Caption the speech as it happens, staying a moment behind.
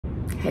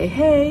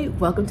Hey,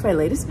 welcome to my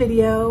latest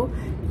video.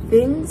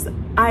 Things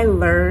I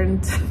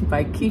learned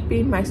by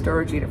keeping my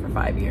storage unit for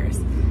 5 years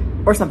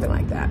or something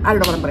like that. I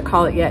don't know what I'm gonna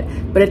call it yet,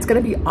 but it's gonna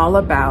be all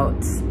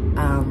about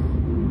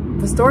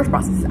the storage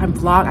process. I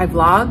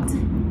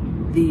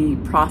vlogged the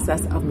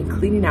process of me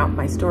cleaning out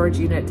my storage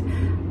unit.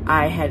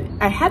 I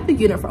had the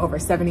unit for over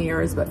 7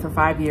 years, but for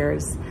 5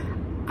 years,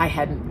 I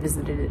hadn't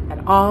visited it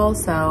at all.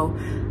 So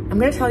I'm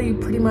gonna tell you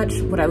pretty much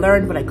what I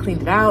learned when I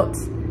cleaned it out.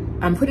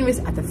 I'm putting this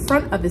at the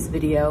front of this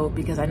video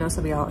because I know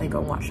some of y'all ain't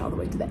gonna watch all the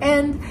way to the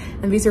end,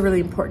 and these are really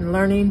important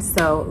learnings,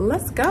 so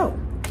let's go.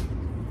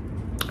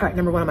 All right,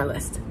 number one on my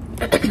list.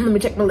 Let me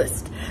check my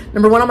list.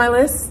 Number one on my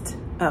list,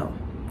 oh,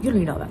 you don't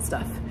need all that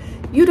stuff.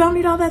 You don't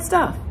need all that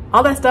stuff.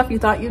 All that stuff you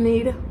thought you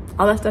need,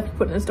 all that stuff you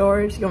put in the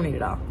storage, you don't need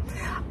it all.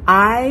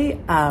 I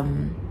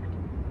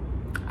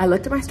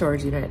looked at my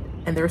storage unit,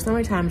 and there were so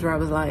many times where I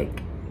was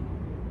like,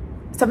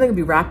 something would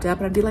be wrapped up,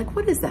 and I'd be like,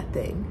 what is that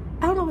thing?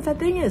 I don't know what that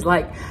thing is.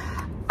 Like,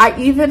 I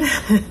even,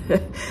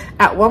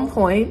 at one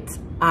point,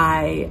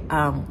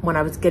 when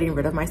I was getting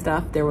rid of my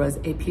stuff, there was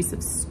a piece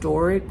of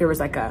storage. There was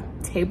like a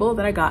table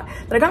that I got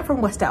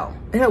from West Elm.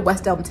 It had a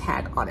West Elm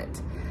tag on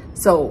it.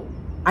 So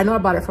I know I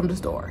bought it from the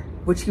store,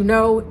 which you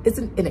know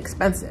isn't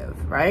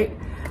inexpensive, right?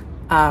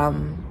 I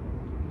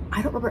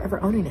don't remember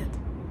ever owning it.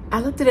 I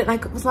looked at it and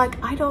I was like,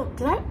 I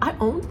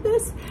owned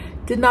this?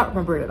 Did not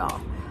remember it at all.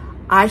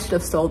 I should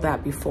have sold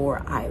that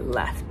before I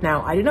left.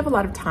 Now, I didn't have a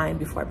lot of time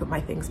before I put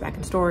my things back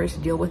in storage to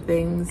deal with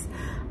things.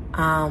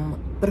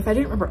 But if I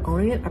didn't remember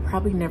owning it, I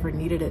probably never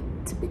needed it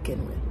to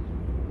begin with.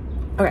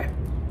 Okay,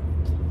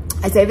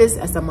 I say this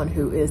as someone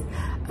who is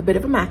a bit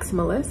of a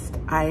maximalist.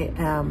 I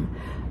am,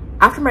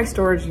 after my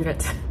storage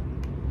unit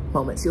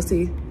moments, you'll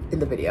see in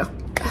the video,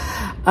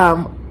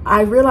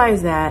 I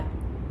realized that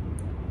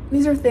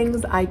these are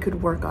things I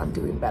could work on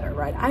doing better,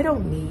 right? I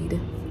don't need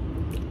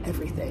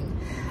everything.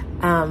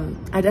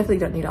 I definitely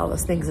don't need all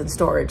those things in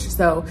storage.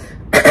 So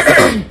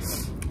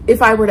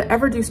if I were to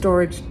ever do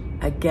storage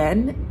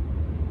again,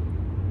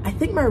 I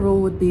think my rule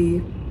would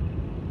be,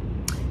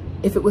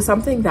 if it was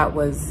something that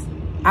was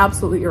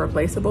absolutely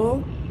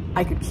irreplaceable,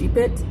 I could keep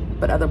it,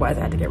 but otherwise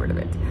I had to get rid of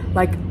it.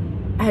 Like,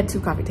 I had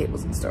 2 coffee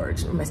tables in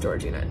storage, in my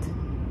storage unit.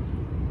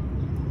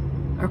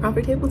 Are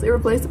coffee tables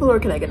irreplaceable, or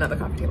can I get another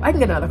coffee table? I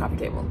can get another coffee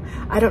table.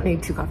 I don't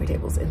need 2 coffee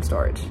tables in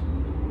storage.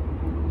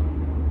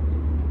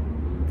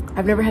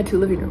 I've never had 2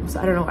 living rooms.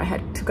 I don't know if I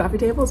had 2 coffee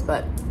tables,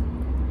 but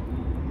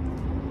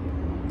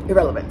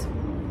irrelevant.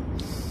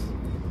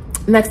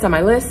 Next on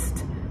my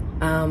list,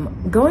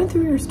 going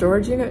through your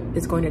storage unit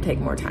is going to take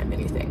more time than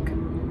you think.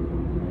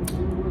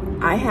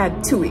 I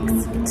had 2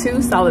 weeks,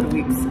 2 solid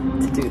weeks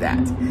to do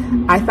that.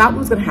 I thought what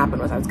was gonna happen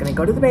was I was gonna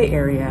go to the Bay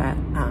Area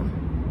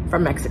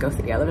from Mexico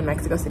City. I live in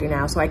Mexico City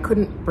now, so I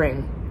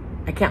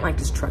can't like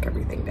just truck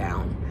everything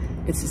down.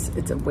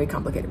 It's a way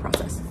complicated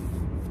process.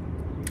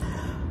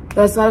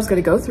 So I thought I was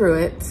gonna go through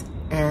it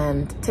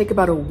and take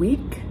about a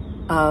week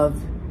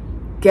of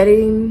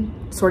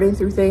sorting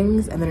through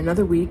things, and then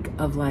another week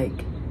of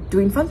like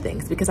doing fun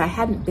things, because I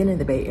hadn't been in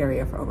the Bay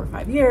Area for over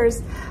 5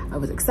 years. I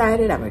was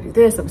excited. I'm gonna do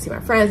this, I'm gonna see my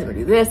friends, I'm gonna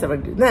do this, I'm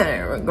gonna do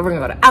that. We're gonna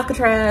go to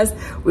Alcatraz,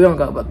 we're gonna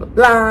go blah, blah,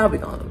 blah. We're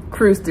gonna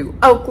cruise through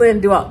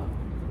Oakland, do all.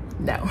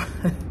 No,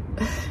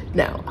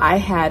 no. I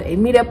had a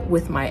meetup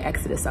with my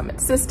Exodus Summit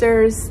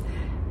sisters,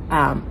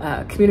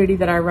 a community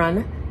that I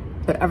run.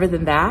 But other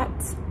than that,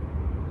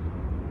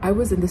 I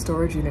was in the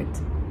storage unit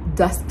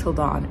dusk till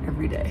dawn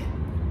every day.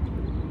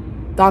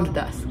 Dawn to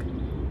dusk.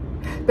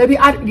 Baby,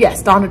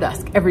 yes, dawn to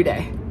dusk every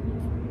day.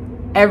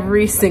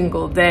 Every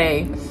single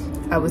day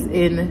I was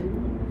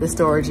in the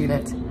storage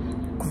unit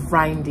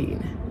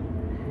grinding.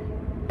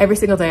 Every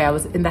single day I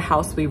was in the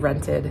house we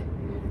rented,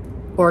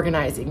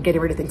 organizing,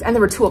 getting rid of things. And there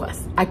were 2 of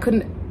us.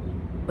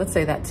 Let's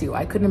say that too.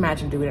 I couldn't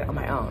imagine doing it on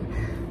my own.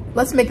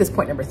 Let's make this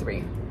point number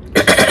 3,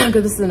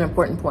 because this is an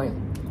important point.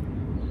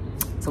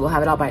 So we'll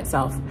have it all by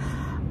itself.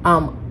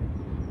 I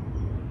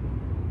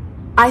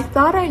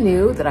thought I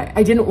knew that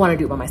I didn't want to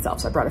do it by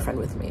myself, so I brought a friend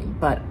with me.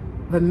 But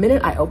the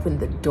minute I opened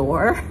the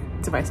door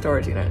to my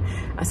storage unit,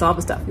 I saw all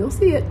the stuff. You'll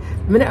see it.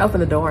 The minute I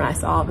opened the door and I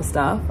saw all the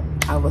stuff,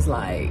 I was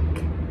like,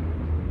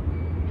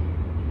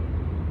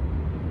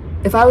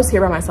 if I was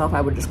here by myself, I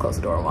would just close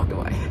the door and walked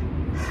away.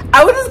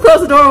 I would just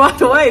close the door and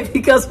walked away,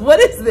 because what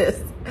is this?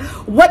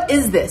 What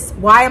is this?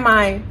 Why am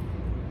I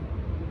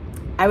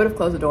would have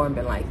closed the door and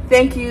been like,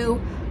 thank you,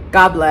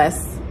 God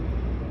bless.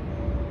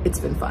 It's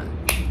been fun.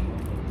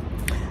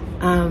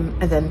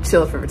 And then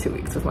chill for 2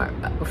 weeks with my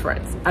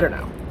friends. I don't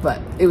know, but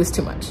it was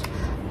too much.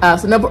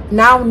 So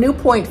now new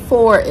point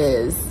 4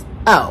 is,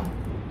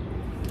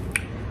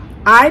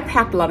 I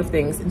packed a lot of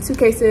things in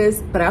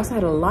suitcases, but I also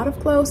had a lot of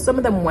clothes. Some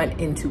of them went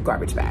into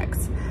garbage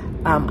bags.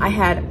 I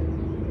had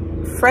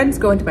friends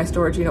go into my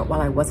storage unit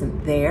while I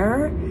wasn't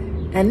there,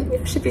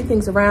 and shifting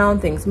things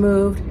around, things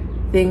moved,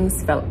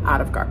 things fell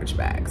out of garbage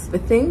bags. The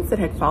things that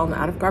had fallen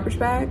out of garbage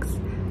bags,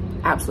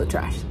 absolute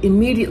trash.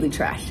 Immediately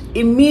trash.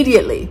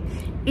 Immediately.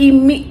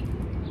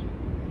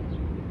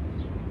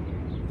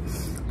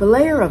 The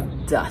layer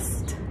of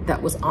dust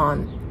that was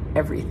on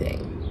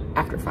everything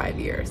after 5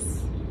 years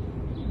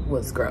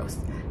was gross.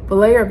 The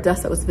layer of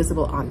dust that was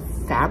visible on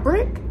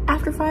fabric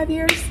after 5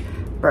 years,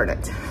 burn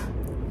it.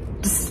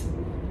 Just.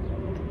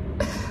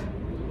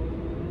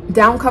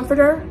 Down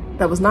comforter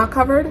that was not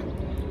covered.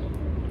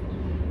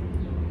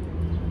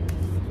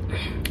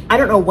 I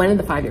don't know when in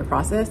the 5-year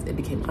process it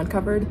became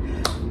uncovered,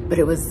 but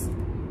it was,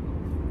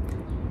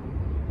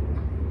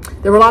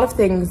 there were a lot of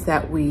things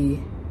that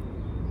we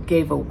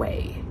gave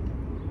away.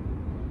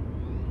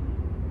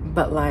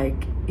 But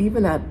like,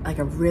 even a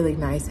really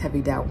nice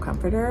heavy down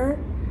comforter,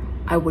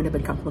 I wouldn't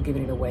have been comfortable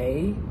giving it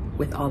away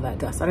with all that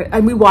dust on it.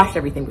 And we washed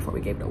everything before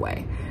we gave it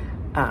away.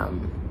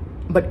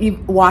 But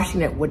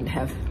washing it wouldn't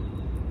have,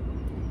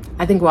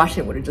 I think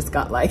washing it would have just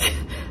got like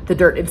the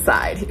dirt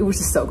inside. It was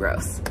just so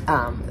gross.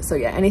 So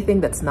yeah,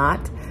 anything that's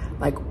not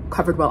like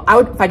covered well,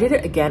 if I did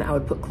it again, I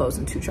would put clothes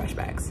in 2 trash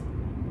bags.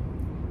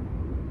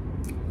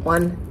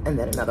 One and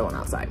then another one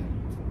outside.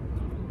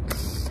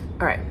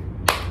 All right,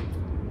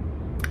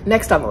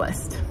 next on the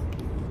list.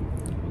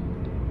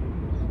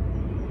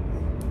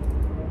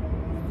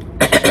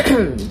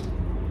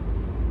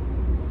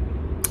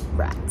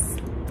 Rats.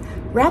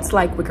 Rats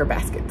like wicker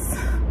baskets.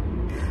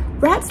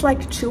 Rats like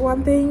to chew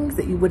on things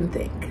that you wouldn't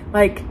think.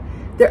 Like,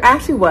 there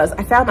actually was,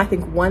 I found, I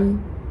think,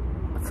 one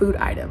food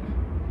item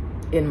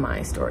in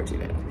my storage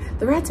unit.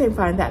 The rats didn't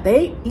find that.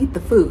 They eat the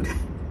food.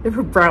 They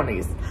were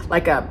brownies,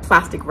 like a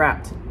plastic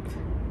wrapped.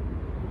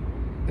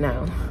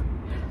 Now,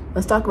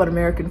 let's talk about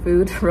American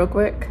food real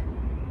quick.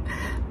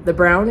 The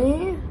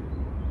brownie,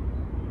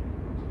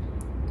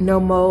 no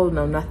mold,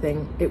 no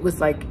nothing. It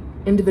was like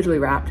individually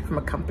wrapped from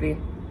a company.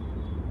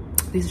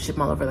 These are shipped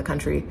all over the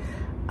country.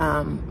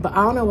 But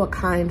I don't know what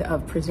kind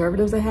of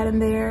preservatives they had in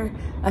there.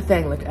 A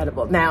thing looked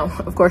edible. Now,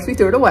 of course, we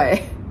threw it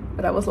away,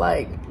 but I was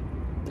like,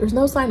 there's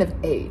no sign of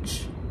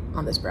age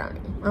on this brownie.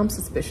 I'm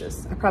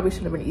suspicious. I probably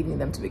shouldn't have been eating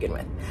them to begin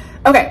with.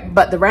 Okay,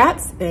 but the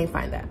rats, they didn't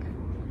find that.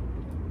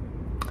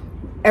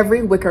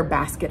 Every wicker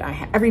basket I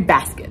have, every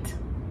basket,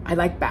 I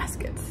like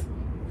baskets.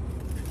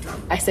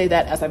 I say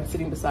that as I'm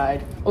sitting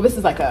beside, well, this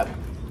is like a,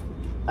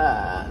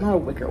 not a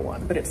wicker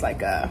one, but it's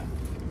like a,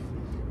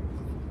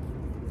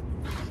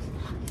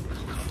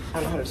 I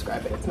don't know how to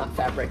describe it. It's not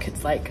fabric,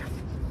 it's like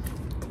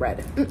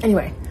thread.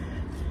 Anyway,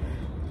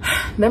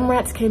 them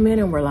rats came in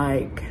and were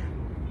like,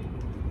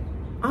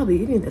 I'll be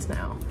eating this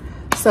now.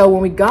 So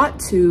when we got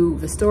to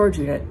the storage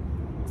unit,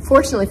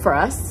 fortunately for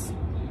us,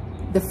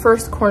 the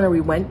first corner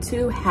we went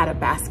to had a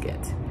basket.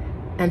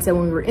 And so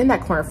when we were in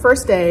that corner,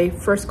 first day,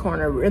 first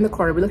corner, we were in the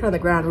corner, we looked on the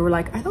ground, we were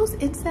like, are those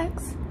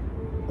insects?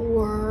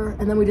 Or,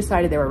 and then we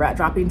decided they were rat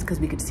droppings because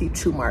we could see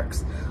chew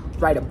marks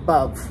right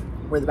above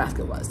where the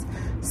basket was.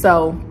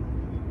 So,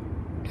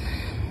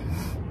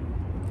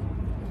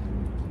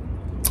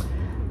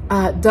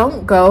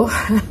 don't go,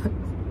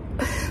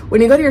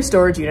 when you go to your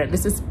storage unit,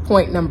 this is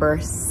point number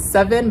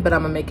 7, but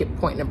I'm gonna make it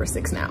point number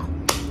 6 now.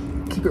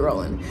 Keep it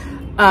rolling.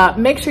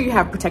 Make sure you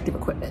have protective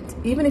equipment.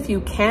 Even if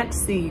you can't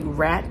see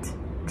rat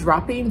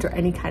droppings or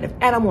any kind of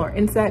animal or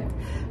insect,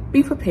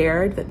 be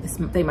prepared that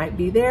they might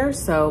be there.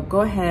 So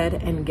go ahead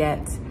and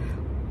get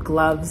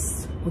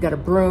gloves. We got a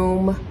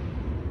broom,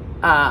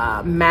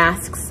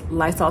 masks,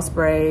 Lysol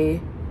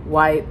spray,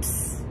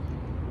 wipes,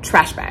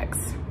 trash bags.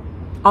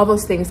 All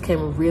those things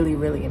came really,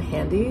 really in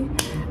handy,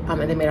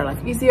 and they made our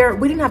life easier.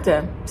 We didn't have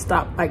to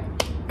stop, like,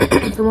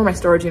 from where my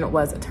storage unit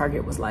was, a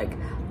Target was like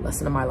less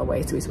than a mile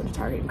away, so we just went to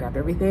Target and grabbed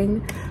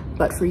everything.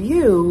 But for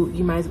you,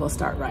 you might as well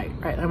start right?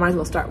 I might as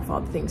well start with all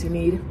the things you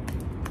need.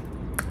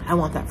 I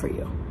want that for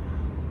you.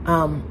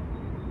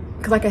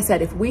 Because like I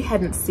said, if we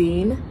hadn't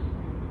seen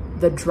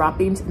the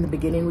droppings in the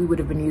beginning, we would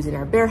have been using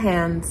our bare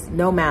hands,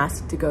 no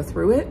mask to go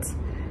through it,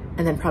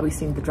 and then probably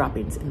seeing the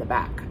droppings in the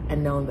back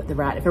and knowing that the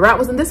rat, if a rat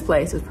was in this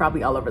place, it was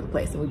probably all over the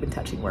place, and we've been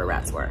touching where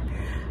rats were.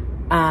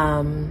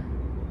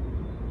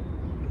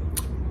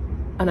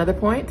 Another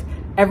point,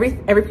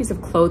 every piece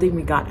of clothing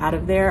we got out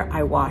of there,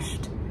 I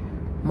washed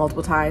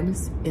multiple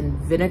times in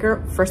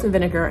vinegar, first in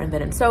vinegar and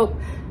then in soap,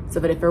 so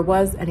that if there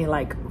was any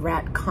like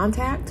rat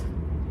contact,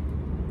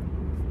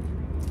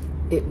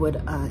 it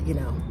would, you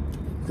know,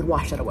 could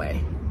wash that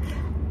away.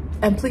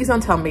 And please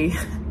don't tell me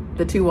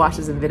the 2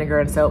 washes in vinegar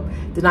and soap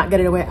did not get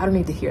it away. I don't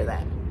need to hear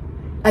that.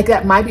 Like,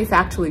 that might be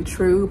factually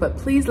true, but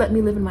please let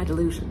me live in my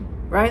delusion,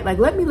 right? Like,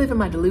 let me live in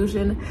my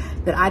delusion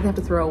that I'd have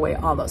to throw away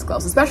all those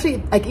clothes, especially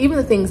like even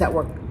the things that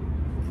were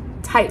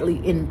tightly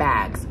in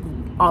bags,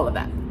 all of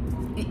that.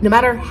 No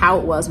matter how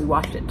it was, we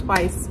washed it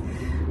twice.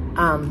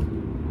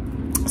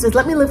 So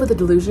let me live with the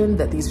delusion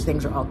that these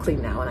things are all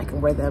clean now and I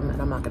can wear them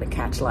and I'm not gonna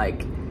catch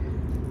like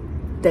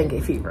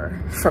dengue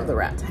fever from the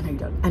rats. I know you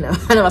don't, I know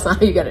that's not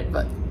how you get it,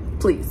 but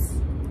please,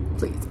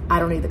 please, I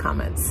don't need the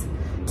comments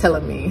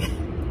telling me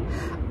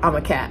I'm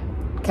a cat,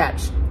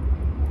 catch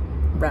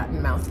rat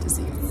and mouth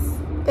disease.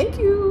 Thank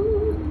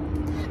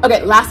you.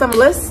 Okay, last on the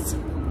list.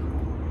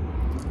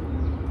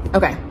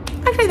 Okay,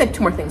 actually I think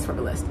 2 more things for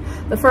the list.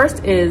 The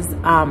first is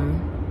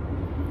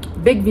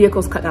big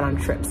vehicles cut down on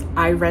trips.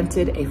 I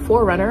rented a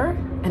 4Runner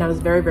and I was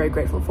very, very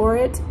grateful for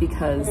it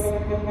because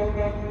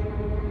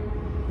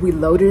we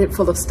loaded it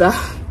full of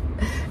stuff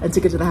and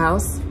took it to the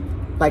house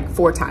like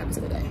 4 times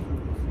in a day.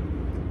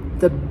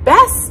 The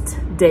best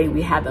day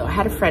we had though, I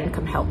had a friend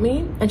come help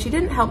me, and she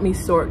didn't help me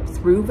sort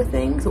through the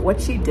things. But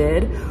what she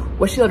did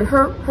was she loaded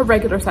her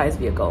regular size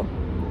vehicle,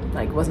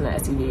 like it wasn't an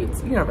SUV,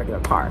 it's, you know, a regular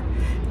car.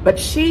 But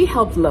she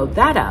helped load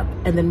that up,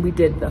 and then we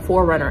did the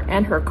 4Runner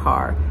and her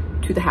car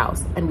to the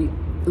house, and we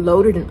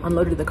loaded and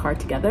unloaded the car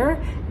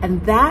together.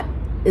 And that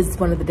is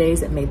one of the days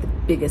that made the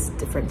biggest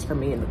difference for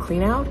me in the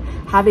clean out.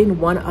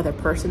 Having one other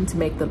person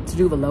to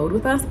do the load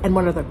with us, and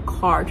one other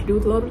car to do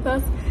the load with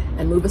us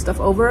and move the stuff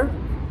over,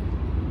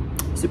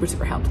 super,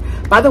 super helped.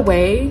 By the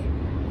way,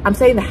 I'm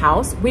saying the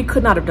house, we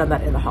could not have done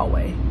that in the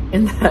hallway.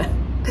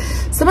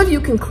 Some of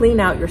you can clean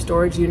out your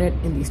storage unit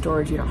in the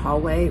storage unit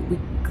hallway.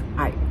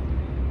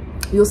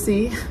 You'll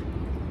see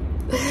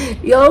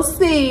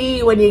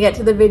when you get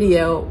to the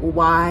video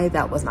why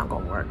that was not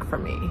gonna work for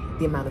me.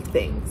 The amount of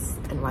things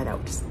and why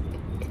that just,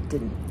 it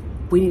didn't,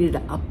 we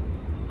needed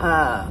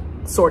a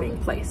sorting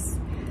place.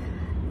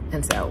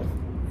 And so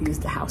we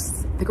used the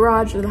house, the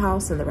garage of the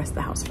house and the rest of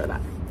the house for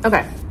that.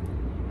 Okay.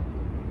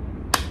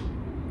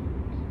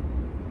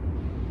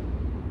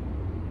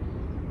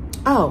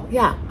 Oh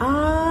yeah,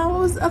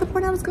 what was the other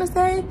point I was gonna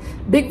say?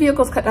 Big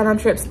vehicles cut down on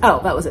trips. Oh,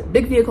 that was it.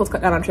 Big vehicles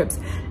cut down on trips,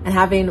 and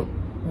having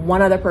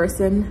one other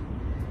person,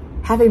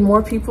 having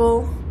more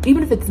people,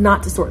 even if it's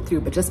not to sort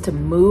through, but just to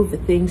move the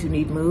things you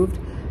need moved,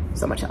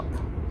 so much help.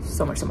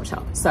 So much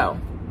help. So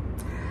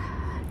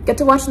get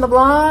to watching the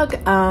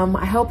vlog.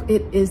 I hope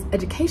it is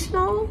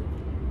educational.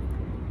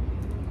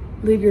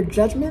 Leave your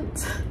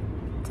judgment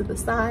to the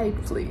side,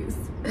 please.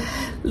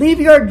 Leave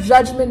your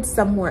judgment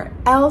somewhere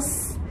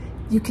else.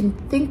 You can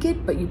think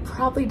it, but you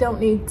probably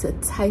don't need to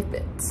type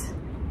it.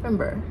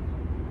 Remember,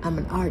 I'm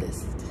an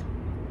artist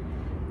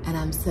and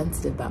I'm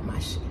sensitive about my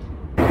shit.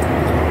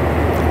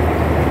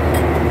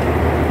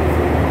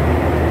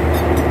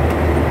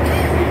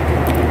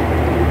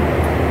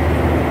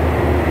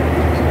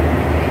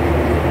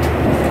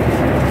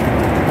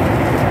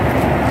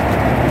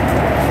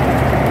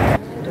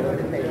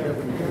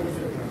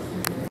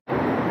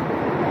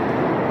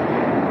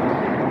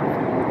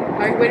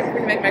 Are you waiting for me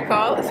to make my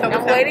call?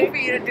 I'm waiting for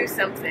you to do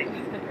something.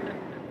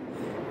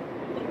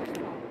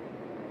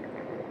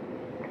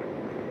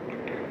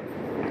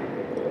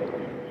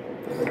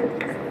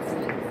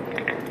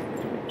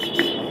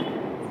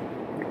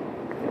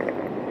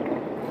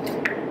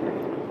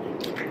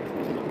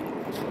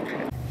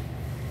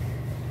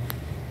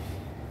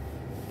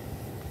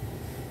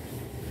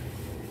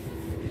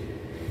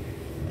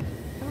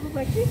 I was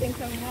like, she thinks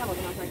I'm loud,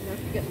 and I was like, no,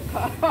 she get in the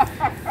car.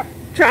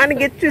 Trying to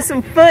get you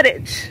some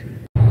footage.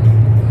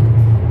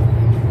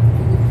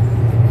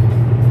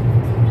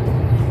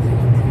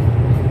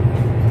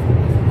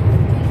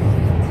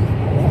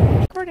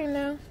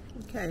 Now.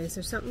 Okay, is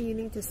there something you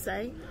need to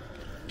say?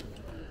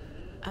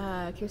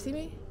 Can you see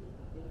me?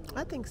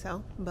 I think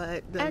so,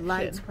 but the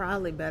light's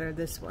probably better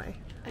this way.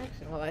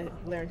 Action. Well, I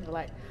learned to the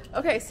light.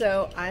 Okay,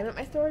 so I'm at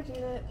my storage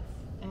unit,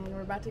 and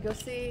we're about to go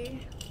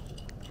see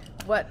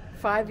what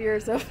 5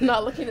 years of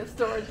not looking at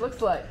storage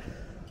looks like.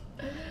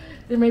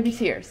 There may be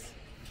tears.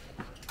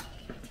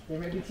 There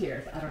may be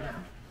tears. I don't know.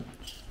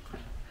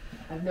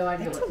 I have no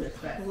idea what to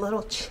expect. A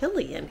little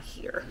chilly in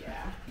here.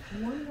 Yeah.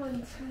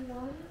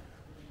 1121.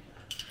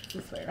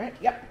 This way, right?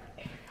 Yep.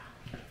 There we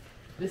go.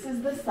 This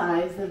is the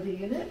size of the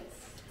units.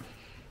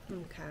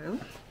 Okay.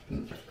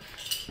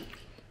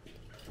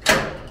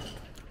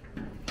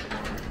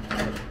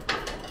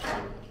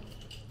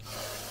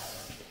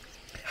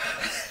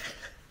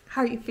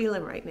 How are you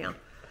feeling right now?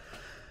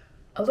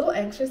 A little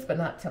anxious, but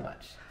not too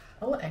much.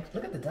 A little anxious.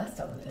 Look at the dust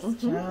on this.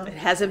 Mm-hmm. It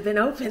hasn't been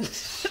opened.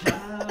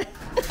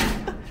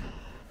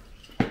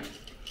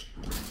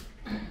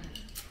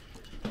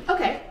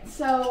 Okay,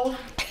 so...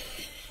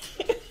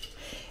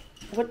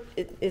 What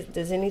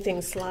does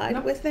anything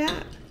slide with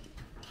that?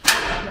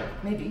 No,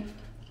 maybe.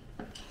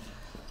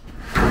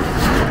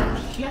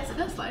 Yes, it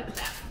does slide with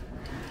that.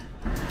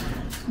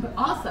 But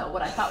also,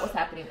 what I thought was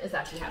happening is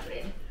actually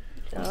happening.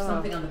 Oh.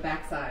 Something on the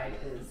back side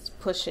is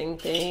pushing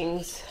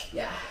things.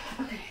 Yeah.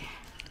 Okay.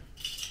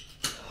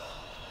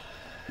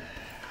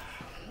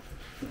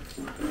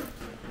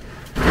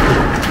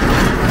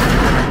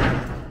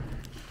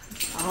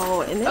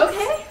 Oh, and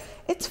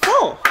it's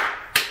full.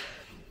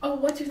 Oh,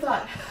 what you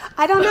thought?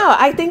 I don't know.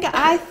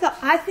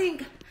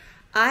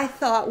 I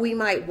thought we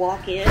might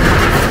walk in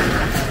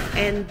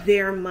and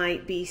there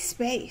might be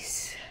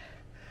space.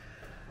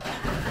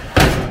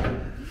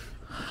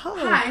 Oh.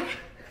 Hi.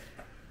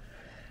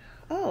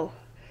 Oh.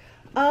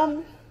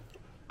 I'm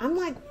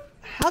like,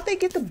 how'd they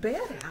get the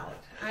bed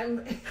out?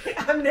 I'm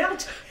now,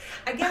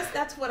 I guess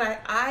that's what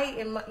I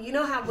am. You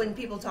know how when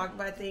people talk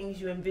about things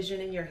you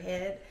envision in your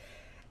head?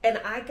 And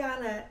I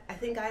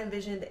think I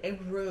envisioned a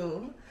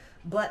room,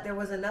 but there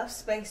was enough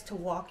space to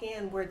walk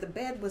in where the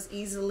bed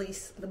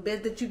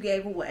that you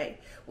gave away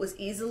was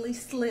easily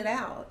slid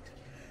out.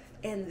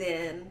 And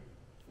then,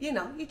 you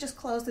know, you just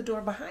close the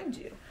door behind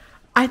you.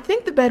 I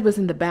think the bed was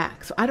in the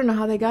back, so I don't know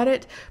how they got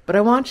it, but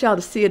I want y'all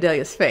to see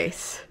Adelia's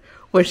face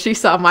when she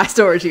saw my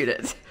storage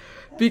unit.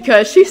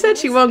 Because she said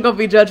she wasn't going to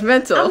be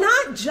judgmental. I'm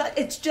not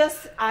it's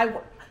just,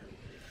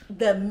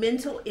 the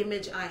mental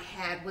image I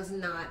had was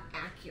not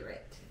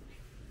accurate.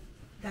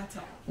 That's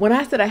all. When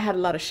I said I had a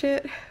lot of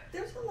shit,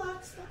 There's a lot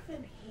of stuff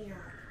in here.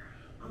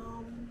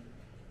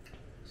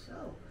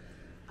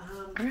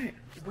 all right.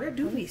 Where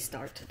do we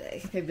start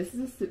today? Okay, this is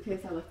a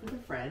suitcase I left with a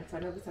friend, so I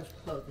know this has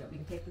clothes in it. We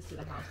can take this to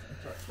the house and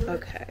sort through it.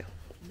 Okay.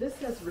 This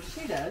says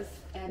Roshida's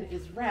and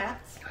is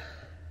wrapped,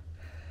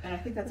 and I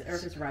think that's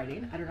Erica's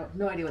writing. I don't know,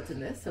 no idea what's in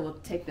this, so we'll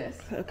take this.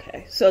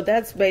 Okay, so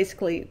that's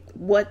basically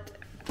what,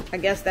 I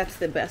guess that's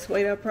the best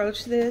way to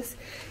approach this,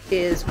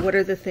 is what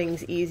are the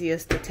things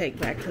easiest to take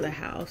back to the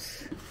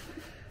house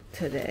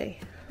today?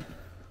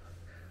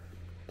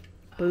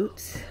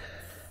 Boots.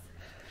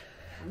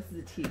 This is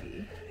a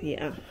TV.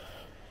 Yeah.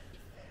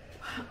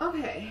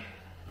 Okay.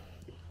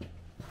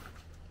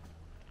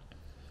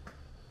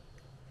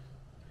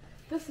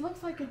 This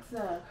looks like it's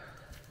a.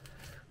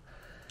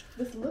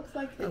 This looks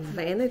like it's A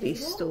vanity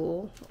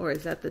stool, or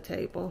is that the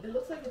table? It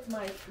looks like it's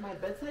my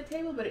bedside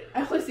table, but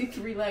I only see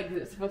 3 legs and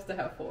it's supposed to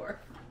have 4.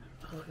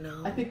 Oh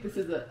no. I think this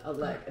is a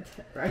leg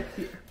right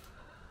here.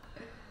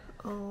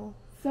 Oh.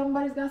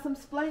 Somebody's got some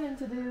splaining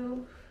to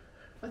do.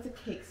 What's a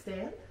cake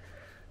stand?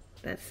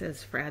 That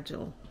says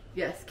fragile.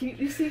 Yes. Can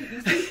you see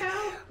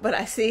how? But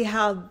I see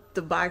how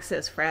the box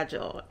says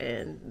fragile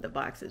and the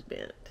box is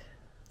bent.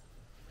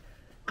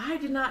 I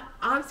did not,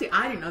 honestly,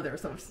 I didn't know there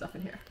was so much stuff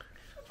in here.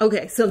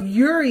 Okay, so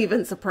you're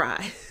even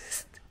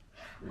surprised.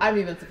 I'm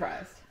even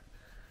surprised.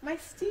 My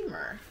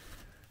steamer.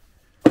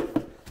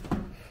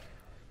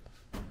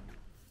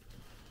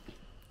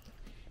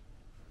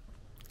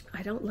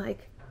 I don't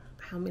like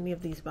how many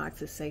of these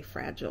boxes say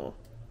fragile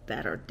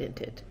that are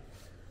dented.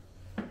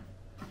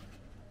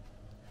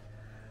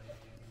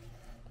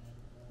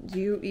 Do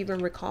you even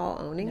recall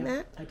owning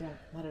that? I don't,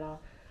 not at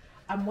all.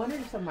 I'm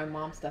wondering if some of my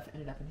mom's stuff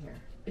ended up in here.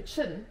 It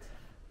shouldn't.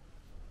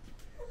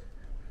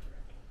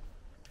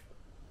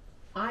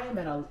 I am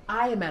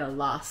at a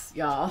loss,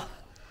 y'all.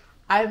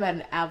 I am at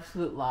an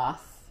absolute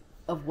loss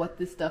of what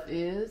this stuff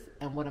is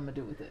and what I'm gonna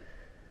do with it.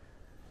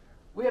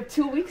 We have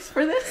 2 weeks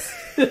for this.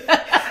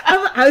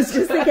 I was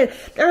just thinking,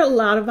 there are a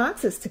lot of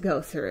boxes to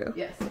go through.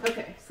 Yes.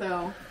 Okay.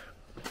 So,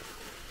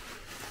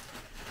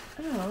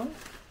 oh,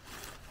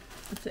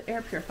 it's an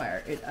air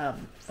purifier. It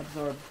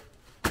absorbs.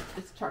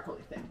 It's a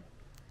charcoaly thing.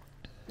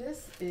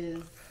 This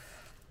is.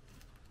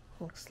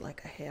 Looks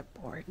like a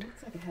headboard.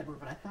 Looks like a headboard,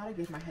 but I thought I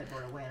gave my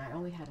headboard away, and I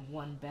only had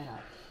one bed out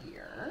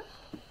here.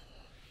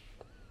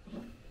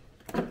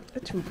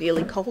 It's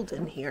really cold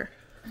in here.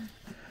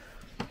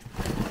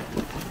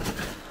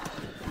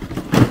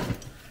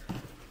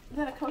 Is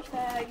that a coach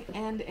bag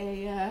and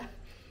a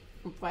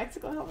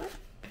bicycle helmet?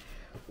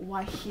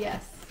 Why,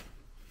 yes.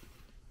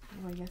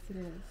 Why, yes, it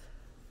is.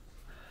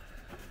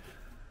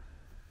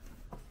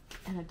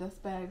 And a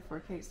dust bag for a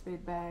Kate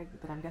Spade bag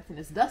that I'm guessing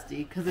is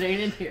dusty because it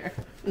ain't in here.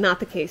 Not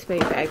the Kate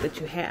Spade bag that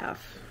you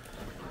have.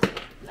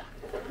 No.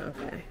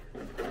 Okay.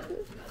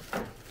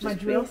 My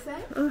drill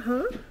set?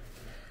 Uh-huh.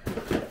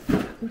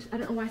 Which I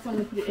don't know why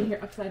someone put it in here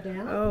upside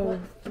down. Oh,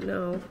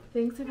 no.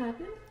 Things have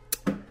happened.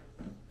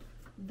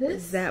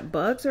 This Is that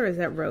bugs or is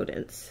that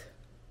rodents?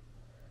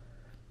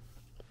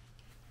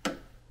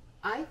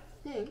 I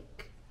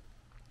think.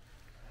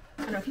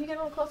 I don't know. Can you get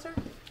a little closer?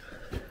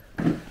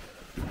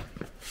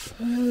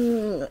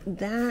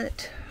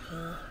 That.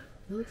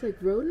 It looks like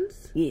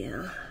rodents.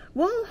 Yeah.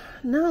 Well,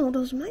 no,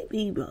 those might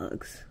be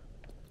bugs.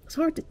 It's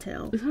hard to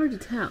tell. It's hard to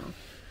tell.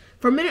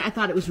 For a minute, I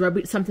thought it was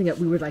rubbing something that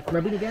we were like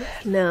rubbing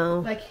against. No.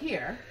 Like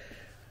here.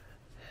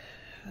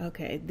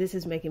 Okay, this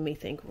is making me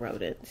think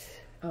rodents.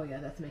 Oh yeah,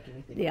 that's making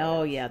me think. Yeah.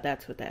 Oh yeah,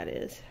 that's what that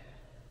is.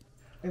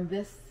 And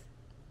this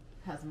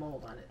has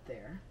mold on it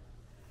there.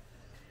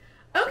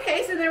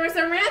 Okay, so there were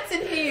some rats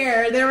in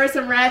here. There were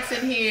some rats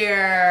in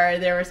here.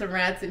 There were some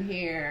rats in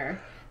here.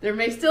 There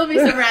may still be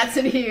some rats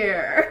in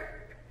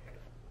here.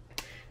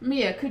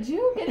 Mia, could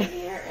you get in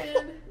here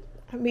and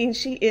I mean,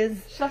 she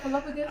is. shuffle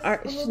up against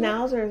Our a little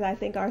schnauzers, I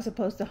think, are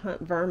supposed to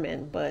hunt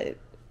vermin, but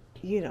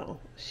you know,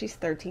 she's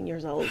 13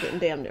 years old and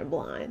damn near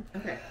blind.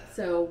 bit? Okay,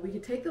 so we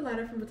could take the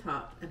ladder from the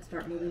top and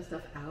start moving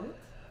stuff out.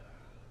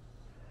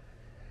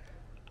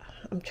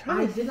 I'm I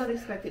trying. did not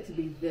expect it to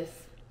be this.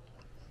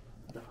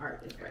 The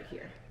art is right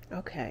here.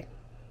 Okay.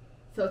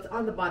 So it's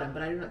on the bottom,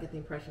 but I do not get the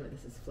impression that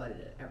this is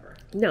flooded ever.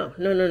 No.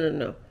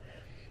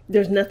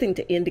 There's nothing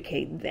to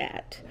indicate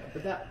that.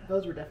 No, but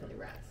those were definitely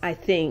rats. I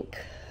think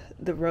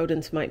the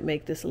rodents might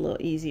make this a little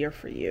easier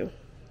for you.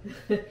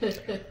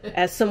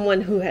 As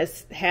someone who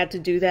has had to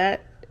do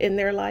that in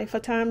their life a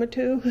time or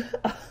two.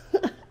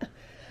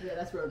 Yeah,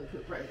 that's rodent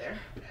poop right there.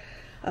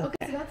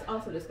 Okay, so that's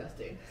also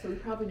disgusting. So we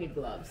probably need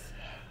gloves.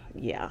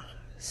 Yeah.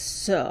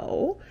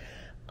 So,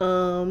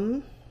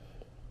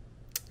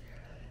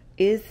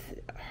 we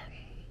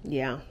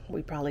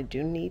probably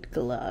do need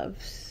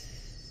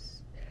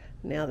gloves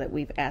now that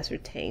we've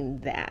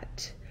ascertained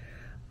that.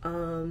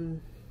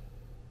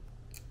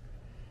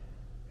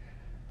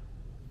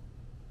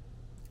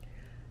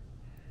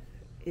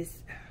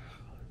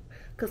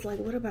 Because, like,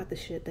 what about the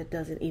shit that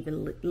doesn't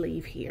even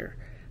leave here?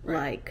 Right.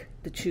 Like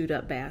the chewed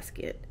up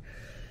basket.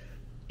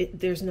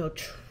 there's no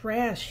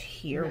trash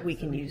here No, we so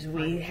can we use. can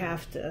We find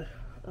have to.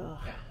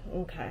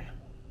 Okay.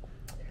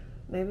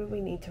 Maybe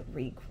we need to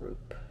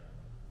regroup.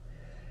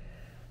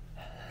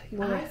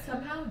 I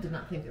somehow did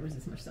not think there was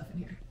this much stuff in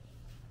here.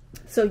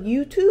 So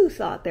you too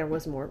thought there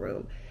was more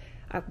room.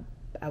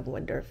 I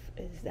wonder if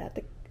is that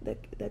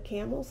the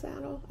camel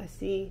saddle? I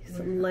see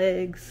some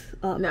legs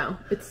up. No,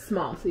 it's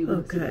small, so you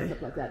wouldn't see Okay. it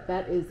up like that.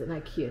 That is an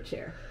IKEA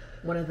chair.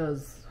 One of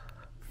those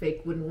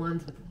fake wooden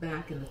ones with the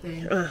back and the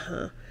thing.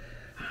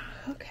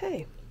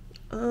 Okay.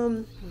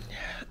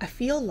 I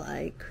feel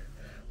like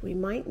we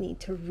might need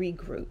to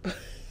regroup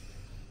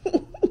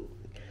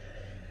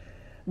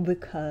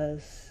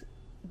because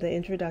the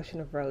introduction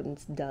of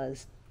rodents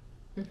does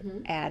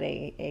add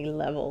a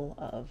level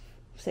of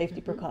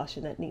safety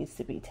precaution that needs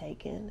to be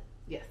taken.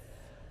 Yes.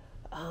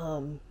 I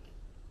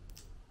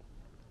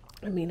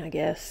mean, I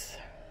guess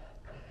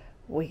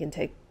we can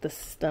take the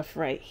stuff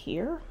right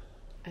here.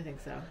 I think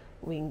so.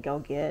 We can go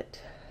get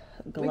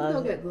gloves. We can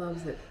go get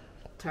gloves at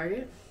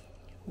Target.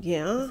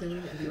 Yeah.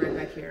 Assuming and be right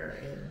back here.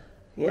 And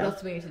what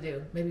else do we need to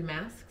do? Maybe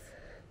masks?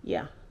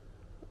 Yeah.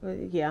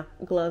 Yeah.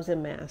 Gloves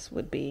and masks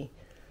would be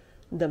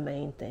the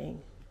main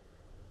thing.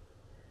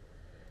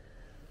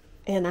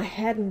 And I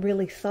hadn't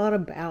really thought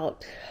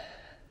about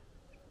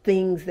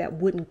things that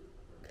wouldn't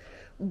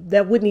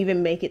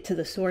even make it to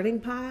the sorting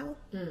pile.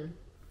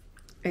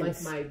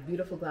 Like my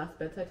beautiful glass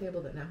bedside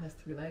table that now has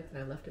 3 legs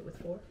and I left it with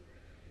 4.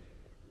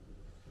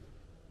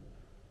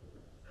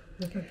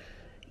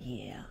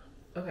 Yeah.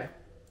 Okay.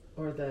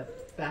 Or the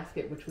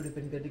basket, which would have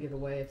been good to give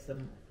away if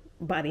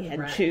Somebody had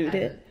rat chewed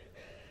hadn't. it.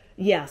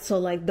 Yeah, so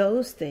like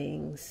those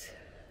things.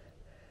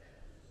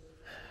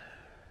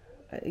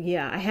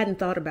 Yeah, I hadn't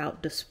thought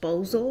about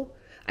disposal.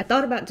 I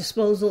thought about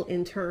disposal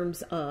in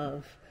terms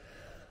of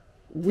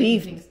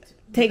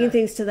taking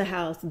things to the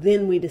house,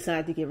 then we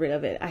decide to get rid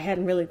of it. I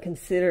hadn't really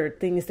considered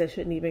things that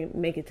shouldn't even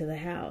make it to the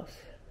house.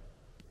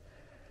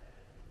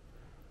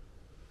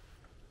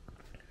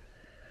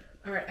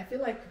 All right, I feel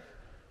like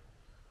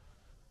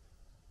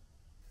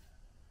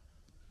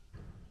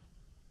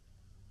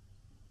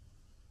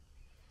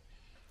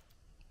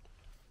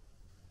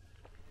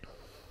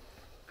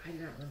I do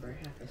not remember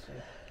half this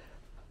shit.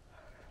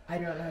 I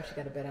don't know how she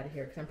got a bed out of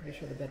here because I'm pretty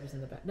sure the bed was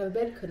in the back. No, the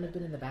bed couldn't have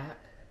been in the back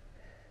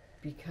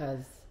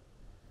because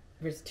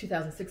there's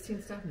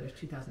 2016 stuff and there's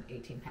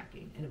 2018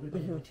 packing, and it would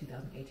have been in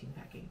 2018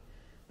 packing.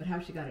 But how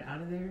she got it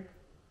out of there?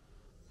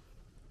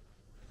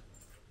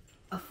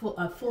 A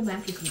full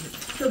mattress.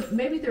 So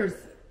maybe there's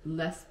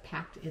less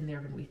packed in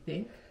there than we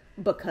think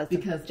Because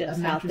just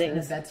a mattress and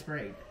a bed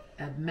spring,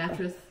 a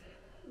mattress,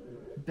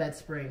 bed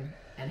spring,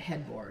 and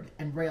headboard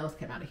and rails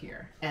came out of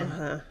here,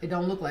 and it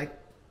don't look like,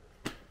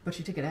 but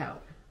she took it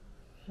out.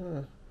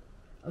 At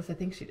least I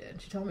think she did.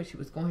 She told me she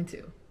was going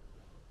to.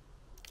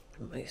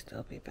 It may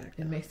still be back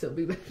there. It may still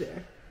be back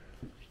there.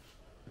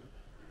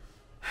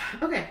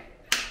 Okay.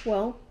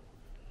 Well,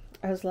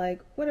 I was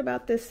like, what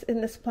about this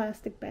in this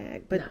plastic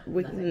bag? But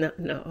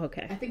no,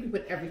 okay. I think we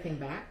put everything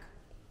back.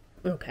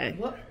 Okay.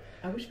 What?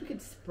 I wish we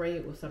could spray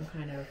it with some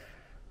kind of.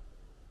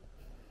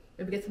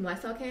 Maybe get some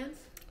Lysol cans.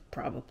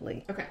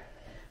 Probably. Okay.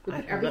 We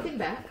put everything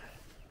back.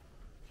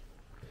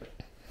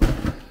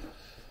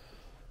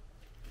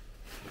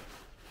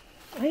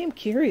 I am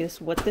curious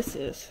what this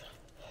is.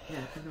 Yeah, I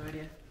have no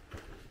idea.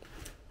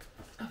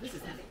 Oh, this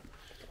is heavy.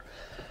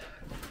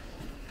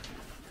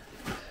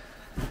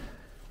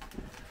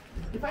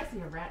 If I see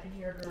a rat in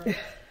here, girl.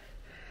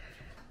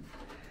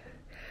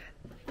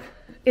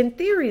 In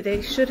theory,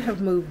 they should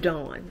have moved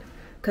on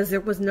because there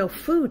was no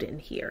food in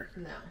here.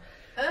 No.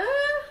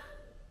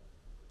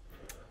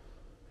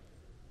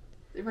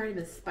 There might have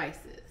been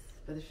spices,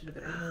 but there should have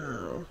been.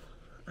 Oh,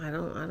 I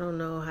don't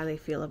know how they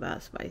feel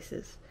about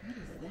spices. What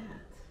is that?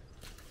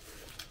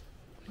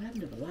 What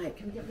happened to the light?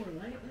 Can we get more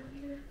light down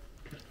here?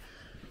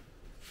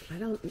 I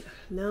don't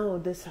know.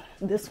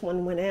 This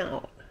one went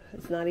out.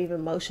 It's not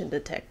even motion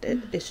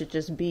detected. It should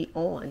just be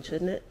on,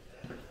 shouldn't it?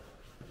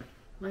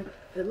 Like,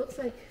 it looks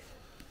like.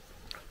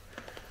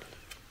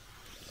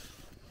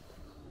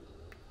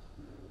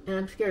 And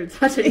I'm scared to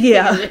touch it.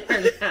 Yeah.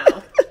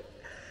 Now.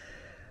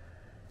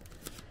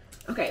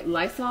 Okay,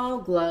 Lysol,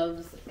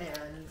 gloves,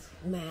 and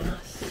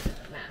Mask.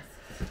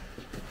 masks.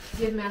 Do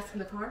you have masks in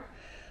the car?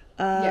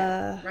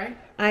 Yeah, right?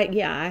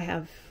 I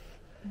have.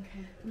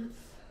 Okay,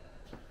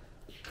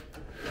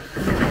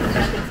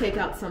 I can take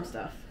out some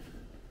stuff.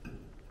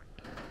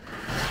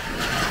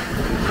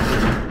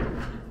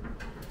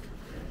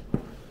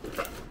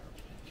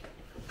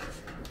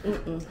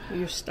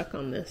 You're stuck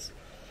on this.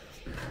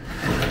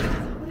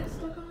 What is it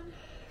stuck on?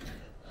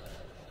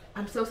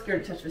 I'm so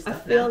scared to touch this I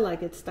stuff feel now.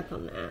 like it's stuck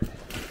on that.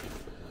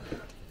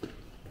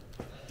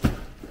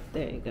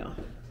 There you go.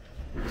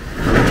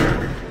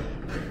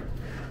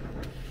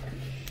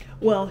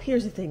 Well,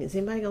 here's the thing. Is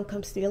anybody going to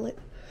come steal it?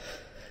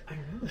 I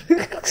don't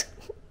know.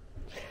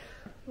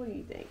 What do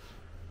you think?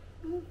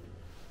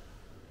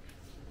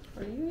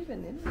 Are you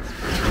even in this?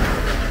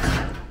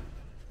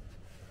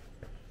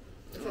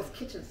 It says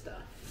kitchen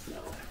stuff. So.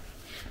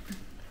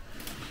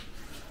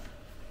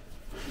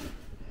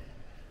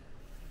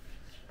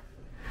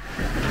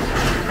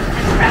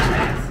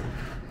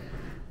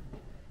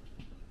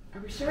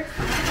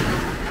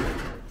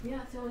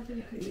 only thing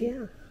it could be.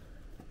 Yeah.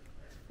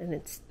 And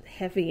it's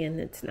heavy and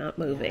it's not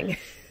moving. Yeah.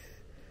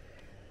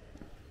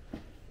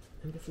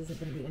 And this isn't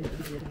going to be any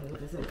easier to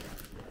move, is it?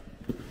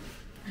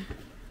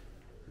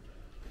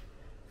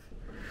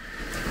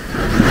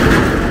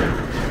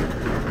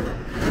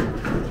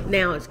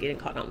 Now it's getting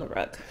caught on the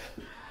rug.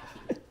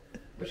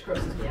 Which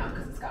grosses me out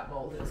because it's got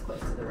mold and it's close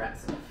to the rat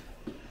stuff.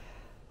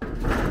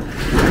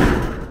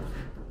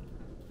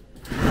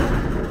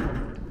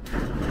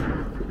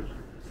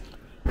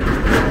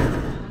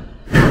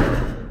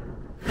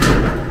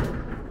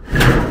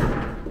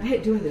 I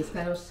hate doing this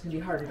because I know it's going to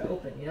be harder to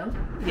open, you know?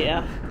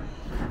 Yeah.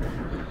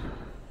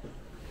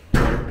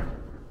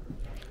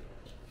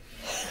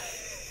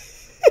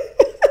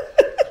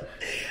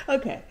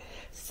 Okay,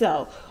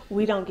 so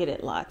we don't get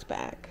it locked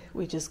back.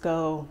 We just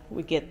go,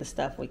 we get the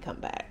stuff, we come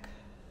back.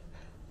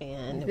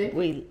 And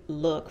we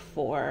look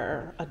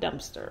for a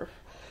dumpster,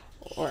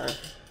 or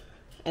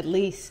at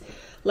least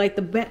like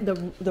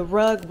the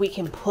rug we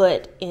can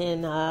put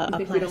in a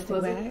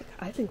plastic bag.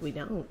 I think we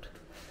don't.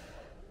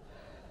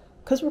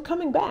 Because we're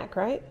coming back,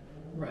 right?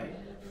 Right.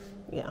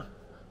 Yeah.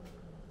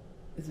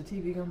 Is the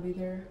TV going to be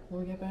there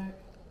when we get back?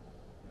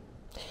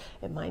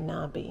 It might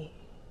not be.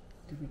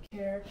 Do we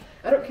care?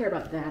 I don't care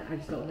about that. I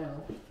just don't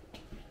know.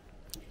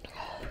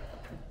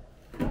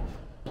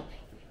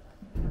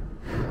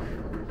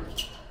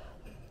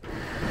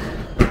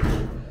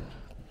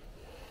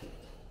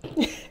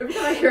 Every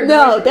time I hear a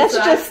no, noise that's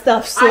inside, just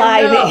stuff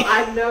sliding.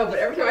 I know, but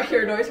every time I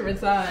hear a noise from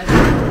inside,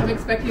 I'm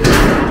expecting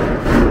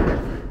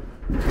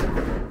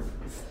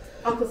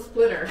Uncle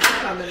Splinter to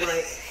come and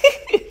like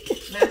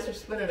Master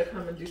Splinter to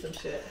come and do some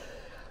shit.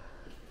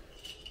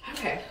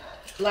 Okay,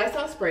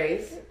 Lysol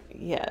sprays.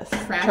 Yes,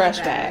 trash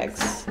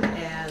bags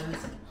and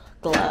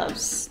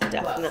gloves,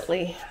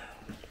 definitely.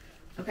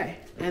 Okay,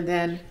 and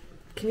then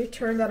can you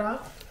turn that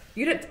off?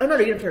 You didn't. Oh no,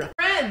 you didn't turn it off.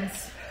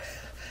 Friends,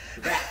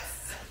 rats.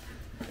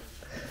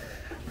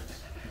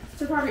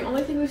 So far, the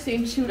only thing we've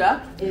seen chewed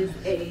up is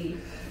a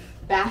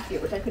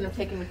basket, which I couldn't have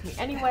taken with me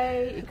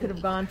anyway. It could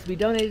have gone to be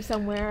donated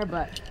somewhere,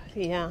 but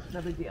yeah,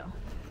 no big deal.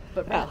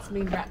 But rats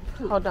mean rat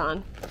poop. Hold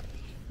on.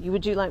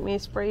 Would you like me to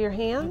spray your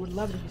hands? I would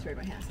love it if you sprayed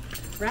my hands.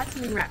 Rats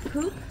mean rat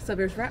poop, so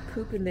there's rat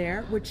poop in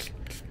there, which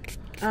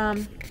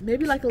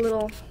maybe like a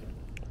little,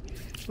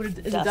 what is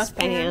a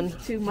dustpan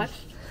too much?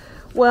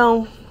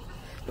 Well,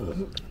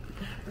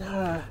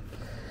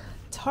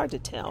 it's hard to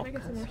tell. Can I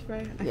get some more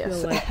spray? I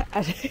yes. feel like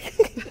I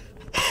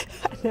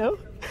know.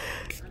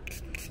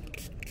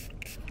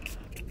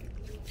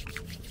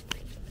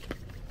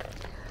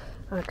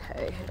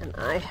 Okay, and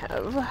I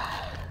have.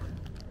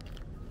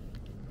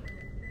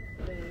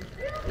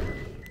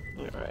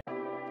 All right.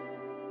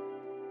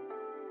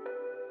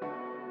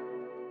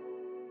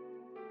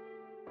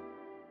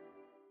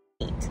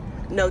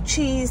 No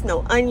cheese,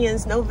 no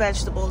onions, no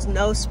vegetables,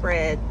 no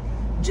spread,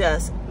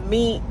 just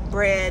meat,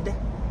 bread.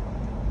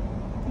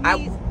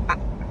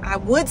 I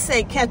would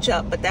say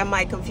ketchup, but that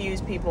might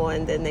confuse people,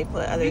 and then they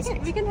put other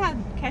things. We can have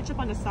ketchup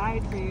on the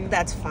side for you.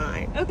 That's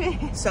fine.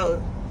 Okay.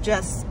 So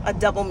just a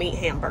double meat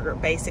hamburger,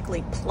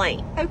 basically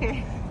plain.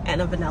 Okay.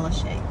 And a vanilla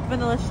shake.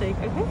 Vanilla shake,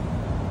 okay.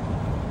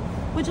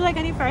 Would you like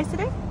any fries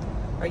today?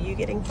 Are you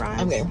getting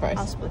fries? I'm getting fries.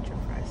 I'll split your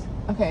fries.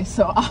 Okay,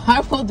 so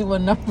I will do a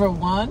number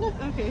one.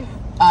 Okay.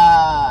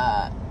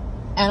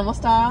 Animal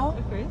style.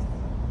 Of course.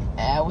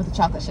 With a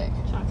chocolate shake.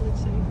 Chocolate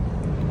shake.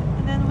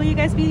 And then will you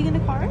guys be in the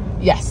car?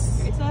 Yes.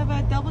 Okay, so I have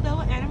a double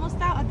animal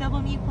style, a double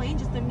meat plain,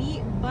 just a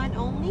meat bun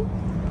only,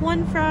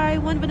 one fry,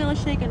 one vanilla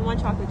shake, and one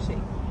chocolate shake.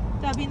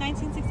 That'll be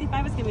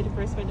 $19.65. It's gonna be the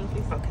first window,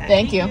 please. Okay.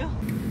 Thank you.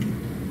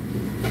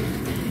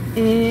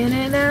 In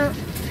and out,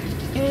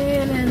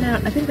 in and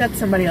out. I think that's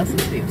somebody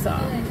else's theme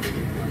song.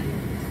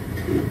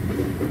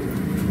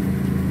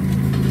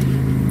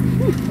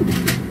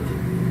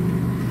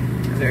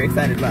 I'm very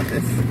excited about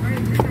this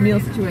meal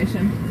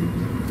situation.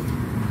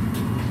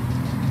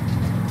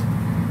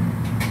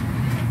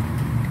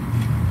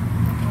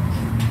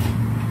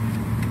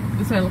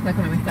 This is what I look like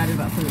when I'm excited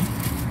about food.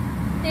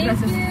 Thank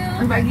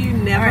you. Are you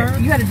never? All right,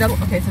 you had a double.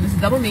 Okay, so this is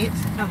double meat.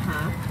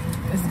 Uh-huh.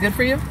 This is good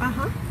for you?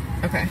 Uh-huh.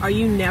 Okay. Are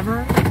you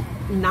never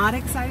not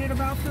excited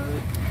about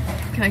food?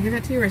 Can I give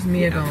that to you, or is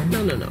Mia going?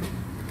 No, no, no.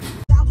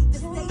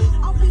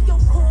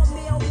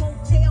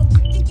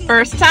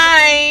 First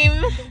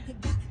time.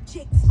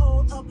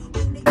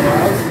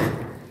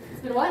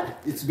 It's been what?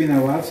 It's been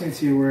a while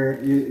since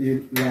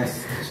you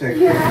last checked.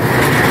 Yeah.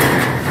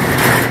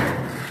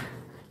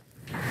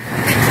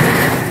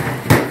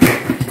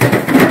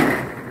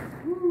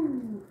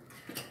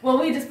 Well,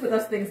 we just put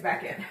those things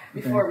back in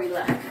before we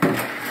left. So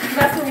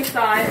that's when we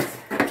saw it.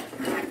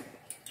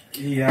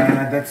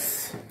 Yeah,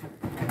 that's.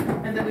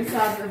 And then we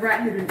saw the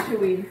rat had been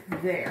chewing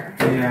there.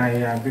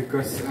 Yeah,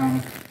 because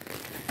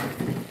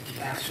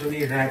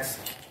actually rats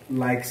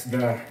likes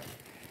the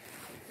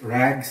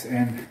rags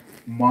and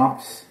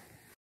mops.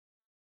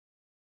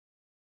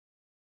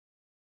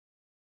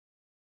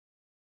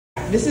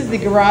 This is the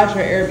garage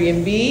or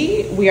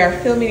Airbnb. We are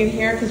filming in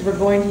here because we're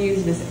going to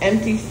use this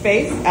empty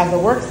space as a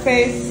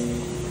workspace.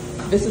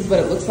 This is what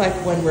it looks like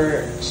when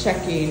we're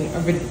checking,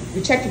 or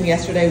we checked in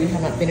yesterday. We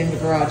have not been in the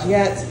garage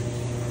yet,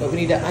 but we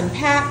need to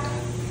unpack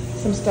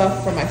some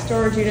stuff from my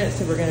storage unit,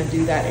 so we're gonna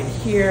do that in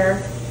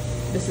here.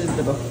 This is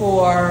the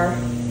before,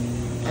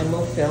 and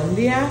we'll film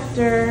the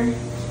after.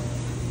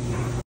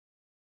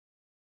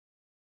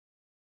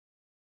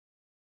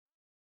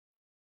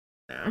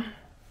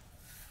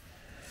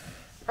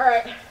 All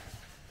right,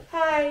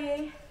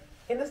 hi.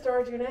 In the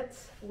storage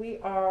units, we're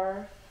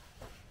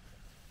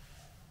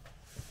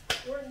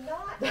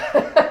not.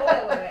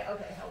 wait.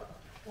 Okay, hello.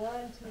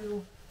 1,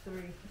 2, 3.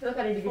 I feel like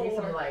I need to give you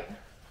some light.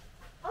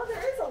 Oh,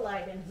 there is a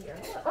light in here.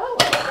 Look. Oh,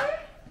 okay.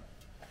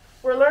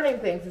 We're learning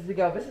things as we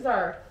go. This is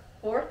our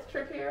 4th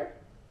trip here.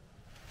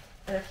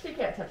 And if she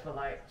can't touch the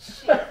light.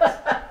 Shit.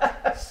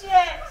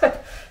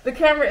 The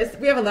camera is,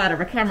 we have a ladder.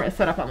 Our camera is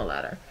set up on the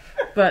ladder.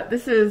 But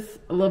this is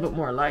a little bit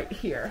more light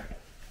here.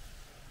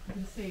 You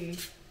can see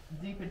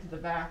deep into the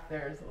back,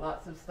 there's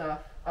lots of stuff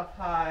up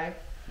high.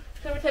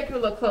 Let me take you a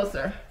little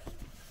closer.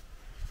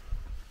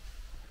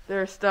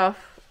 There's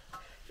stuff.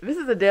 This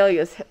is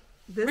Adelia's.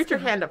 Reach your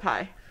hand up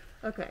high.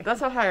 Okay.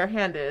 That's how high our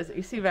hand is.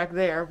 You see back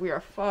there, we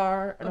are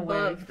far and away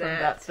Above from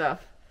that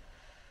stuff.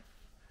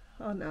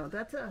 Oh no,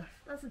 that's a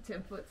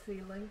 10-foot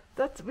ceiling.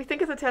 We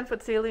think it's a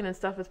 10-foot ceiling, and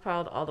stuff is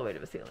piled all the way to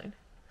the ceiling.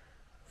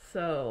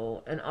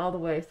 So, and all the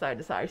way side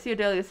to side. You see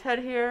Adelia's head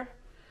here?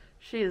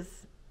 She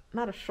is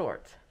not a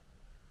short.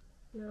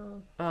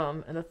 No.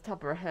 And that's the top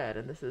of her head,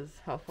 and this is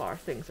how far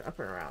things are up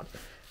and around.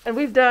 And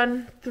we've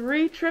done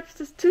 2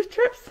 trips?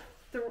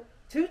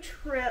 2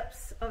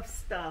 trips of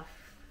stuff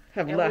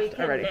have and left we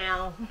can already.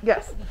 Now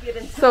yes. Get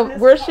into so this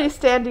where part. she's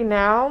standing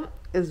now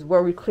is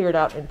where we cleared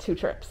out in 2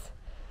 trips.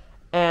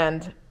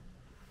 And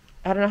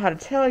I don't know how to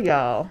tell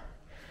y'all,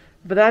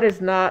 but that is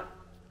not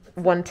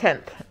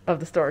 1/10 of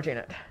the storage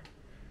unit.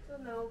 So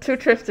no, 2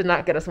 trips did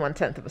not get us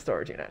 1/10 of a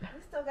storage unit.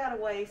 we still got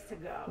a ways to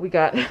go.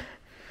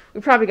 We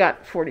probably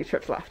got 40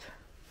 trips left.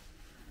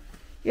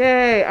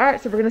 Yay! All right,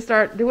 so we're gonna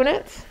start doing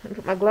it. Let me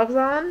put my gloves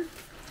on.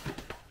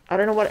 I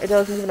don't know what it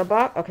does in a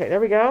box. Okay, there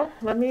we go.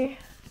 Let me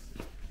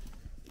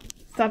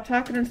stop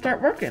talking and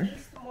start working.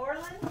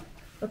 Eastmoreland?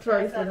 That's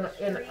right, That's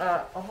in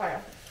up the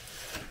Ohio.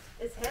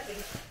 It's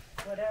heavy,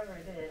 whatever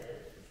it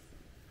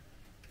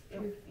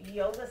is.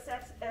 Yoga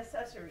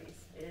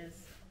accessories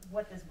is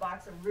what this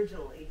box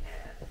originally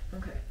had.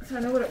 Okay, so I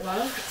know what it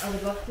was. I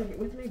would love to take it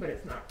with me, but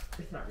it's not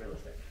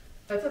realistic.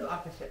 It says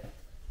office ship.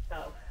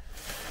 Oh.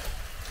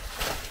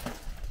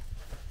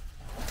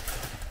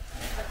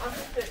 An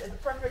office ship is a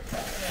perfect.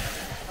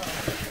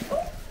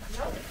 Oh,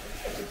 no, let's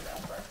take this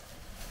down first.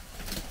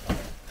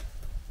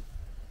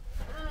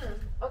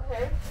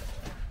 Okay.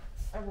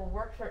 I will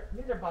work shirt.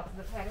 These are boxes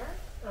of hangers.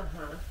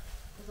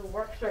 There's a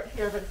work shirt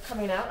here, but it's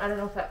coming out. I don't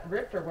know if that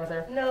ripped or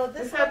whether. No,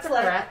 this had looks some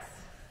like rats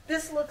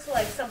this looks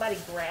like somebody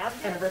grabbed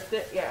it and ripped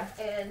it. Yeah.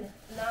 and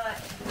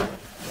not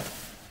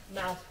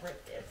mouse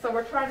ripped it. So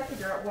we're trying to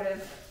figure out what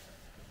is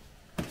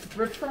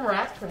ripped from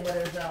rats and what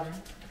is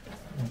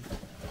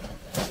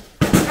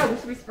Oh, we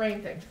should be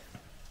spraying things.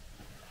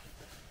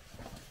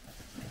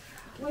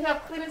 We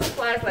have cleaning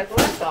supplies like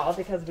Lysol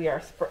because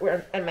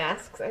we're and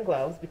masks and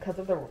gloves because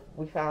of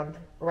we found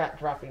rat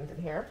droppings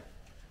in here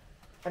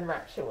and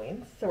rat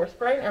chewing. So we're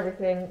spraying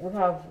everything. We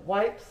have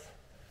wipes,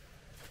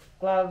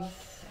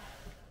 gloves,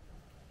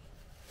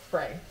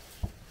 spray.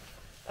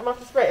 I'm off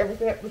to spray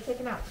everything that we've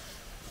taken out.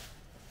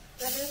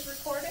 That is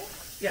recording?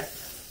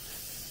 Yes.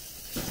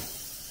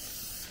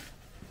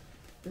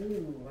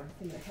 Ooh,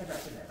 I see a head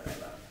wrap in there that I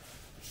love.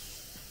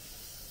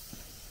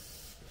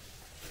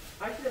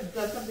 I should have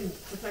done something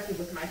protective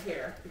with my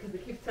hair because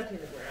it keeps touching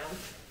the ground.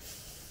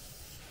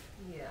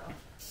 Yeah.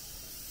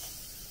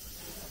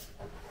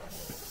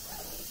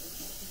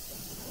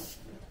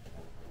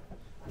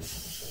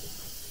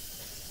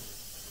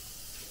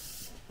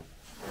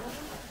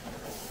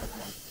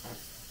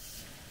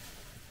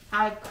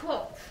 I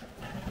cooked.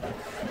 I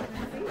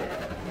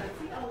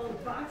see all those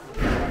boxes.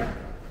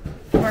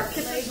 Our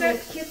kitchen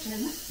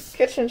shit.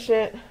 Kitchen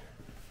shit.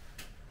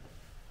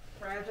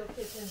 Fragile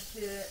kitchen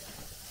shit.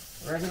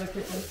 Regular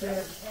kitchen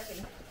shit.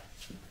 Heavy.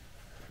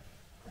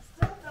 I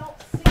still don't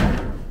see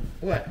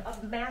What?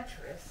 a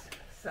mattress,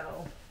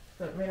 so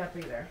it may not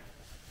be there.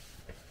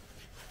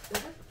 Is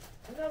this?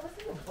 No, this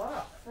is a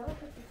box. I don't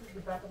think this is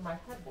the back of my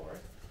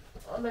headboard.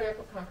 Oh, maybe I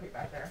put concrete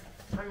back there.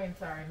 I mean,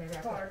 sorry, maybe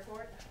I put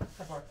cardboard.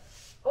 cardboard.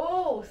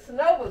 Oh,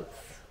 snow boots.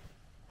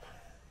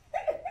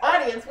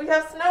 Audience, we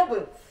have snow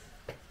boots.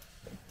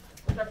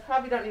 Which I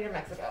probably don't need in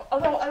Mexico.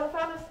 Although I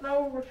found a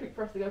snow retreat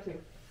for us to go to.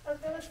 I was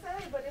gonna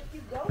say, but if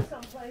you go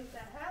someplace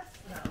that has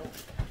snow.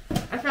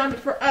 I found it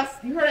for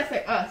us. You heard I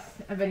say us,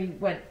 and then he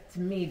went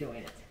to me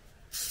doing it.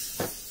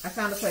 I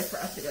found a place for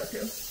us to go to.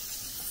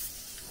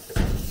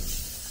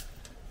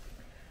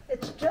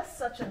 It's just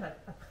such an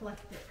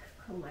eclectic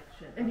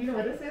collection. And do you know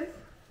what this is?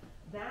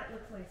 That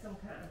looks like some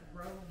kind of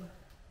robe.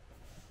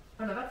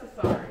 Oh no, that's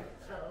a sari.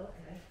 Oh,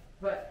 okay.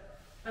 But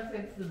I'm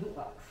saying this is a boot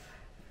box.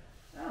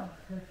 Oh.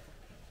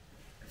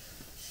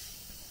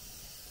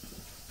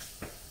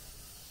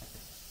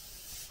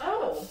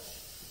 Oh.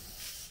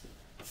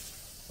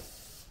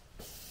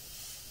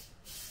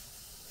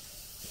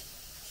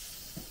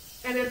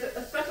 And there's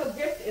a special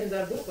gift in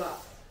the boot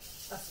box.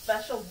 A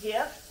special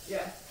gift?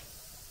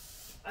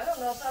 Yes. I don't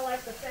know if I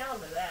like the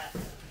sound of that.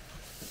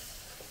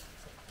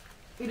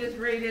 It is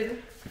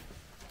rated.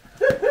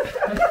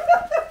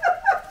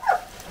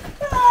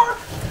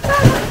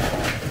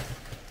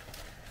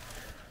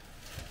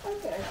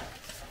 Okay.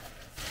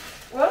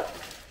 Well,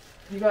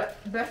 you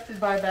got bested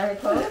by a bag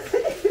of clothes.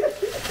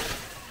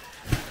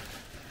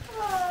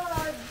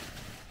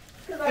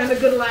 And a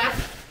good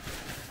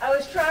laugh. I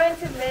was trying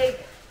to make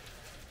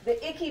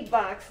the icky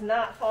box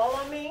not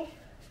follow me.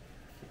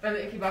 And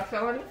the icky box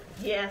fell on you?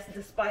 Yes,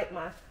 despite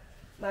my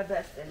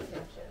best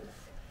intentions.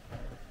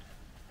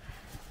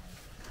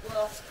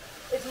 Well,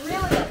 it's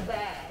really a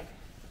bag.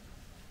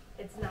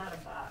 It's not a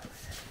box.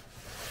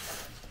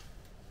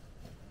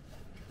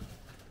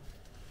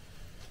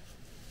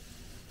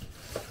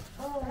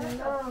 Oh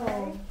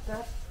no.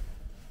 That's.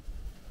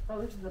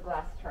 Oh, this is a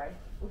glass tray.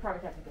 We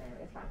probably can't take it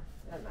anyway. It's fine.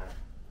 It doesn't matter.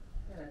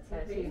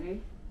 And a TV.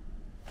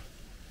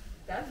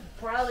 That's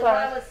probably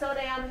why it was so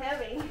damn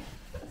heavy.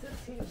 There's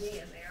a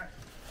TV in there.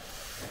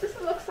 This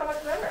looks so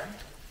much better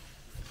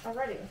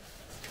already.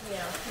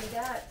 Yeah, see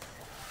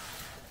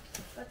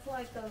that's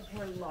like those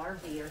were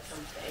larvae or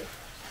something.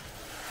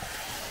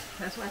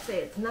 That's why I say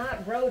it's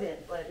not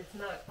rodent, but it's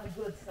not a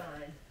good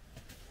sign.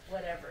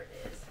 Whatever it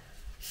is.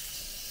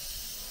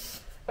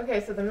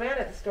 Okay, so the man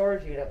at the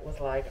storage unit was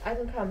like, I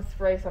can come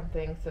spray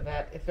something so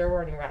that if there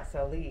were any rats,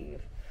 they'll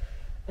leave.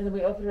 And then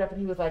we opened it up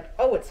and he was like,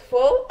 oh, it's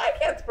full? I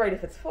can't spray it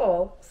if it's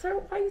full. Sir,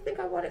 why do you think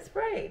I want it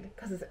sprayed?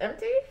 Because it's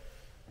empty?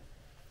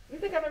 You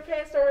think I've been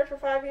paying storage for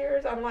 5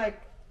 years on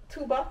like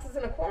 2 boxes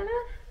in a corner?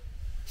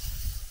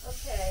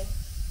 Okay.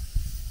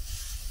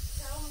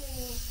 Tell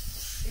me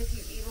if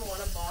you even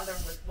want to bother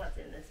with what's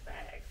in this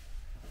bag.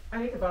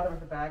 I need to bother with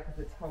the bag because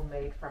it's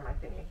homemade from my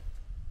thingy.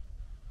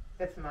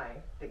 It's my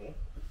thingy.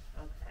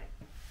 Okay.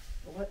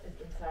 But what is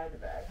inside the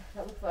bag?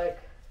 That looks like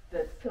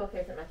the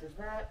pillowcase that matches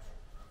that.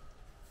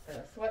 And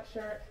a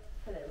sweatshirt.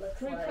 And it looks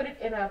Can we like put it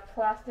in a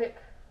plastic?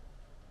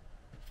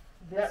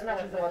 That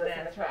matches the one that's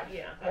in the trash.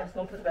 Yeah, I was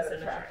going to put this in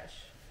the trash.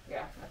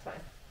 Yeah, that's fine.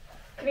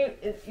 Can you,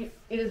 it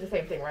is the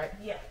same thing, right?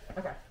 Yeah.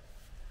 Okay.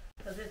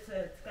 Because it's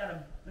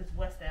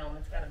West Elm,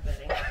 it's got a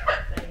bedding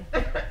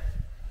thing.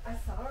 I'm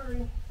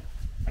sorry.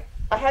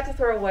 I had to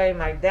throw away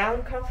my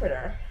down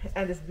comforter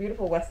and this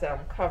beautiful West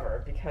Elm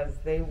cover because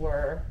they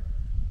were,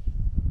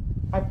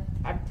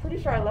 I'm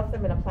pretty sure I left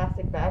them in a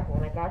plastic bag.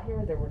 When I got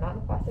here, they were not in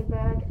a plastic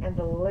bag, and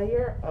the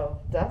layer of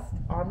dust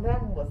on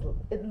them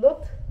it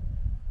looked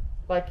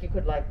like you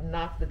could like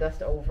knock the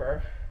dust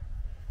over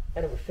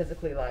and it would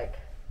physically like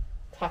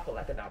topple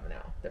like a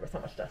domino. There was so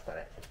much dust on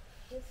it.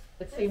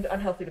 It seemed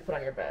unhealthy to put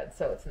on your bed,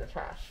 so it's in the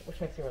trash, which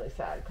makes me really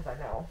sad because I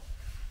know.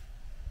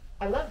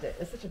 I loved it.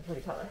 It's such a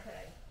pretty color.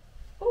 Okay.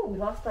 Oh, we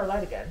lost our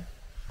light again.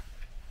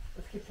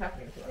 This keeps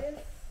happening to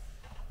us.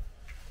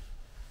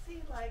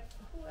 See, like,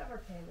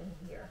 whoever came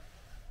in here.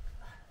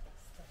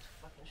 It's such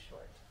fucking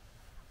short.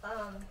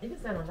 You can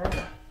stand on that.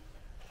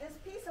 This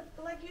piece of,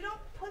 like, you don't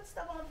put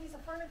stuff on a piece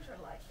of furniture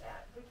like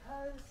that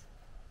because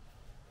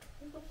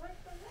you could break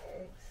the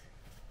legs.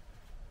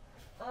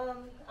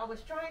 I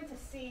was trying to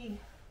see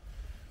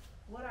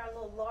what our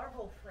little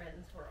larval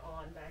friends were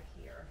on back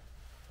here.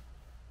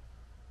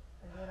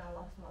 And then I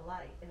lost my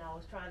light, and I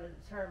was trying to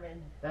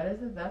determine, That's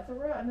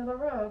another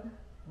rug.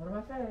 One of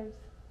my faves.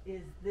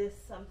 is this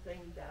something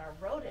that our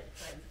rodent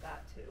friends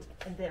got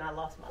to? And then I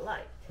lost my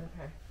light.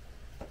 Okay.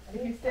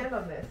 If you stand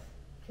on this,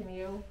 can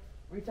you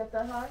reach up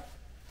that high?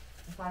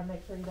 If I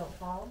make sure you don't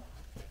fall?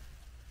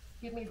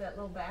 Give me that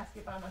little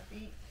basket by my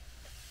feet.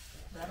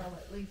 That'll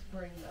at least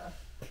bring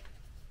the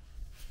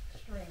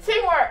string.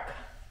 Teamwork!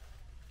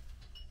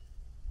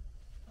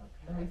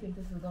 Okay. And we think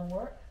this is gonna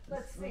work?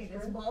 Let's see,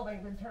 this bulb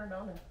ain't been turned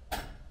on.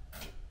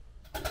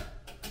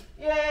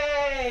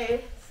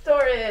 Yay!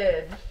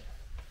 Storage!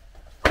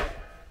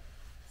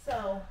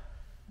 So,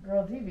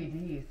 Girl,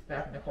 DVDs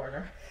back in the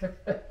corner.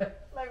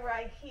 like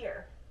right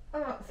here.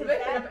 Oh, so Is they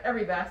that- take up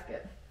every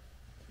basket.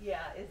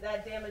 Yeah, is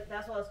that damage?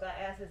 That's what I was going to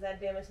ask. Is that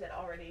damage that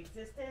already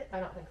existed? I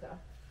don't think so.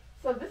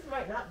 So this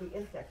might not be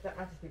insects. That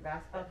might just be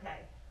basket. Okay.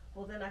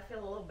 Well, then I feel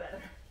a little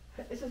better.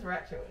 It's just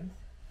rat chewings.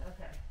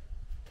 Okay.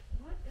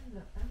 What in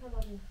the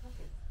ever-loving fuck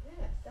is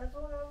this? That's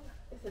what I'm.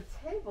 It's a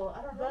table.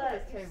 I don't know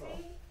But this you table.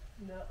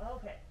 see, no.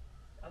 Okay.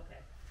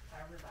 Okay. I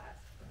realized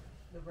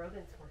the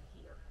rodents were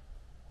here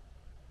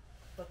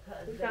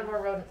because We found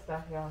more rodent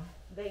stuff, y'all.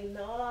 they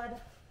gnawed.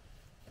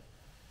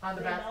 On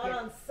the They gnawed basket.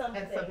 on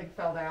something, And something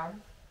fell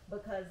down.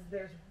 because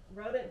there's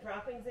rodent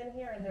droppings in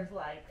here, and there's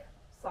like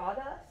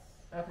sawdust,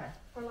 Okay.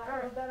 for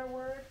lack of a better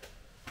word.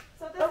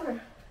 So this Okay.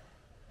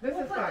 This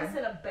we'll is put fine. this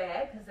in a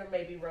bag because there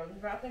may be rodent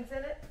droppings in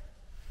it.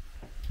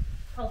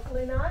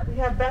 Hopefully not. We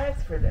have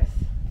bags for this.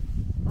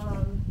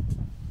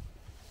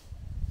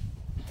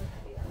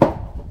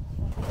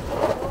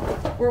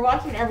 We're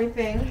washing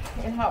everything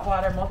in hot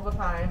water multiple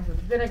times with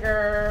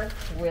vinegar,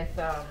 with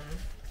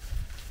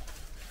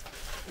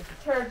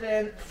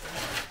detergent.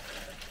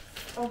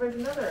 Oh, there's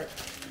another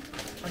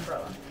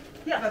umbrella.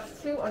 Yeah.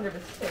 That's two under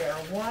this chair.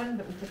 One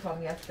that we took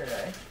home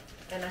yesterday.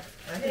 And I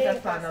think I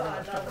saw another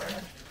one somewhere.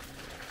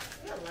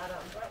 Yeah, a lot of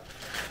them broke.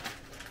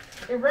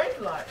 It rains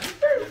a lot. It's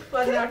very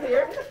flooding out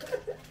here.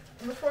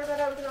 Before that,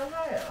 I was in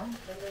Ohio. And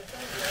there's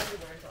something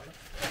everywhere on the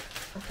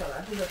So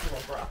I think that's a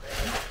little dropping.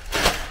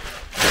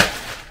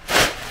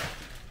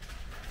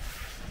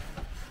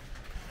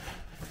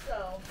 So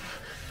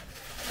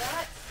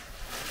that's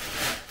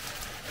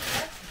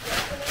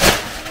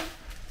definitely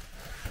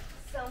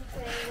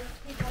something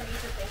people need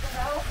to think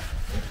about.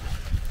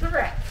 The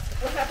rats.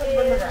 What happens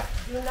when the rats?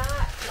 Do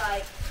not,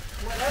 like,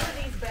 whatever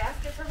these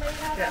baskets are made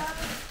out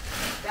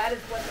of, that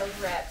is what those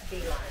rats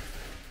beeline.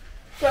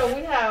 So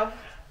we have,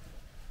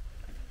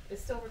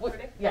 It's still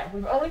recording?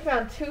 we've only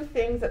found 2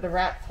 things that the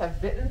rats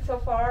have bitten so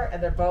far,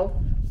 and they're both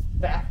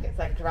baskets,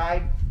 like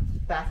dried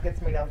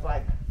baskets made of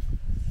like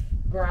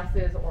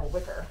grasses or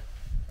wicker.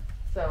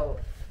 So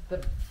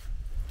the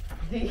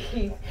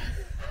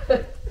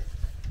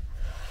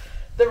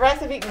rats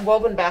have eaten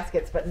woven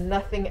baskets, but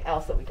nothing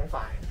else that we can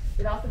find.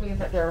 It also means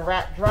that there are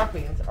rat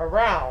droppings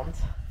around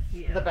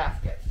the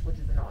baskets, which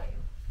is annoying.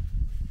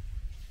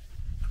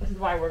 Which is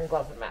why we're in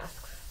gloves and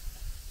masks.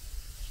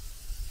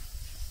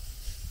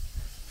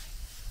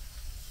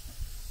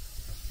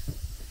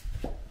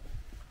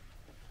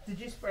 Did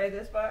you spray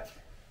this box?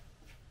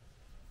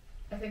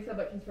 I think so,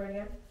 but can you spray it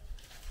again?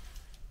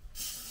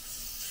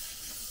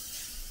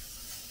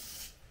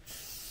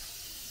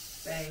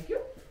 Thank you.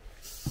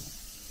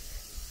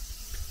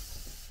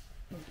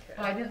 Okay.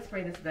 Oh, I didn't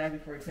spray this bag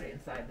before we put it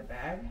inside the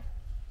bag,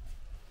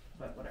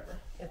 but whatever.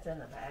 It's in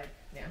the bag.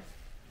 Yeah.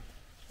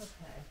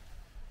 Okay.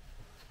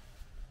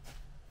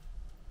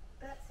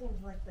 That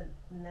seems like the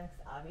next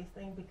obvious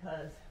thing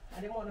because I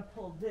didn't want to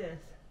pull this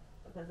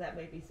because that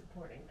may be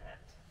supporting that.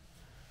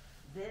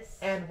 This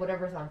And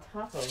whatever's on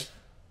top of.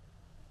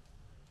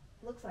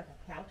 looks like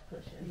a couch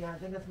cushion. Yeah, I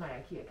think that's my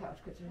IKEA couch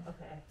cushion.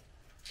 Okay.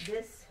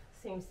 This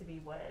seems to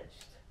be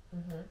wedged.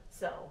 Mm-hmm.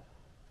 So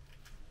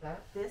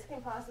That? this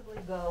can possibly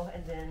go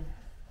and then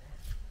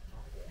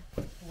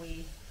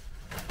we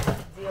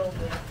deal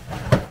with.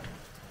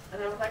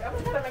 And I was like, oh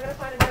my god, am I gonna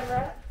find a dead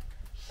rat?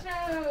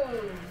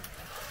 Shoes!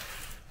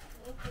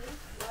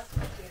 Lots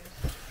of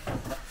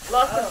shoes.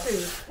 Lots Oh. of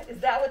shoes. Is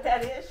that what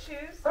that is?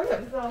 Shoes? Oh yeah,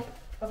 this is all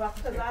a box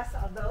of Because shoes.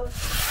 I saw those.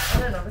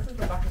 Oh no, this is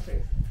a box of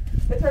shoes.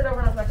 It turned over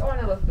and I was like, oh,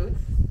 I know those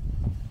boots.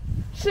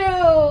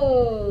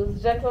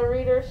 Shoes! Gentle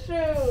reader,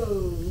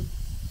 shoes!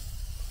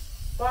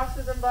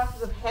 Boxes and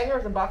boxes of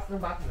hangers and boxes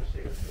of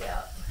shoes.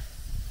 Yeah.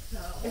 So.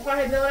 If I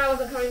had known I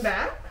wasn't coming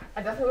back,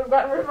 I definitely would have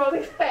gotten rid of all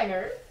these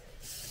hangers.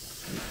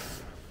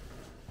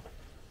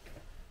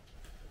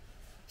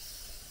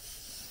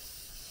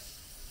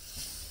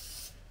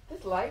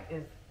 This light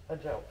is a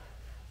joke.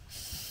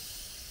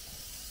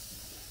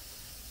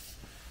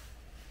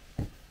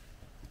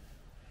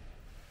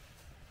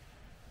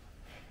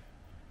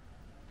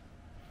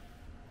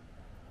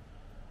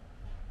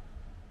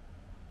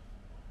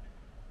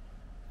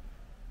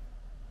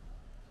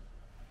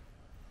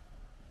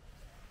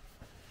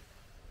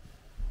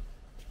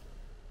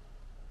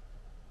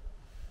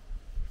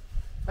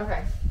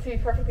 Okay, to be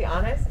perfectly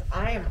honest,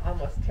 I am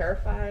almost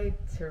terrified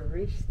to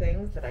reach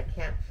things that I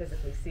can't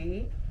physically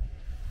see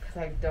because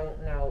I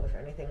don't know if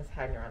anything's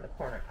hiding around the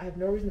corner. I have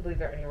no reason to believe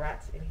there are any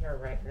rats in here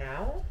right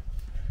now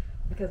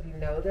because we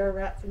know there are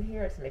rats in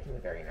here. It's making me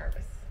very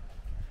nervous.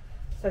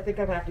 So I think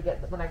I'm gonna have to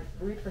get, when I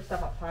reach for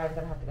stuff up high, I'm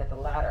gonna have to get the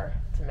ladder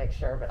to make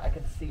sure, but I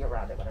can see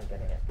around it when I'm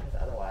getting it because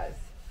otherwise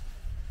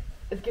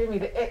it's giving me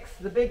the icks,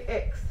 the big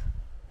icks.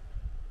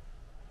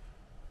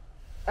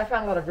 I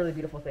found a lot of really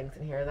beautiful things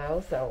in here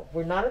though, so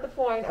we're not at the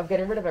point of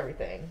getting rid of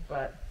everything,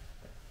 but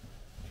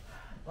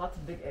lots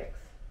of big icks.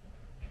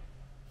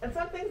 And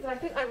some things that I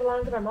think I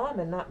belong to my mom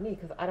and not me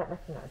because I don't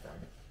recognize them.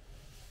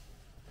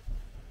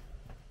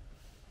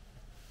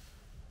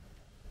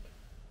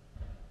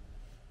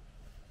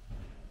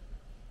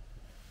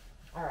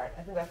 All right,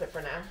 I think that's it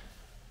for now.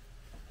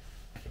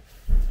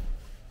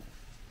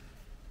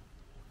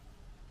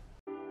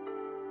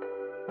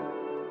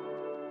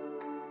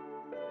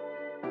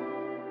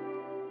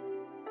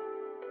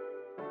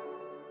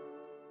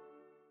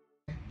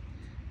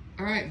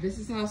 All right, this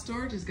is how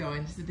storage is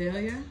going.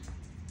 Sedalia,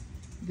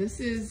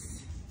 this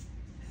is,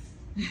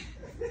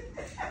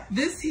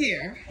 this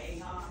here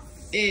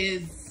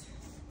is,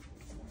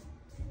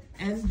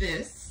 and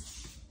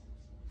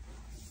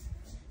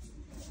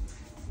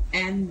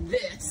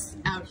this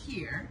out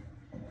here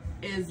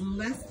is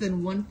less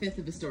than 1/5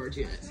 of a storage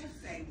unit.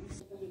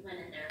 We went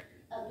in there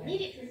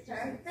immediately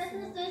start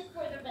businesses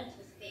for the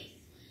rental space.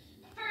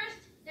 First,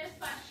 there's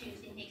spot shoes.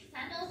 They make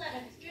sandals out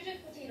of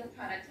extruded potato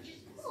products, which is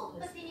cool,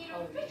 but they need a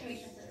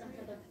refrigeration system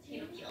for the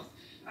potato peels.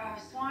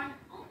 Sworn.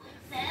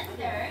 Then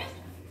there's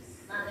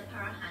the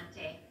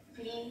Parahante,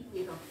 free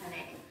legal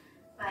clinic,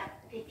 but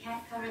they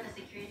can't cover the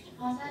security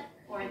deposit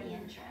or the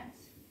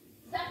insurance.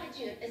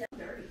 Substitute is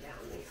Dirty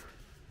down there.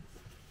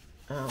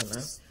 I don't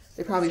know.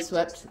 They probably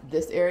swept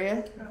this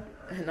area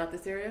and not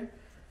this area.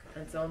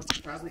 And someone's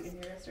probably in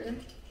here yesterday.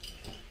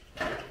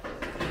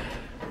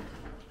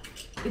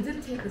 It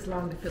didn't take this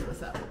long to fill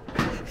this up.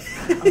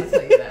 I'm gonna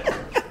tell you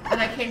that. And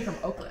I came from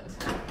Oakland.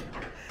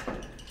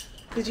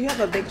 Did you have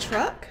a big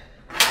truck?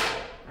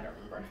 I don't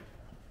remember.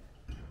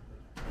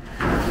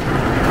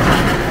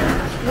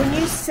 When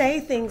you say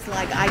things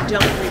like, I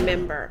don't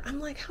remember, I'm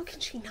like, how can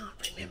she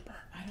not remember?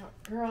 I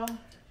don't, girl.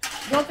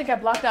 You don't think I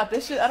blocked out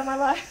this shit out of my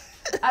life?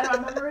 Out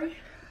of my memory?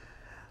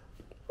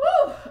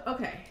 Woo!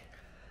 Okay.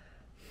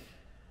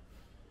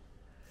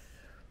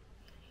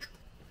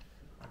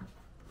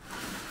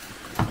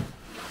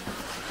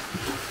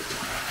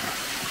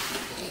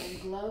 The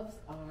gloves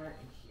are in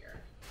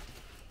here.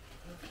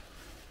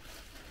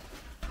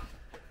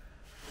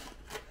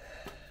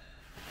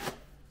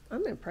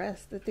 I'm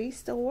impressed that these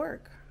still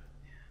work.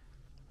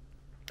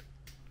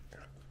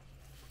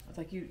 It's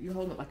like you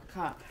holding it like a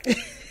cop. You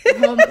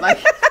holding it like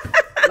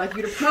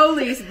you the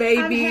police,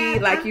 baby.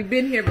 Like you've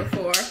been here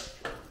before.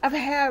 I've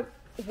had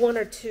one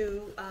or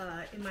two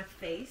in my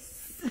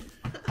face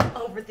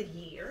over the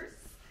years.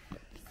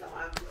 So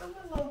I'm a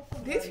little...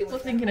 These people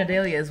thinking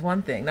Adelia is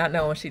one thing, not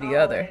knowing she the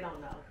other. They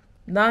don't know.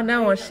 Not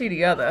knowing she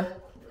the other.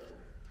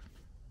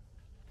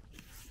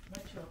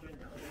 My children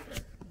don't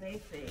either. They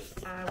think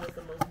I was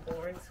the most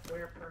boring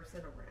square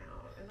person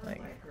around. And I'm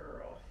like,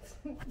 girl.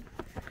 You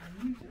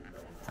should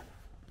know that.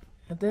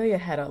 Adelia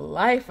had a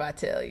life, I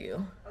tell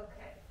you.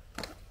 Okay.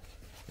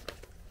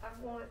 I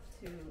want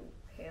to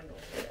handle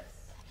this.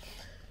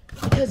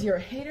 Because you're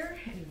a hater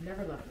and you've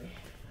never loved me.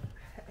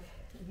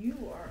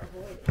 You are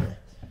avoiding it.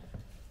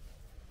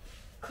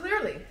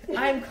 Clearly.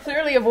 I'm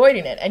clearly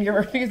avoiding it, and you're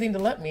refusing to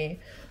let me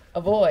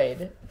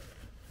avoid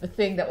the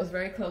thing that was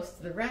very close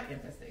to the rat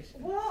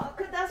infestation. Well,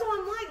 cause that's what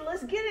I'm like.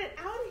 Let's get it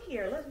out of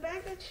here. Let's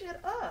back that shit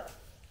up.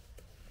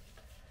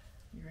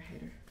 You're a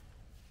hater.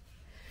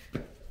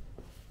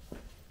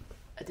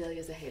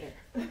 Adelia's a hater.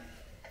 Oh,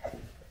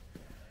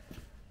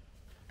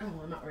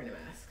 I'm not wearing a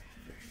mask.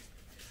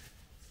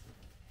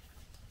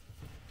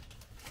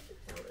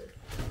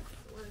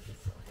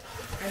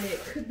 I mean,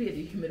 it could be a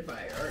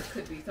dehumidifier, or it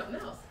could be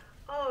something else.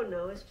 Oh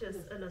no, it's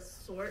just an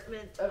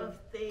assortment of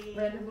things.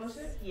 Random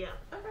bullshit? Yeah.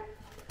 Okay.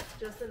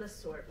 Just an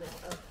assortment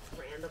of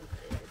random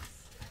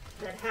things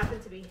that happen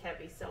to be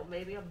heavy. So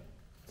maybe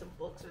some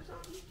books or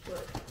something,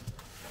 but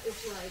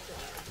it's like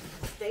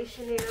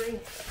stationery.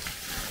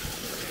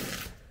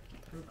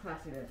 I'm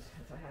classy, bitch.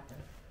 That's what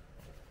happened.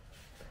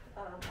 I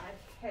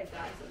had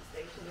got some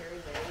stationery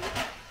made.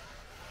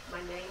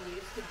 My name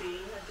used to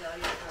be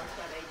Adelia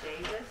Roshida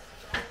Davis.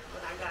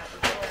 When I got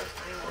divorced, I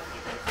didn't want to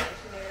get the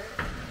stationery.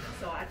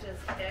 So I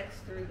just X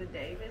through the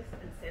Davis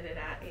and sent it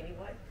out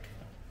anyway.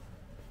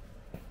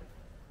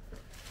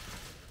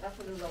 That's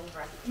a new level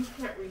bracket. You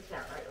can't reach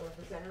that, right? Or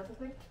is that another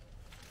thing?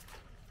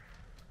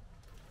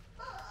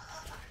 No.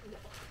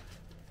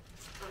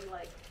 I'm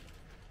like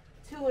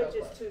 2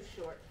 inches too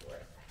short for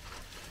it.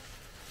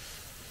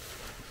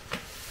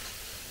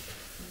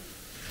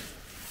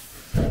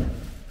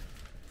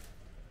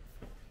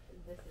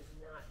 This is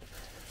not bad.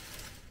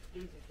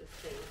 These are just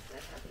things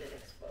that have been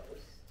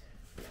exposed.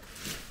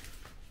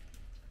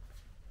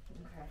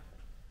 Okay.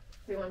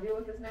 So you want to deal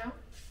with this now?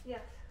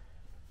 Yes.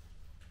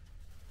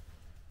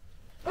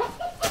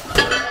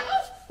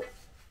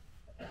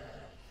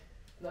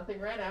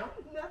 Nothing ran out.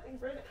 Nothing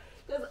for it.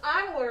 Because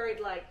I'm worried,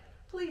 like,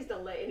 please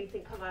don't let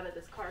anything come out of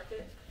this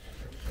carpet.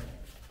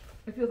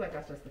 It feels like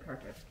that's just the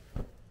carpet.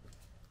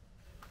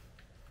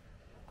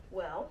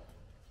 Well,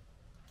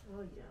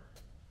 oh yeah.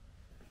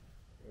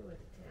 It went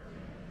to town.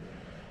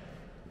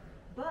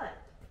 But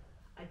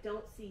I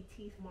don't see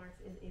teeth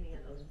marks in any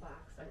of those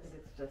boxes. I think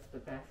it's just the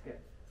basket.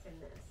 In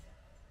this.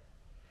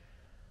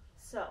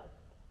 So.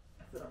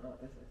 I still don't know what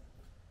this is.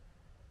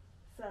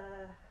 It's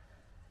a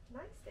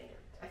nightstand.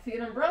 I see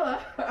an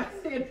umbrella. I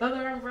see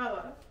another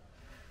umbrella.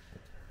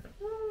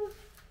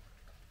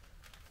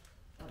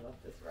 I love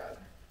this rug.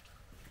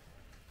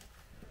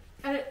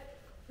 And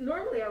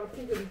normally I would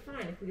think it would be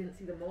fine if we didn't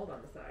see the mold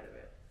on the side of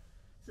it.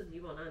 So do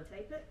you want to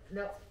untape it?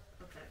 No.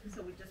 Okay.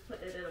 So we just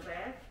put it in a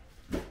bag?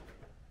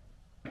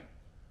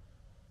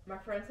 My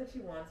friend said she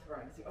wants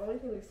rugs. The only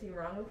thing we've seen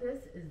wrong with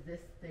this is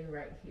this thing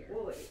right here.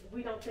 Well, wait,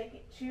 we don't think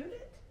it chewed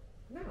it?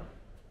 No.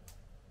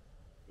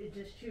 It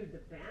just chewed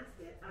the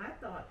basket? I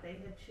thought they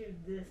had chewed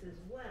this as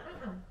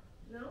well.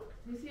 No?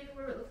 Do you see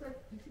anywhere it looks like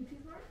you see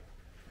teeth marks?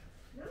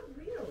 Not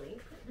really.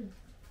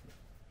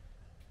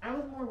 I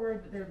was more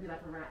worried that there would be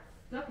like a rat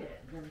stuck in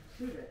it than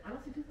chewed it. I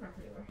don't see tooth marks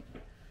anywhere.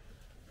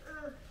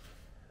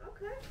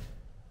 Okay.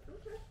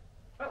 Okay.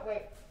 Oh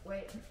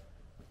wait.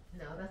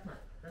 No, that's not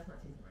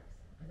teeth marks.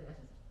 I think that's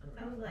just.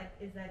 I was like,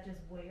 is that just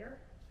wear?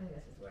 I think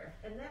that's just wear.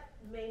 And that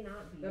may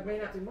not be. That may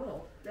not be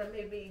mold. That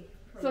may be.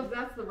 So if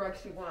that's the rug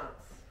she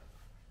wants.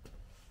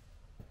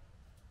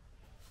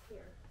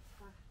 Here.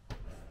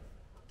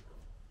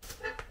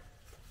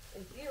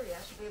 In theory,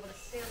 I should be able to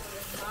stand on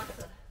this box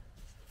of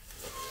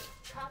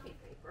copy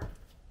paper.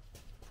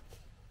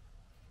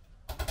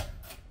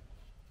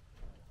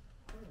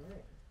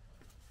 Alright.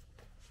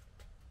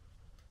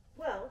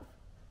 Well,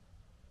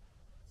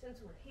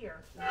 since we're here,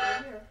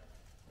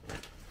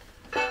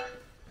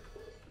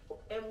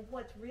 and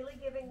what's really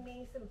giving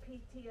me some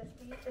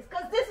PTSD is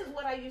because this is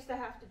what I used to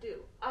have to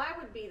do. I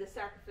would be the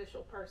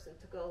sacrificial person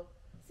to go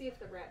see if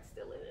the rat's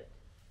still in it.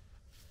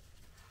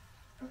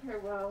 Okay,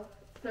 well,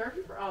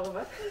 therapy for all of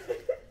us.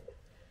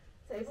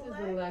 This is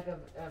the leg of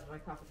my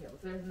coffee table.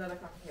 So there's another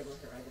coffee table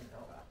here I didn't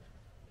know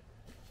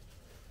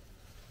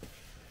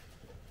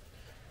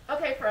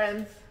about. Okay,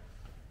 friends.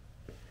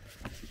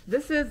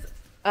 This is,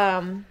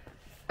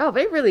 oh,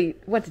 they really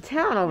went to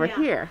town over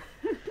here.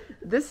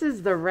 This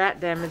is the rat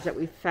damage that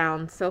we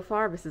found so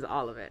far. This is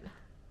all of it.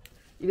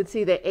 You can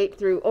see they ate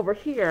through over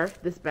here,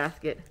 this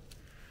basket.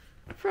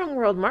 From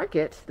World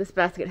Market, this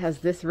basket has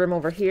this rim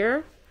over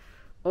here.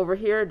 Over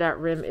here, that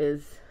rim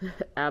is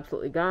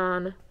absolutely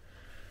gone.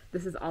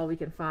 This is all we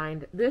can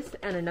find. This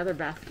and another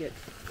basket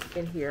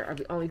in here are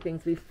the only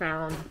things we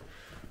found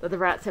that the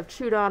rats have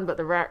chewed on, but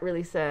the rat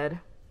really said,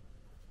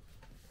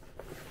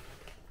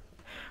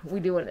 we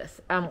doing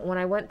this. When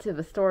I went to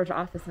the storage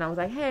office and I was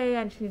like, hey,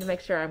 I just need to make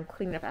sure I'm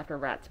cleaning up after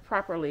rats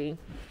properly,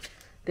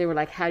 they were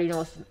like, how do you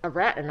know it's a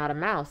rat and not a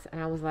mouse?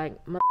 And I was like,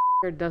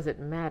 motherfucker, does it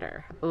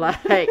matter?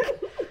 Like,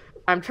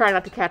 I'm trying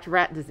not to catch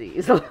rat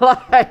disease.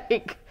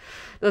 Like,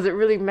 does it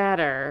really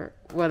matter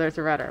whether it's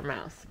a rat or a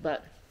mouse?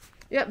 But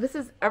yeah, this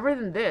is, other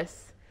than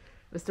this,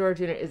 the storage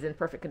unit is in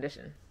perfect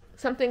condition.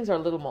 Some things are a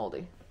little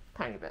moldy,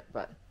 tiny bit,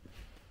 but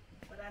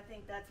I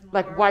think that's more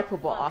like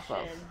wipeable off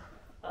of.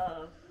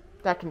 Of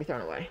that can be thrown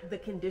away. the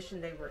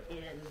condition they were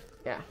in.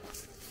 Yeah.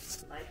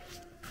 Like,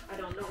 I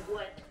don't know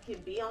what can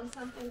be on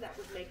something that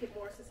would make it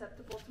more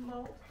susceptible to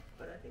mold,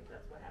 but I think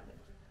that's what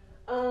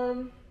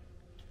happened.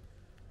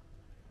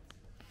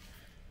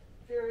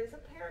 There is a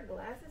pair of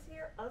glasses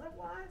here.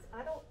 Otherwise,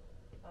 I don't.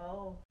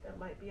 Oh, that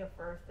might be a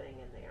fur thing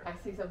in there. I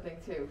see something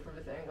too from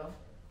this angle.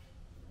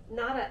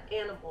 Not an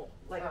animal,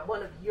 like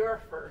one of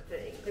your fur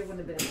things. It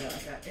wouldn't have been in there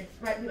like that. It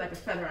might be like a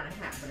feather on a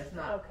hat, but it's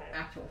not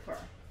actual fur.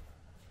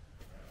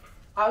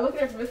 I was looking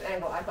at it from this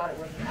angle. I thought it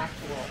was an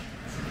actual.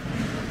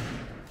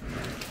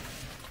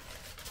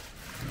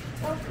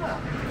 What's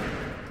up?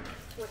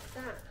 What's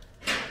that?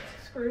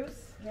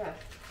 Screws Yes.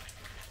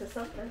 to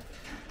something.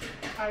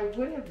 I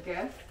would have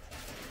guessed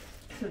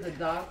to the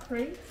dog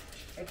crate,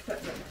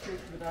 except that the screws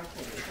to the dog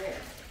crate is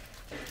there.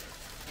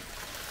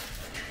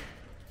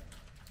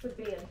 The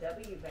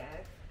B&W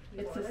bag.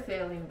 It's a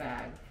sailing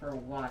bag for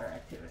water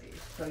activities.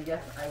 So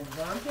yes, I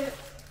want it.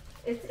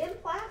 It's in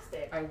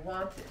plastic. I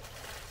want it.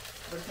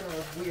 But it's one of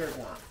those weird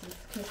ones.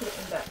 Can you put it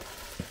in that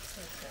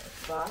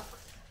box?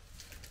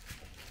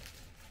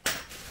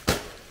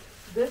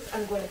 This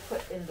I'm going to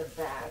put in the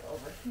bag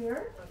over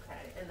here. Okay,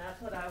 and that's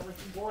what I was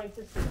going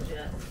to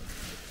suggest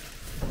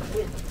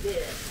with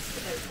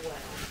this as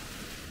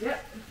well.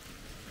 Yep.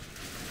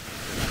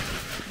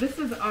 This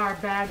is our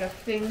bag of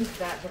things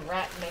that the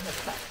rat may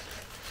have touched.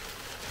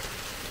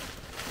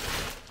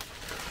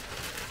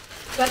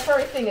 That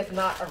furry thing is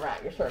not a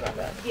rat, you're sure about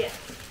that? Yes.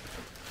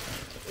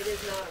 It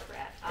is not a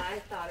rat. I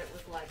thought it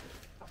was like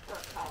a fur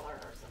collar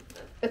or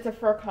something. It's a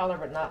fur collar,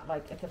 but not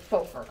like, it's a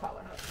faux fur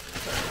collar.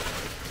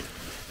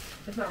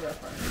 It's not real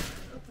fur.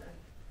 Okay.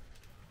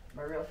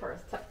 My real fur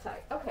is tucked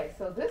tight. Okay,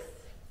 so this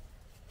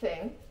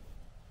thing,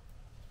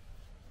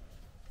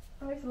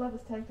 I used to love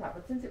this tank top,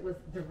 but since it was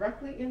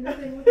directly in the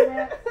thing with the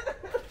rats,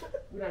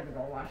 we're not even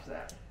gonna wash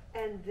that.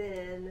 And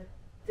then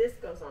this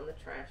goes on the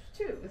trash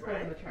too, This right?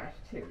 goes in the trash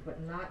too,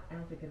 but not, I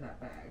don't think in that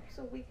bag.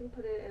 So we can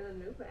put it in a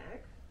new bag.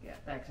 Yeah,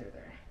 bags are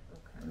there.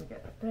 Okay. Let me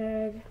get the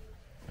bag.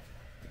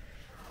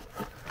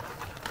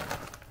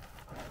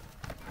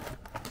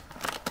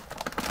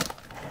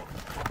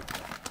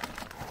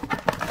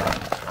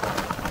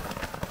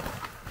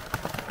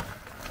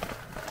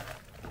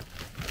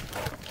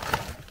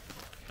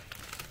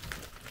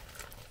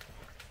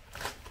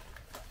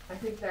 I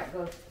think that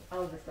goes,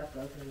 all of the stuff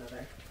goes in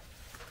another.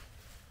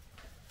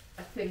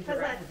 I think the Because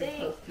I rest is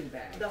close think to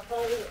bag. the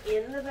hole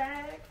in the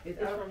bag Is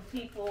is out. from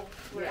people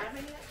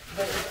grabbing it.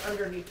 But it's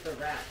underneath the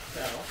rat,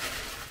 so.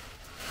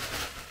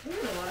 We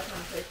had a lot of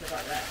conversation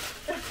about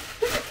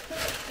that.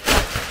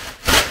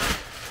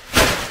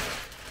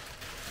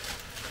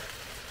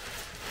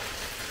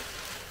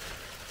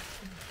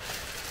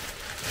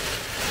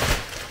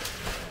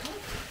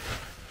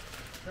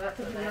 So that's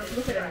something we don't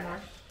look at anymore.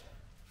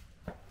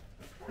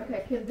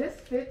 Okay, can this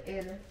fit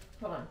in,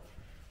 hold on.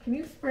 Can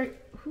you spray,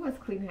 who has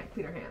cleaner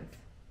hands?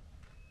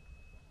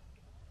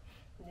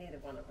 Neither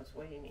one of us.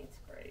 What do you need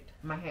sprayed?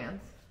 My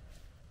hands.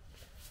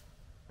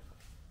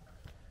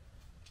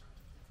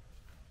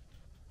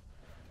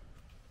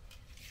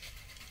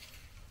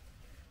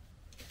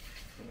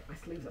 Get my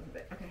sleeves up a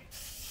bit. Okay.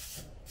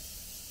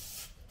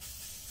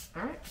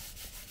 All right.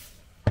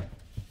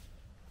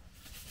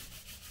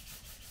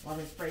 Want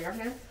me to spray your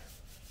hands?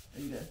 Are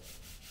you good?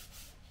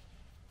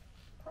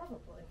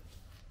 Probably.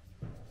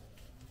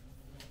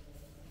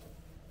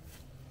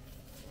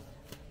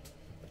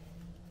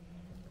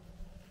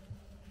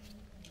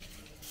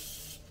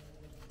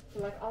 So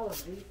like all of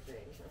these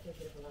things are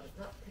taking up a lot of,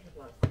 not taking up a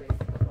lot of space,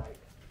 but like,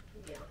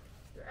 yeah,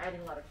 they're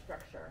adding a lot of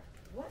structure.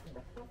 What in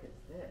the fuck is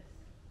this?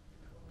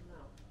 I don't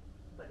know.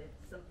 But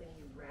it's something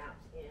you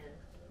wrapped in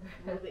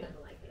moving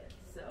blanket.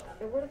 So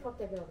And where the fuck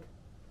did they go?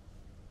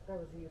 That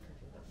was you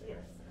touching something.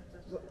 yes.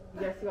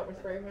 Yes, you want me to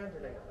spray your hands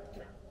or no?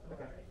 No.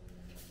 Okay.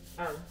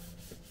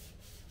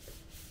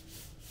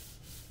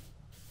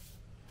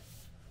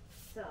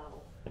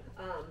 So,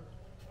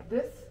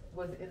 this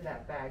was in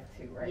that bag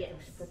too, right? Yes,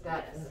 We should put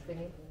that yes. in the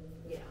thingy.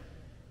 yeah.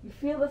 You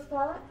feel this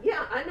palette?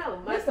 Yeah, I know.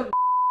 My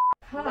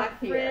Hot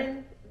here.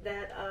 friend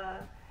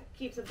that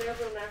keeps a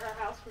bedroom at her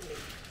house for me,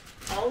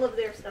 all of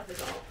their stuff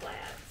is all plaid,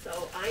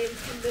 so I am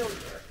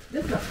familiar.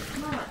 This is a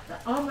pot.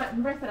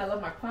 Remember I said I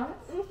love my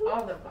pots? Mhm.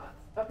 All the pots.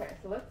 Okay,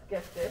 so let's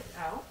get this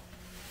out.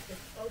 It's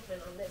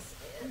open on this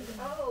end.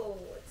 Oh,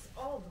 it's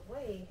all the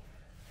way,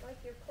 like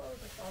your clothes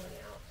are falling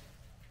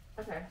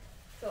out. Okay.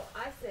 So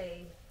I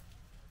say,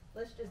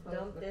 let's just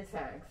dump with this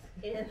tags.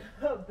 in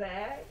a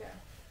bag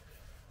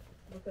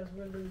because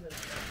we're losing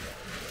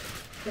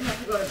stuff They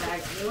have to go to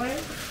bag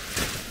anyway.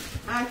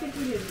 I think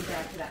we need a new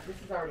bag for that. This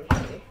is already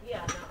heavy. down here.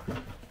 Yeah, no.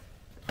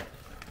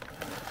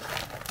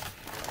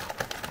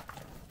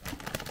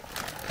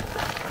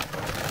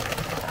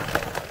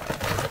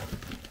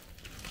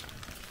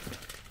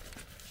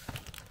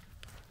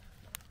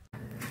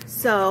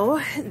 So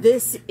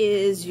this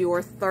is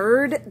your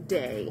third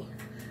day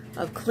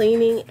of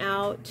cleaning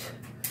out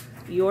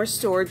your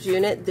storage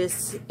unit.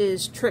 This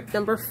is trip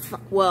number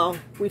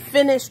we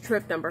finished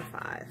trip number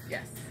 5.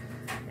 Yes.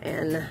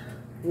 And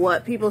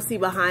what people see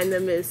behind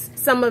them is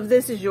some of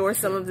this is yours,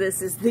 some of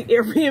this is the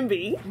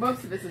Airbnb.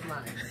 Most of this is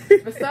mine.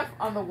 The stuff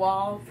on the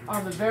walls,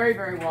 on the very,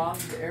 very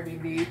walls is the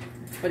Airbnb,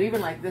 but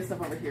even like this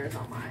stuff over here is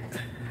all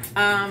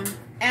mine.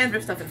 And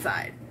there's stuff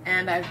inside.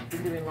 And I've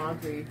been doing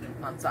laundry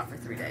nonstop for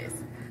 3 days.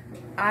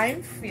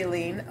 I'm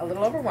feeling a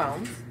little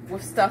overwhelmed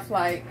with stuff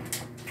like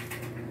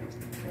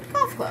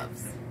golf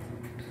clubs.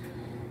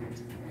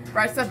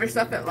 Right, there's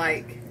stuff that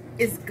like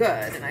is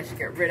good and I should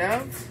get rid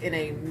of in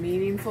a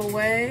meaningful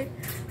way,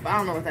 but I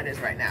don't know what that is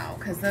right now,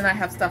 because then I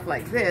have stuff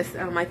like this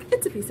and I'm like,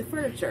 it's a piece of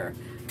furniture,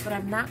 but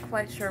I'm not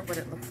quite sure what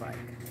it looks like.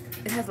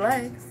 It has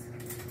legs,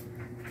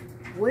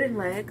 wooden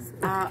legs,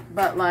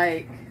 but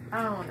like,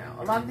 I don't know.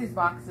 A lot of these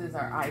boxes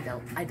are, I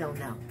don't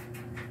know.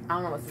 I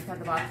don't know what's inside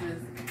the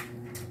boxes.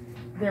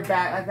 Their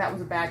bag, like that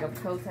was a bag of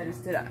coats I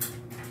just did up.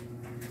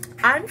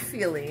 I'm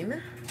feeling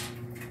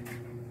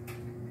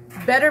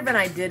better than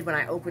I did when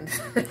I opened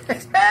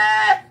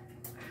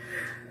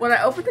when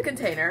I opened the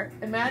container.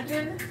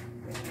 Imagine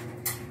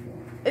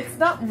it's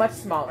not much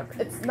smaller.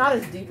 It's not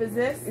as deep as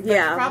this. But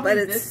Yeah, it's probably but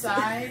it's this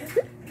side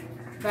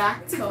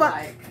back to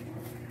like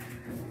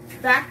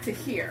back to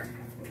here,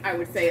 I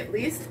would say at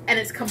least. And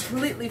it's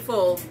completely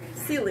full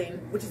ceiling,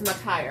 which is much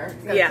higher.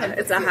 Yeah,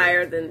 it's a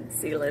higher than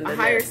ceiling. A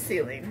higher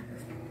ceiling.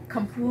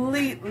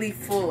 Completely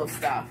full of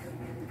stuff.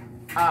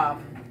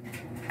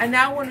 And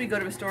now when we go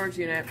to a storage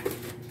unit,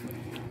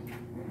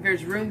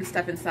 there's room to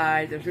step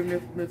inside, there's room to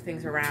move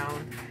things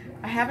around.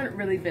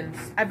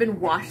 I've been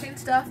washing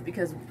stuff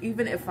because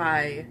even if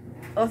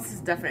this is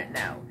a definite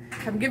no.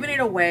 I'm giving it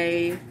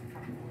away,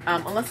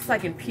 unless it's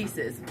like in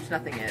pieces, which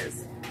nothing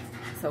is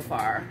so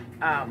far.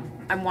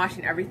 I'm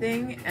washing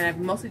everything and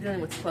I'm mostly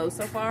dealing with clothes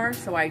so far,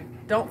 so I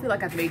don't feel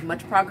like I've made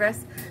much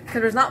progress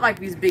because there's not like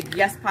these big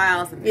yes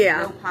piles and big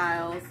no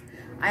piles.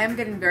 I am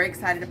getting very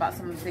excited about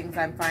some of the things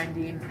I'm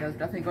finding. There's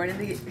definitely going in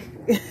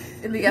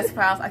the yes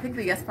piles. I think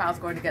the yes pile is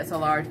going to get so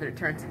large that it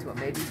turns into a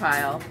maybe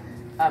pile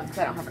because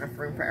I don't have enough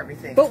room for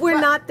everything. But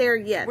we're not there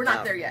yet. We're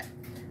not there yet.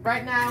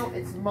 Right now,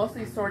 it's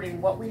mostly sorting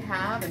what we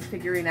have and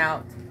figuring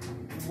out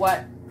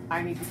what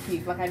I need to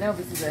keep. Like I know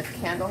this is a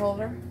candle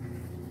holder.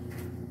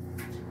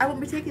 I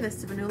won't be taking this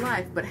to a new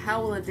life, but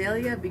how will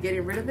Adelia be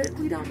getting rid of it?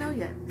 We don't know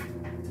yet.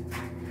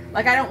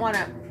 Like I don't want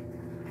to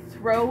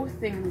throw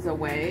things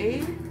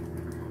away,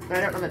 but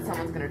I don't know that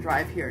someone's going to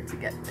drive here to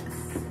get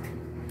this.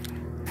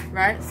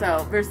 Right?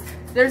 So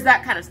there's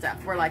that kind of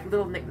stuff where like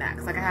little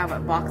knickknacks. Like I have a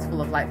box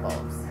full of light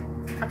bulbs.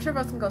 I'm sure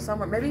those can go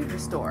somewhere. Maybe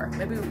restore.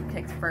 Maybe we can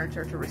take some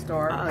furniture to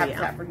restore.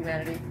 Habitat for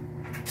Humanity.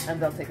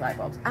 And they'll take light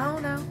bulbs. I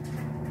don't know.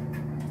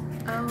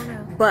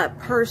 But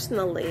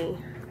personally,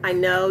 I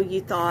know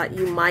you thought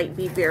you might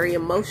be very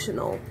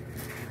emotional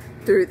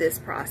through this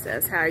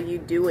process. How are you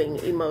doing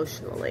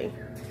emotionally?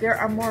 There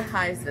are more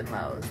highs than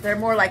lows. They're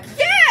more like,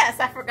 yes,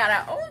 I forgot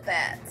I owned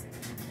that.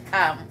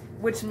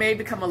 Which may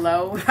become a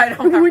low if I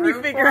don't have when room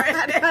you figure out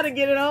how to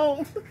get it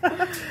home.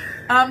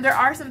 There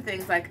are some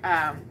things like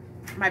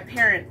my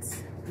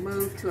parents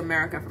moved to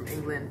America from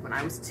England when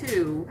I was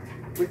 2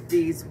 with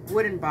these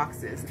wooden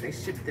boxes that they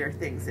shipped their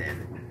things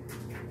in.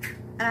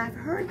 And I've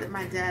heard that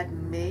my dad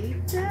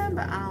made them,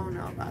 but I don't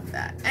know about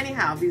that.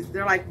 Anyhow,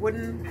 they're like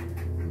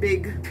wooden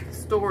big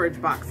storage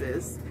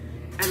boxes.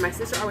 And my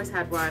sister always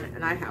had one,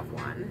 and I have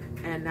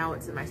one. And now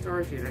it's in my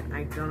storage unit, and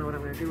I don't know what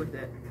I'm going to do with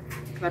it.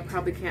 Because I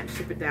probably can't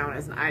ship it down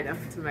as an item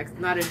to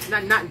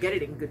not get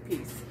it in good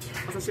piece.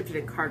 Also shipped it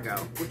in cargo,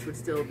 which would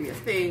still be a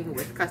thing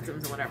with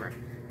customs and whatever.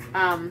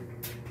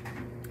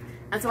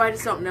 And so I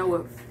just don't know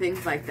if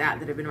things like that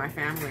have been in my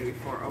family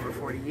for over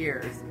 40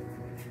 years,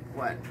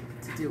 what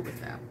to do with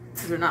them.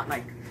 Because they're not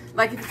like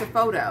if it's a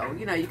photo,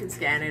 you know, you can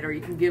scan it or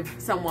you can give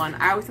someone,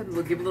 I always tell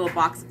people give a little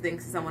box of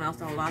things to someone else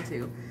to hold on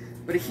to.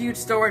 But a huge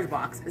storage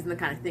box isn't the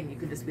kind of thing you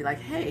can just be like,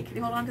 hey, can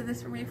you hold on to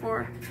this for me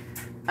for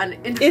an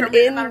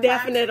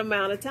indefinite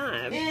amount of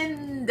time?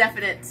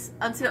 Indefinite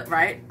until,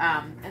 right?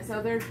 And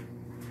so there's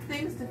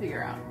things to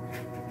figure out.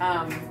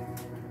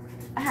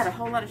 I had a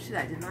whole lot of shit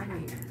I did not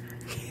need.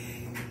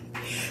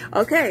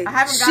 Okay,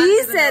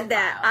 she said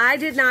that. I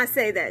did not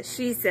say that.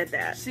 She said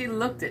that. She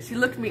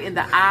looked me in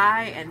the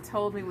eye and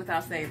told me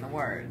without saying the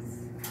words.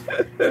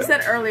 She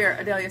said earlier,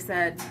 Adelia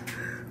said,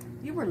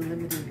 you were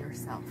limiting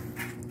yourself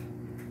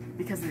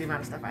because of the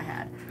amount of stuff I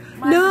had.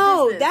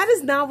 No, that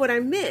is not what I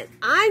meant.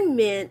 I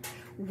meant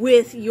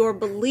with your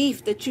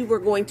belief that you were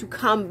going to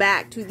come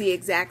back to the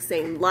exact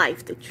same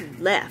life that you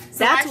left. So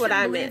that's what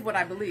I meant. Believe what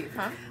I believe,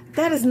 huh?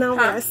 That is not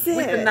what I said.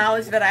 With the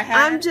knowledge that I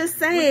had. I'm just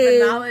saying.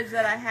 With the knowledge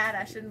that I had,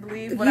 I shouldn't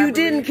believe what I believe.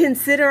 You didn't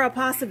consider a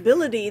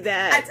possibility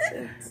that. I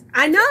didn't.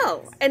 I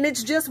know, and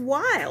it's just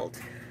wild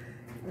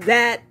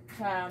that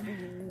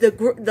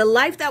the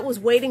life that was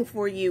waiting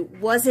for you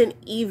wasn't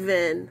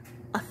even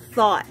a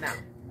thought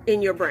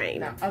in your brain.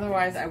 No,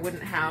 otherwise I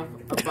wouldn't have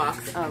a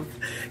box of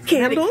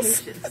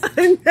candles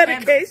and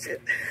medication.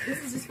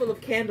 This is just full of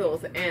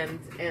candles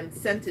and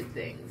scented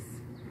things.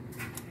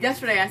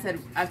 Yesterday I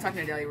was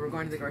talking to Delia, we were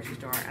going to the grocery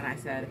store, and I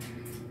said,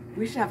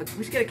 we should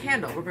get a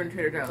candle. We're going to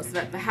Trader Joe's so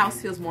that the house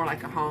feels more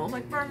like a home,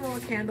 like burn a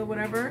little candle,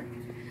 whatever.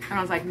 And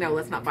I was like, no,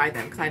 let's not buy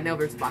them because I know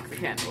there's a box of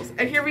candles.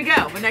 And here we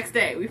go. The next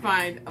day we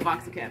find a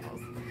box of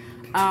candles.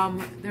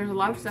 There's a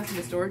lot of stuff in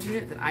the storage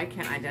unit that I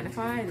can't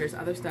identify, and there's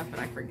other stuff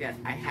that I forget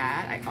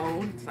I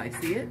own until I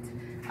see it.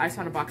 I just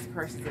found a box of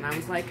purses, and I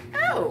was like,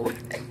 oh,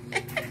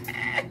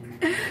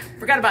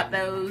 forgot about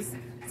those.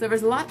 So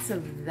there's lots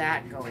of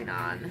that going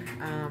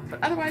on,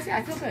 but otherwise, yeah,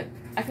 I feel good.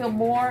 I feel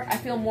more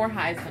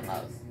highs than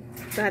lows.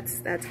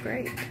 That's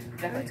great.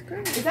 Definitely. That's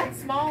great. Is that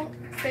small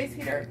space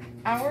heater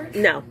ours?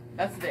 No,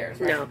 that's theirs.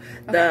 Right? No,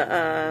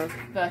 okay.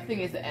 The thing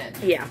is the end.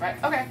 Yeah. Right.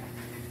 Okay.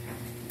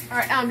 All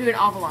right. Now I'm doing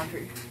all the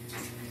laundry.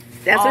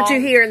 That's what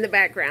you hear in the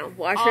background.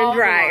 Washer and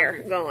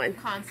dryer going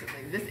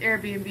constantly. This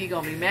Airbnb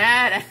gonna be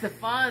mad at the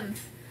funds.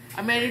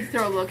 I may need to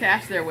throw a little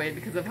cash their way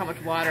because of how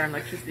much water and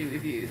electricity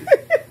we've used.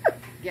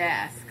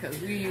 Gas,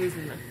 because we're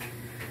using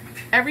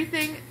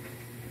everything.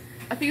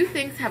 A few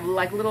things have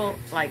like a little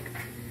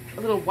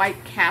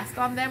white cast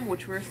on them,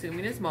 which we're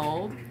assuming is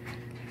mold.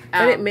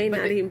 But it may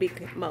not even be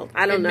mold.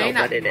 I don't know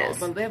what it is.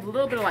 But they have a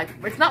little bit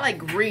of it's not like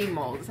green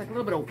mold. It's like a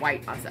little bit of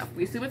white on stuff.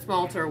 We assume it's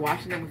mold, so we're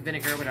washing them with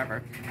vinegar or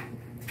whatever.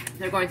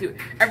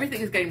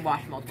 Everything is getting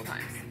washed multiple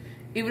times.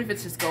 Even if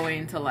it's just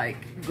going to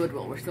like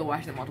Goodwill, we're still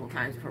washing them multiple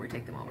times before we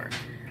take them over.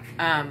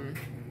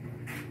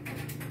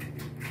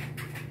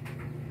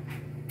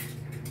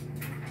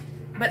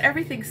 But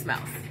everything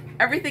smells.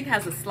 Everything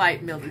has a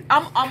slight mildew.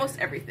 Almost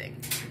everything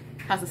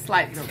has a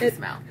slight mildew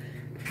smell.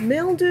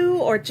 Mildew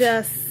or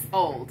just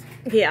old?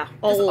 Yeah,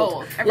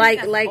 old.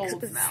 Like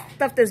old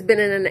stuff that's been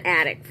in an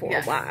attic for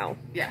a while.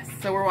 Yes.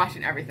 So we're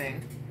washing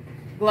everything.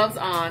 Gloves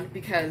on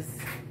because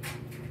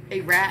a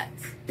rat,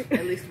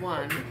 at least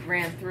one,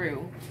 ran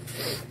through,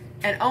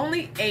 and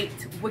only 8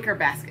 wicker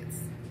baskets.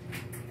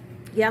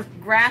 Yeah.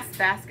 Grass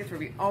baskets were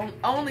the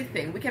only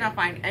thing. We cannot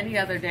find any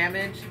other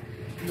damage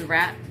from the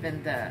rat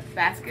than the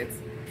baskets,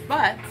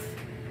 but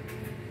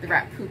the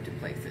rat pooped in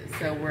places.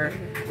 So we're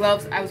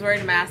gloves. I was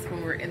wearing a mask when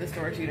we were in the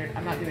storage unit.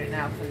 I'm not doing it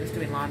now because I'm just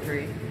doing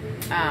laundry.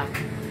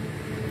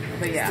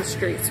 But yeah. It's the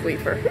street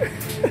sweeper.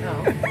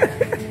 No.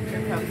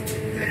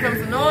 Here comes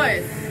the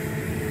noise.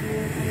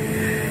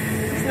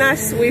 It's not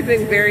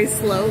sweeping very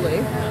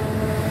slowly.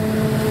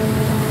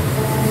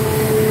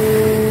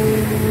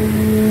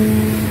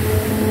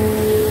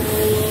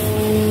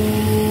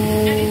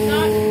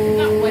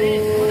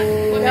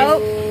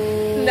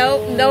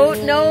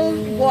 No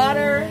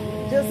water,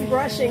 just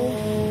brushing.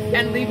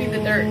 And leaving the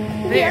dirt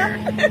there.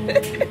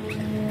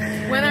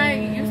 When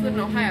I used to live in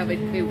Ohio,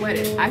 they wet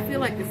it. I feel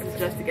like this is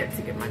just to get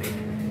ticket money.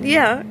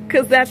 Yeah,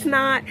 because that's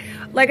not,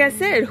 like I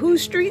said, who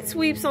street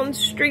sweeps on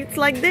streets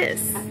like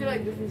this? I feel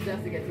like this is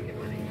just to get ticket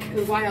money.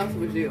 Because why else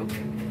would you?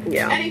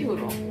 Yeah. Any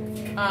hoodle.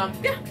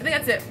 Yeah, I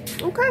think that's it.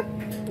 Okay.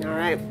 All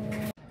right.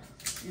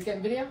 You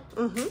getting video?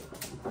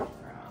 Mm-hmm.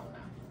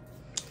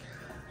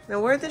 Now,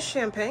 where'd this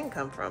champagne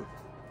come from?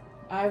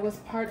 I was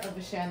part of the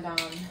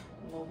Shandong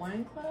little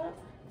wine club,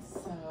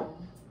 so,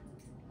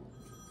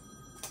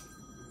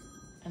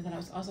 and then I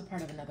was also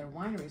part of another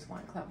winery's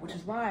wine club, which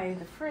is why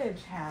the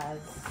fridge has,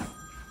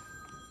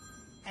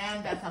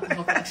 and that's not the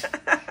whole fridge.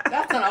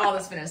 That's not all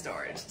that's been in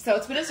storage. So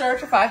it's been in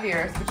storage for 5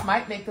 years, which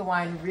might make the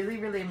wine really,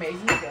 really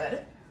amazingly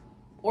good,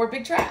 or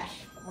big trash.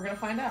 We're gonna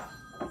find out.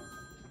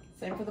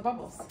 Same for the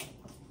bubbles.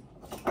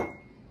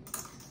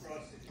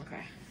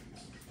 Okay.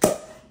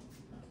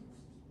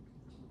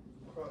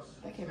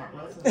 That came out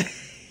relatively.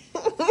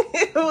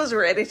 It was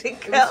ready to go.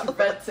 It was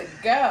ready to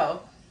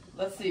go.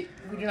 Let's see.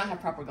 We do not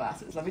have proper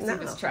glasses. Let me see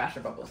if it's trash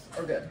or bubbles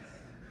or good.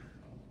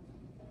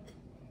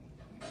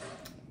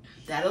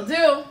 That'll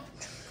do.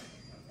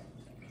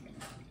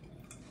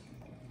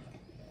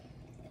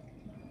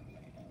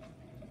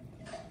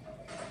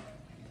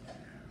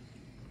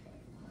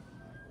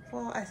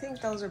 Well, I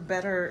think those are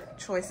better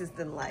choices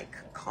than like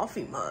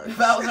coffee mugs.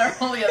 That was our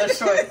only other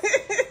choice.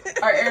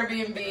 Our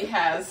Airbnb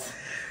has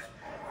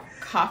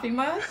coffee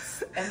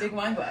mugs and big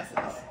wine glasses.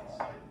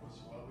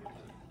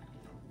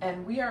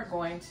 And we are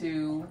going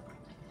to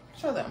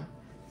show them.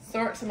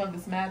 Sort some of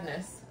this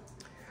madness.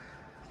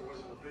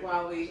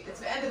 While it's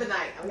the end of the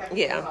night. And we have to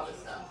do all this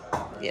stuff.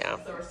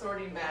 Yeah. So we're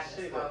sorting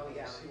madness while we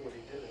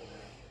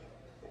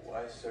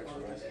Why search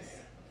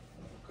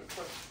Good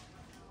question.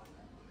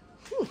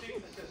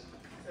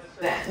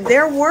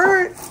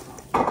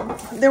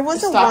 There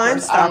was a wine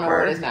stopper. I don't know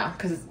where it is now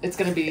because it's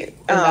going to be.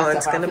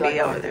 It's going to be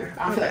over there.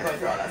 I don't feel like going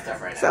through all that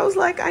stuff right now. So I was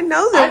like, I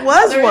know there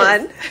was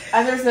one.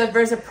 And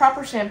there's a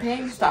proper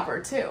champagne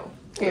stopper too.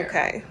 Here.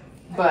 Okay.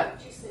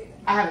 But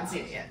I haven't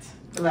seen it yet.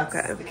 So that's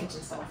the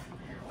kitchen stuff.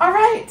 All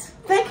right.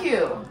 Thank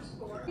you.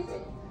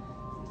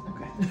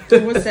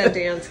 Okay. What's that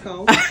dance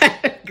called?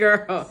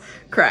 Girl,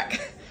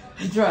 crack.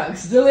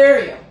 Drugs.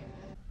 Delirium.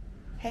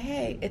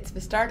 Hey, it's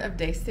the start of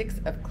day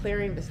 6 of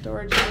clearing the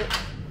storage unit.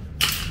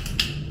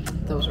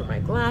 Those were my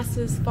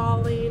glasses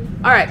falling.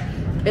 All right,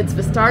 it's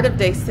the start of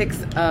day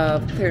 6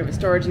 of clearing the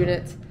storage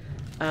unit.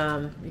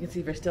 You can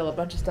see there's still a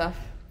bunch of stuff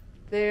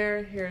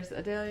there. Here's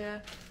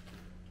Adelia.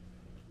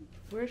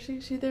 Where is she?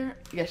 Is she there?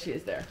 Yes, she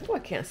is there. Oh, I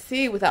can't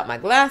see without my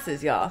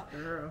glasses, y'all.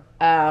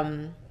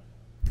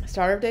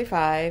 Start of day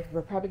 5.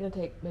 We're probably gonna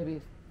take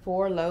maybe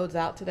 4 loads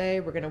out today.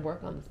 We're gonna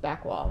work on this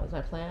back wall is my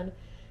plan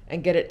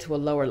and get it to a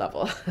lower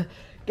level.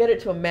 Get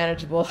it to a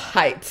manageable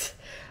height.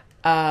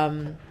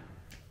 Every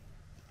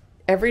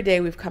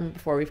day we've come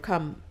before,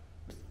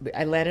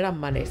 I landed on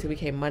Monday, so we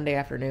came Monday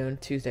afternoon,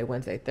 Tuesday,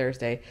 Wednesday,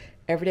 Thursday.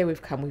 Every day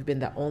we've come, we've been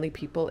the only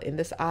people in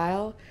this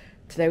aisle.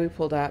 Today we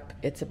pulled up,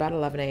 it's about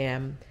 11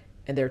 a.m.,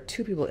 and there are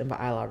 2 people in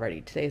the aisle already.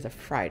 Today is a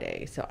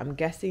Friday, so I'm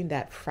guessing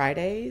that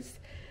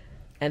Fridays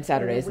and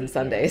Saturdays and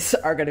Sundays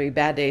are going to be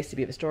bad days to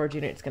be at the storage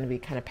unit. It's going to be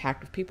kind of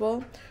packed with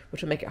people,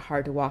 which will make it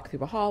hard to walk through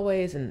the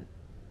hallways, and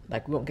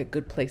like we won't get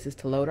good places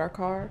to load our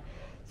car.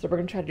 So we're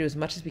going to try to do as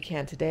much as we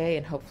can today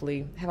and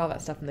hopefully have all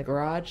that stuff in the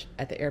garage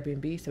at the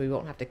Airbnb so we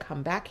won't have to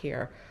come back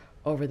here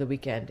over the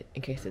weekend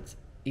in case it's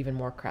even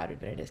more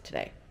crowded than it is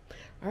today.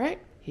 All right,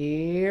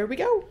 here we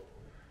go.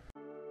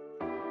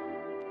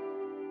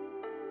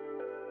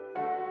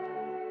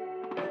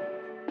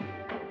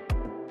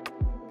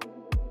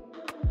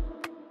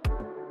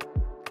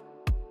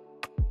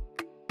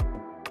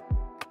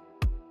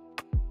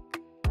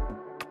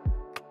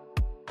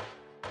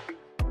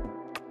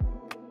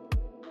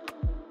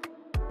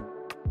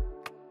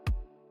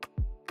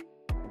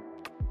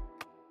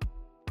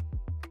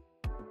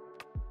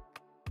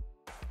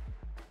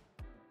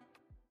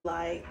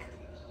 Like,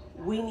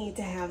 we need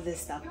to have this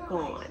stuff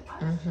gone.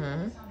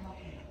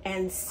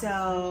 And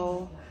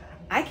so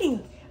I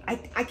can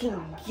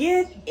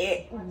get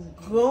it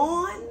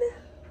gone,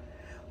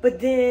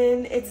 but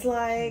then it's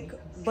like,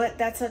 but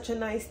that's such a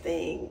nice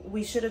thing.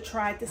 We should have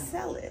tried to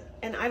sell it.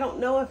 And I don't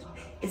know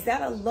is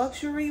that a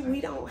luxury we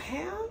don't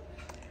have?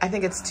 I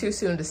think it's too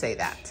soon to say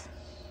that.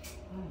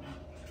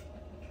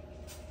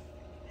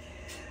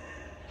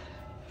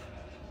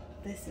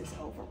 This is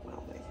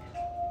overwhelming.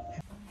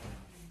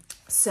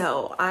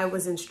 So I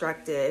was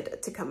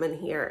instructed to come in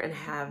here and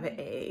have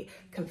a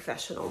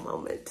confessional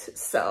moment.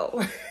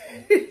 So,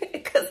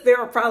 because there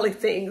are probably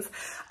things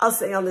I'll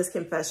say on this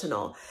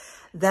confessional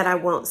that I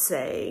won't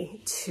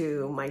say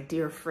to my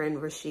dear friend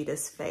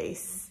Roshida's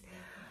face.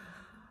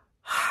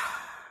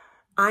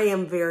 I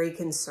am very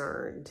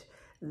concerned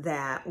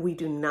that we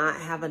do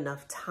not have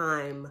enough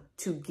time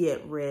to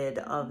get rid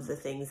of the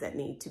things that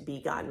need to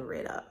be gotten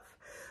rid of.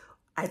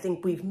 I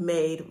think we've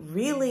made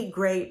really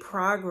great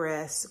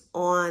progress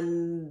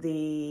on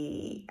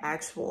the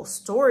actual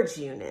storage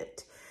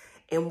unit,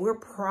 and we're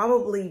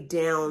probably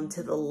down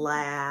to the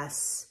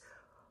last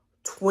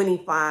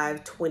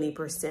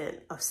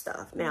 20% of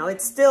stuff. Now,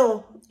 it's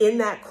still in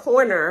that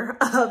corner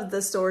of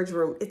the storage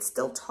room. It's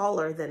still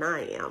taller than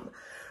I am,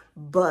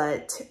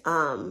 but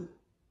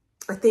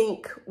I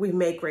think we've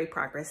made great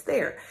progress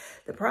there.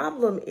 The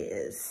problem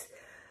is,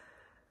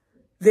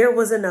 there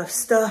was enough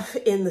stuff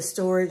in the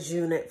storage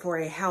unit for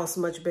a house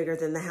much bigger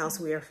than the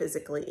house we are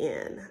physically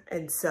in.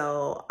 And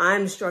so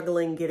I'm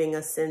struggling getting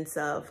a sense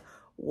of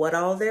what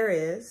all there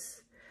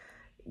is,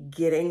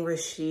 getting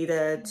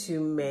Roshida to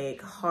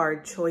make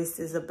hard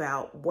choices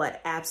about what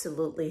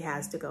absolutely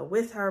has to go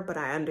with her. But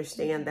I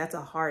understand that's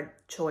a hard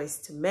choice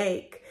to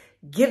make,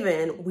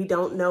 given we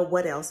don't know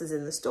what else is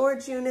in the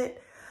storage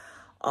unit.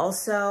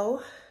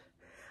 Also,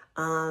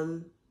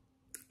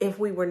 if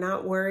we were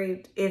not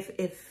worried,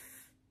 if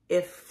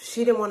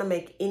she didn't want to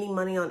make any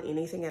money on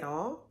anything at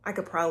all, I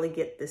could probably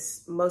get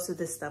most of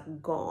this stuff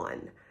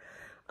gone.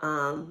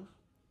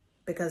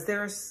 Because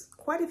there's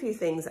quite a few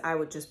things I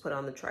would just put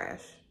on the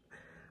trash.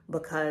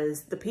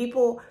 Because the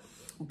people,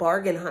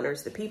 bargain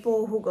hunters, the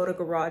people who go to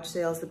garage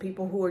sales, the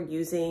people who are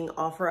using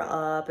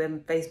OfferUp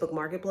and Facebook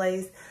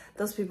Marketplace,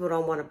 those people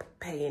don't want to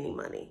pay any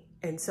money.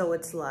 And so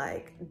it's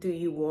like, do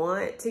you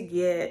want to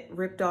get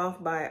ripped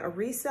off by a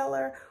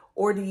reseller,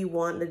 or do you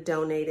want to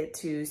donate it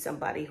to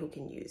somebody who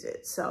can use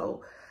it?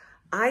 So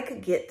I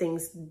could get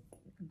things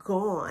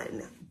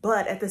gone,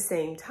 but at the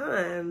same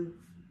time,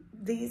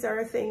 these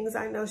are things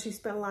I know she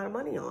spent a lot of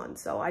money on.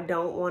 So I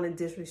don't want to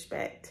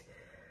disrespect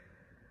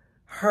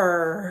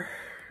her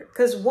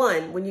Because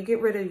one, when you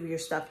get rid of your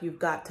stuff, you've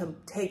got to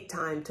take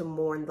time to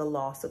mourn the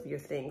loss of your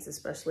things,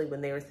 especially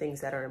when they are things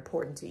that are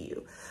important to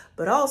you.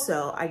 But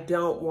also, I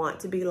don't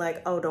want to be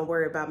like, oh, don't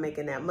worry about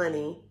making that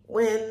money,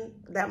 when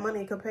that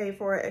money could pay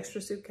for an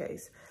extra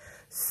suitcase.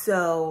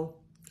 So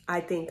I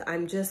think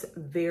I'm just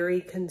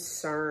very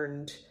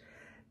concerned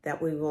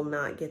that we will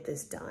not get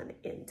this done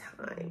in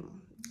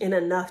time, in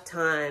enough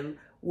time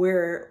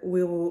where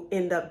we will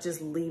end up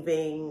just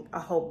leaving a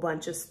whole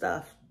bunch of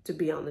stuff to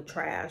be on the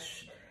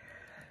trash.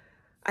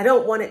 I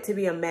don't want it to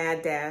be a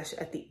mad dash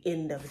at the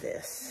end of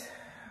this,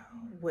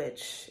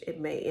 which it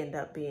may end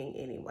up being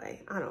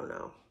anyway. I don't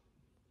know.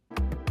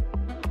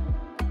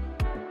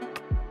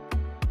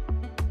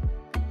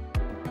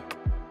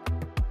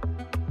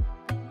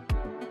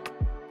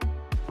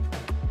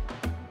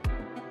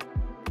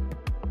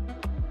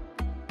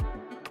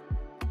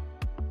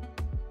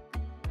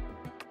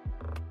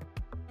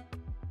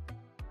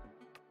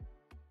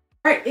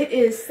 All right, it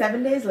is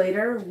 7 days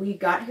later. We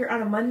got here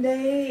on a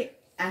Monday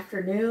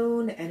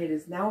afternoon, and it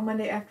is now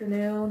Monday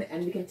afternoon,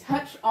 and we can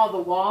touch all the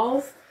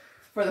walls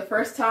for the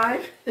first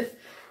time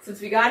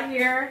since we got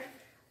here.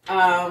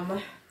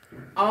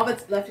 All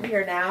that's left in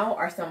here now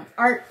are some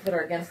art that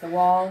are against the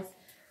walls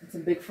and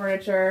some big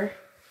furniture.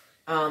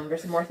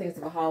 There's some more things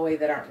in the hallway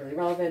that aren't really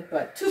relevant,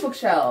 but 2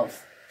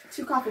 bookshelves,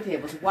 2 coffee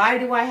tables. Why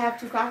do I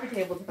have 2 coffee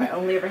tables if I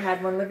only ever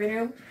had 1 living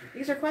room?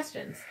 These are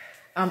questions.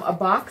 A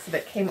box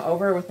that came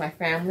over with my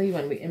family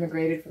when we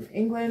immigrated from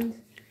England.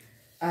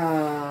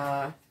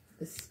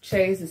 This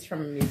chaise is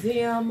from a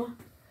museum.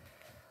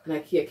 An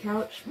IKEA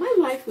couch. My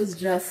life was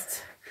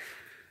just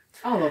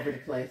all over the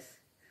place.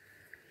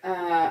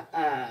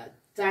 A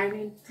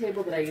dining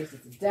table that I used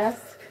as a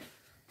desk.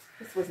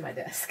 This was my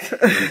desk.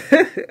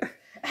 I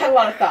had a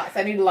lot of thoughts.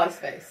 I needed a lot of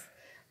space.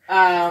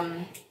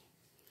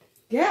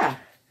 Yeah.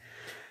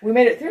 We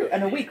made it through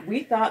in a week.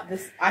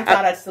 I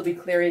thought I'd still be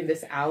clearing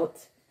this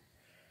out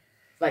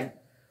like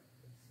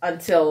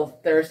until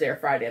Thursday or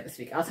Friday of this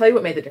week. I'll tell you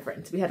what made the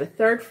difference. We had a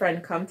 3rd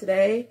friend come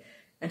today,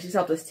 and she's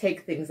helped us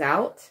take things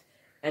out,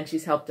 and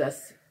she's helped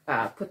us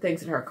put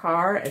things in her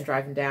car and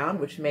drive them down,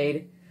 which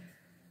made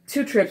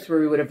 2 trips where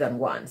we would have done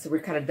 1. So we're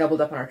kind of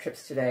doubled up on our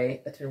trips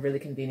today. That's been really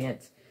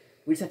convenient.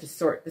 We just have to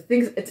sort the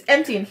things. It's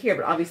empty in here,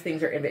 but all these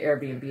things are in the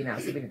Airbnb now,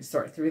 so we need to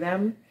sort through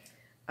them.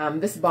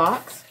 This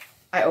box,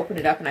 I opened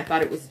it up and I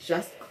thought it was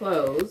just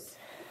clothes,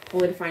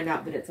 only to find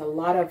out that it's a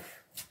lot of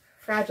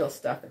fragile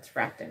stuff that's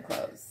wrapped in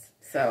clothes.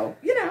 So,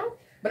 you know,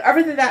 but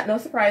other than that, no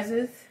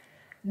surprises.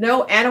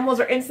 No animals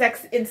or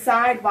insects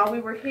inside while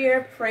we were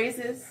here.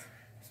 Praises.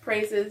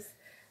 We just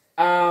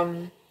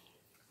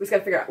got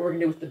to figure out what we're going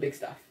to do with the big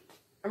stuff.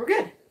 And we're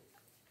good.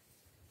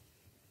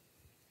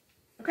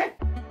 Okay.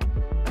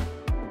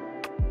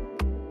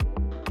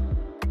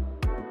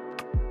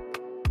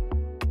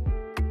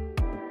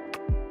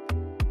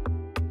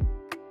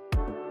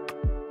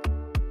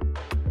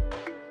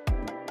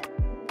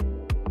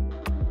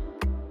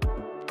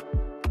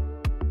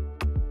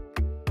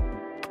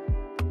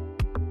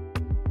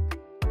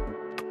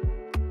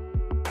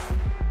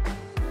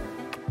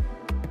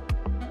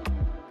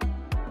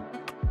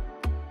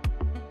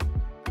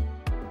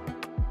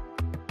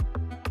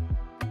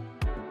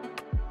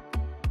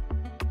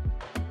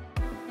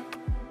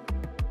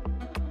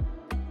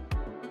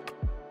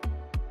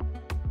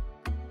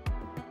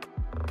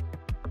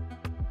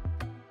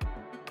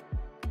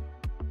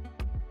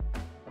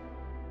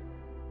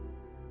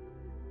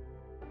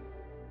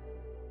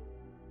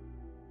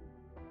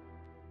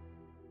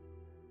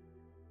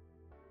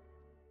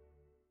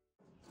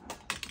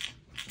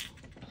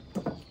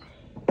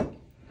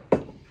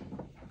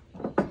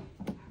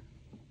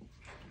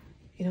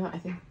 You know what,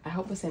 I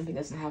hope the same thing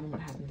doesn't happen what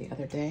happened the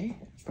other day.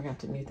 We're gonna have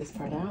to mute this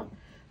part out.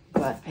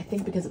 But I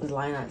think because it was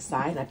lying on its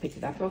side and I picked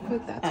it up real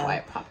quick, that's why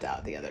it popped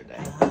out the other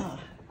day. But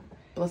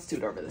let's do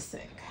it over the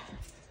sink.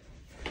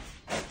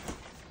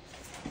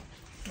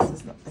 This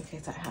is not in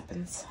case that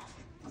happens.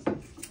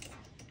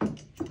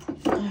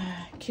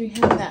 Can you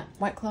hand me that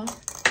White Claw?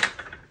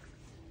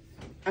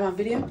 I'm on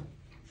video?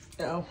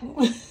 No.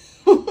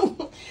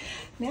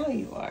 Now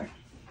you are.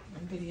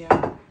 On video.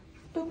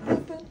 Boom,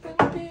 boom, boom, boom,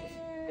 boom.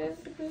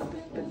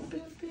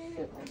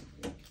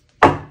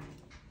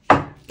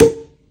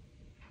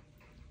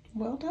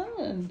 Well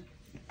done.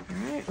 All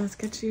right, let's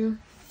get you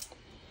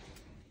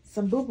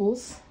some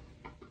boobles.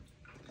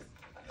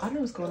 I don't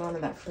know what's going on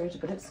in that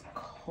fridge, but it's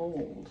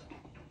cold.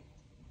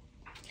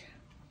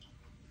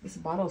 These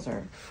bottles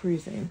are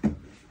freezing.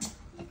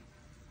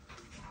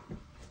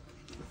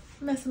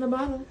 Mess in a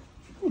bottle.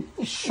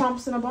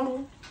 Chomps in a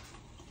bottle.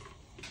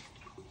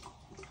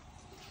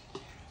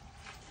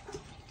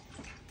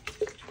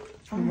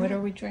 What are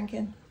we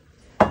drinking?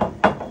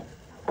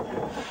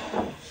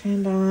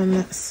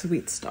 Shandon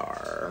Sweet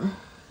Star.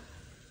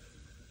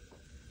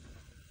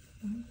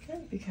 Okay.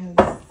 Because,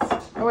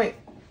 oh wait.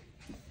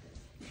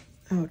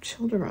 Oh,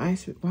 chilled over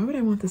ice. Why would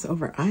I want this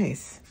over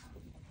ice?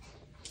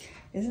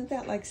 Isn't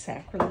that like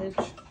sacrilege?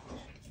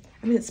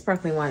 I mean, it's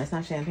sparkling wine. It's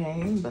not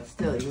champagne, but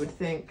still, you would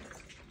think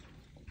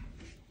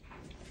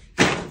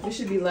it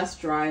should be less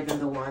dry than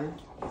the one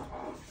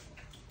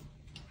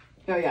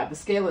Oh yeah, the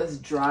scale is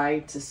dry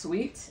to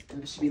sweet,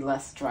 and it should be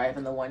less dry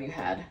than the one you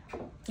had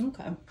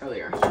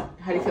earlier.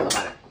 How do you feel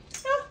about it?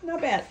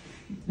 Not bad.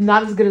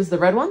 Not as good as the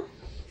red one?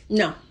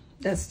 No,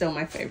 that's still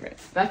my favorite.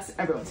 That's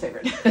everyone's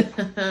favorite.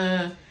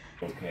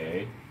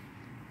 Okay.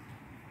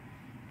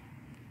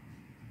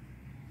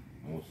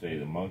 We'll say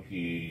the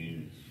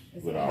monkeys,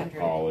 It's what I'll 100.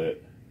 call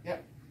it.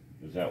 Yep.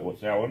 Is that,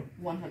 what's that one?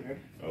 100.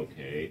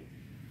 Okay.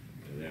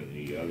 And then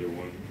the other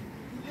one?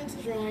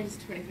 Pencil drawing is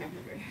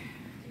 2,500.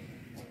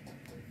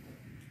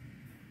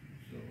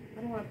 So,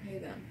 I don't want to pay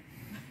them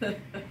the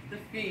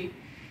fee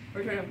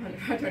for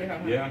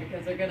 2,500 Yeah.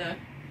 because they're gonna.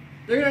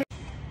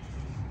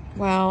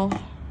 Wow.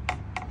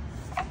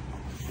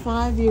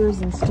 5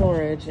 years in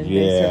storage and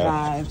they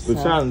survived.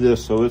 It's on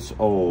this, so it's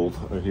old.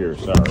 Here,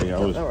 sorry. I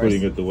was no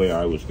putting worries. it the way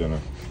I was gonna.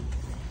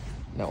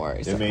 No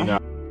worries. It may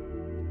not.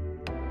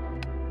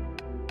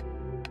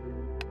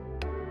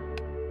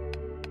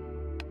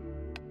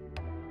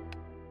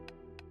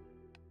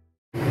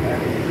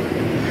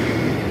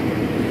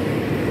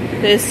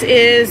 This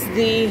is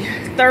the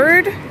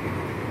third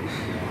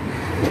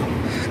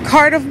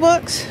cart of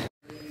books.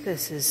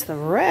 This is the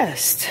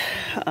rest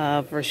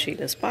of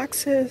Roshida's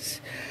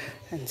boxes.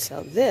 And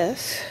so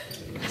this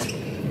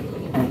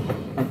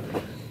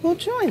will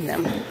join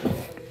them.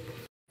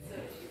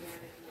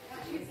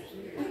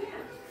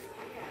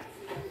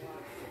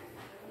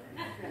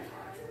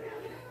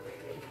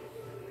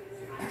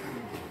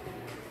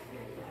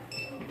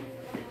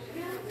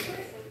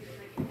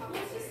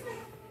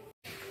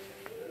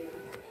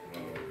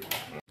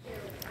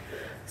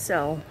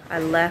 So I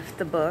left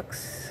the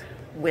books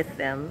with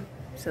them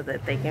so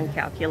that they can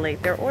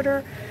calculate their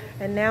order.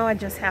 And now I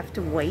just have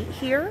to wait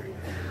here.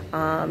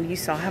 You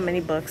saw how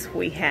many books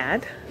we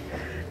had.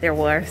 There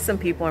were some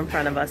people in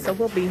front of us, so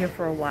we'll be here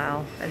for a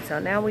while. And so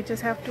now we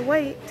just have to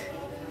wait.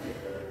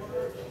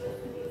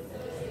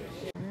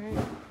 All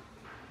right.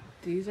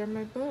 These are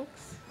my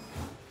books.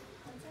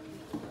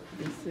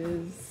 This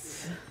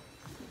is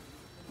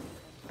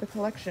the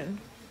collection.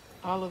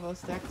 All of those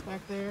stacks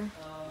back there.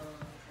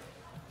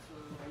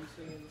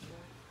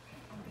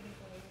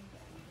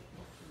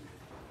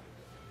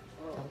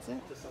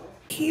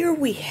 Here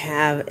we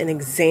have an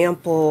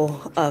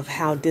example of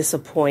how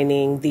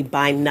disappointing the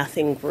Buy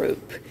Nothing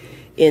group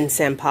in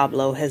San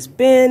Pablo has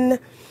been.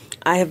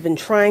 I have been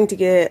trying to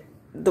get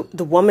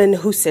the woman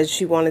who said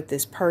she wanted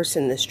this purse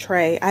and this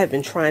tray. I have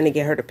been trying to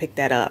get her to pick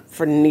that up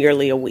for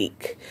nearly a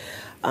week.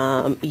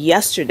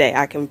 Yesterday,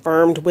 I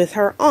confirmed with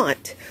her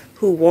aunt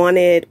who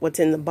wanted what's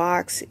in the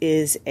box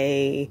is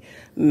a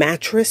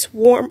mattress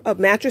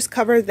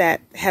cover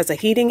that has a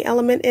heating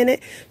element in it.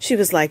 She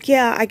was like,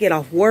 yeah, I get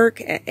off work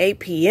at 8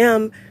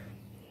 p.m.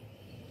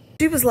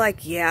 She was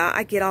like, yeah,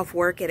 I get off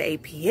work at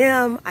 8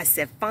 p.m. I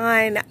said,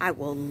 fine, I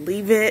will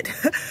leave it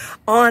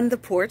on the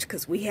porch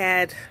because we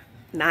had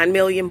 9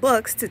 million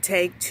books to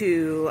take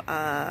to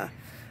Half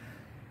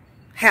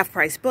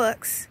Price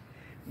Books.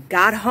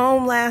 Got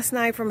home last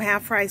night from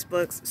Half Price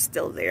Books,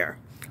 still there.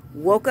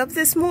 Woke up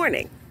this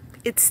morning,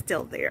 it's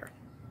still there.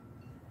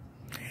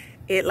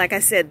 Like I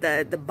said,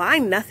 the Buy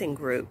Nothing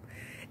group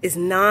is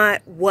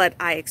not what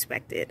I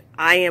expected.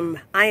 I am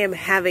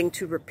having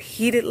to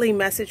repeatedly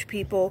message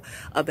people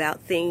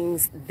about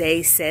things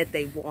they said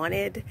they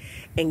wanted,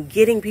 and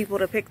getting people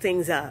to pick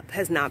things up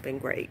has not been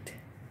great.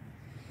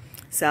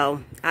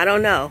 So I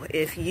don't know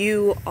if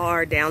you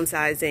are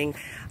downsizing.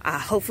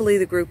 Hopefully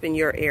the group in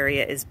your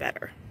area is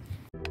better.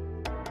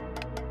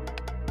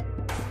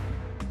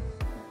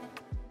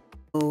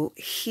 So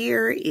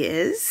here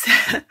is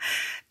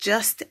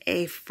just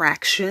a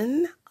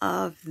fraction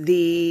of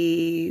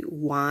the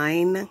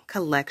wine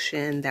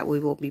collection that we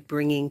will be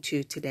bringing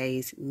to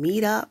today's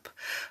meetup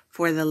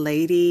for the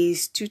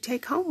ladies to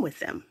take home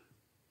with them.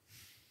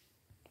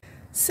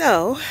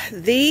 So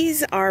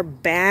these are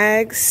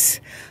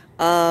bags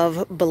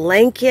of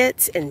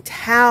blankets and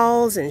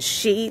towels and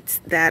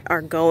sheets that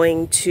are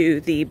going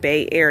to the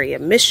Bay Area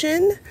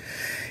Mission.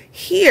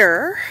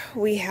 Here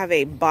we have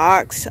a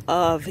box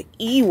of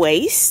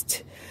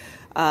e-waste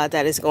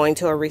that is going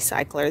to a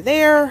recycler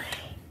there.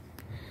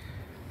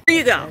 Here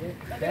you go.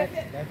 That's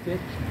it?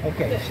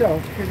 Okay, so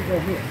here we go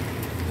here.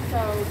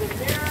 So the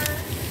mirror.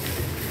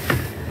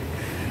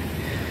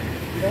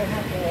 You don't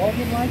have to all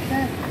them like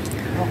that.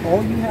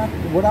 All you have to,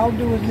 what I'll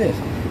do is this.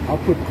 I'll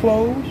put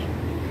clothes,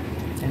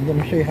 and let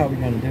me show you how we're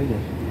going to do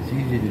this. It's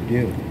easy to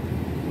do.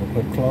 We'll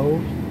put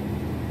clothes,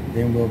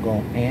 then we'll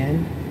go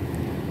and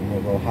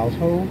we'll go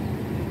household,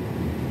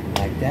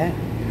 like that.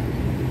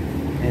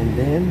 And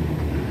then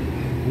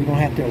we don't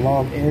have to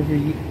log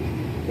every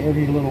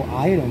little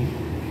item,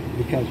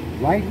 because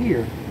right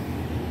here,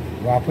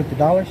 where I put the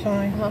dollar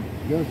sign,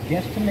 your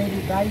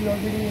guesstimated value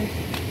of it is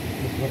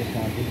what it's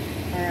going to be.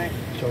 All right.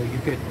 So you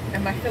could...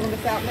 Am I filling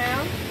this out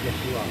now? Yes,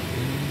 you are.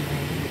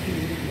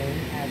 Name,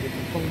 address,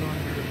 and phone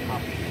number, and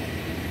option.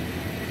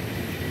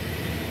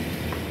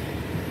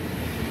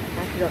 I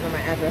actually don't know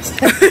my address.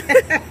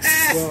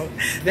 Well,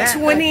 that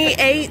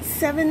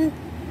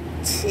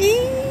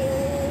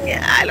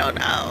 2817. I don't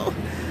know.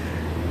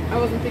 I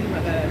wasn't thinking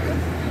about that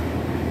address.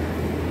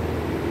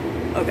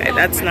 Okay,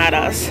 that's not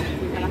us. We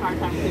had a hard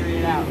time figuring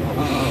it out.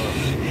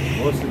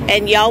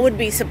 And y'all would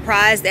be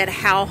surprised at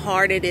how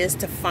hard it is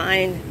to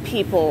find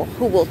people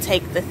who will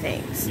take the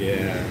things.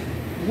 Yeah.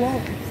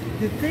 Well,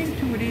 the thing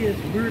to it is,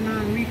 we're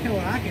non-retail,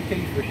 and I can tell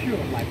you for sure,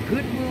 like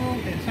Goodwill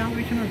and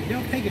Salvation Army,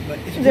 they'll take it, but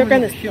it's They're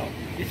going gonna on the shelf.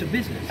 It's a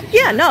business. It's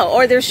Yeah, not- no,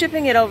 or they're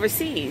shipping it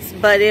overseas.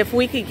 But if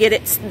we could get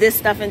this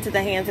stuff into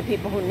the hands of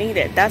people who need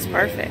it, that's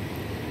perfect.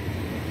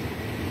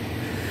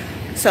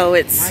 So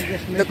it's I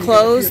just the mentioned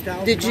clothes. a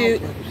few Did you?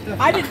 $1,000 worth of stuff.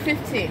 I did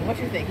 15. What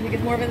do you think? Can you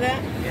get more than that?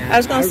 I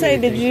was gonna say,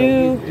 really did think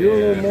you? so. Do a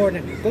little more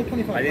than go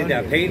 2,500. I think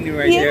that painting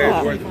right Yeah. there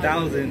is worth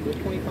 1,000. Go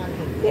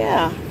 2,500.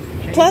 Yeah.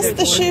 Change Plus that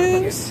the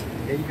 2,500. shoes.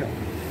 There you go.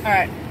 All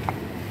right.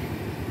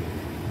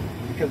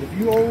 Because if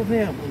you owe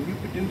them when you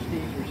produce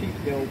these receipts,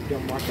 they'll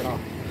mark it off.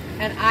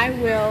 And I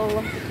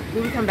will.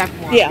 We will come back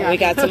more. Yeah, we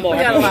got some more.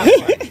 We got a lot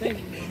more.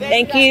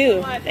 Thank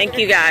you. Thank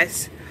you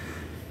guys.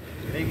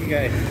 Thank you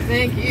guys.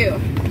 Thank you.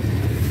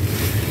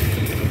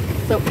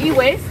 So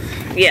e-waste.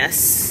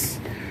 Yes.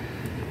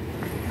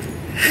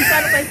 You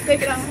found a place to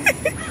take it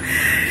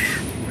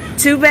on.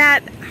 Too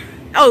bad.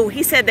 Oh,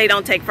 he said they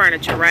don't take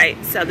furniture, right?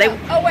 So they.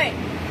 Oh wait.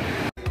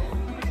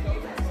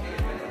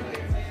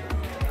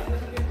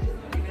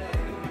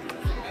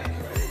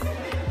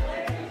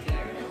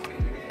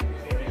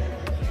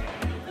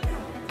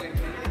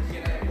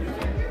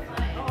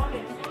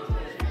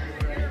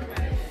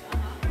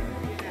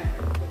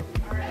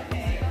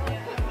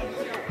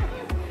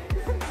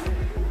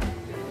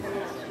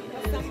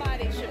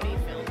 Somebody should be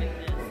filming this.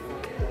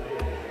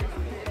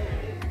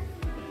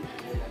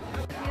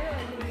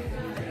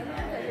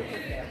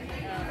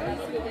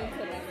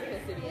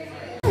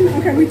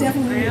 Okay, we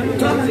definitely am. Get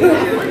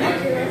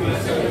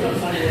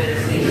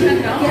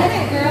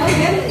it, girl,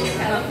 get it.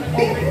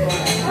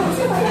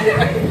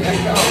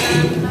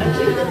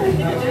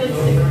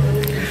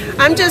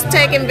 I'm just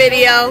taking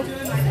video.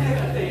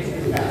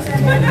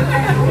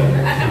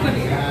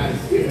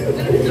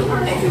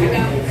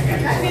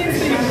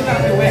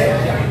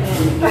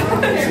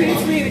 She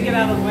needs me to get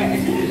out of the way.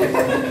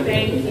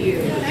 Thank you.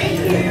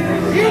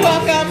 You're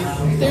welcome.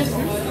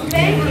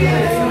 Thank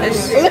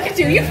you. Look at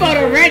you. You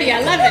photo ready. I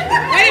love it.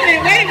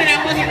 Wait a minute.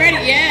 I wasn't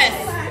ready. Yes.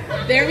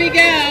 There we go.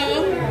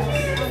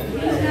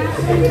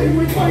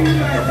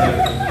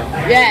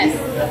 Yes.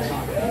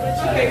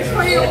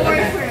 For your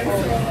boyfriend.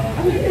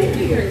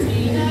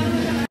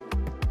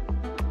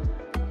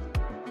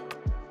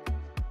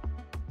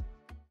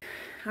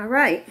 All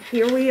right,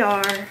 here we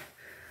are,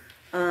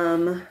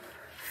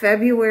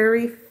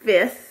 February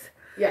 5th.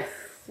 Yes.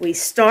 We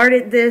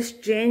started this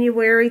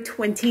January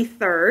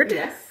 23rd.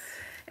 Yes.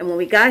 And when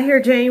we got here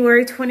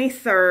January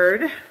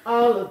 23rd,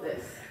 All of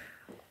this.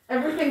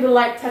 Everything the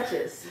light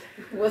touches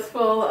was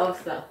full of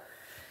stuff.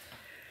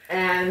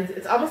 And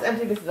it's almost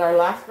empty. This is our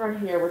last run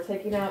here. We're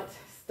taking out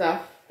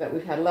stuff that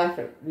we've had left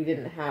that we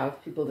didn't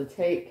have people to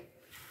take.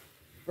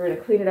 We're going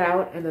to clean it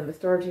out, and then the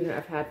storage unit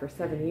I've had for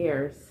 7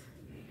 years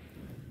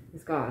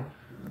is gone.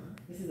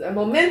 This is a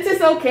momentous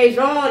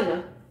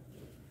occasion.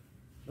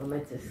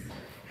 Momentous.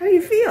 how do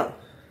you feel?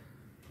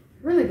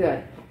 Really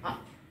good.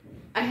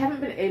 I haven't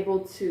been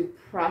able to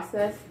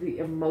process the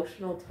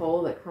emotional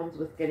toll that comes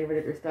with getting rid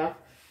of your stuff,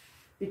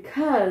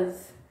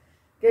 because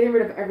getting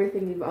rid of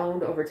everything you've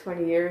owned over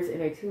 20 years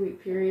in a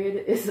 2-week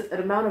period is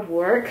an amount of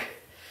work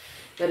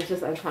that is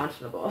just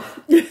unconscionable.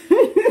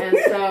 And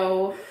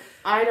so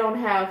I don't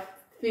have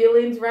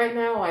feelings right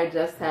now. I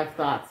just have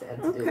thoughts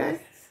and to-do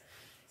lists.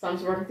 So I'm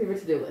just working through my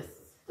to-do lists.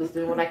 Just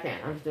doing what I can.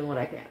 I'm just doing what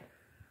I can.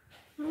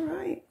 All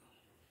right.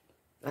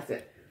 That's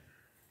it.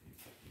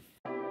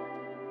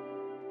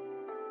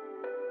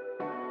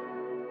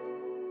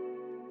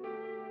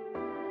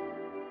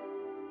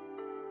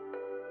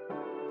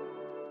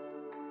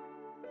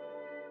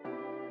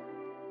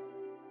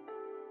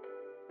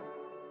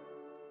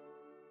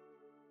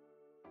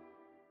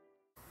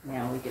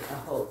 Now we get the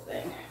whole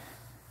thing.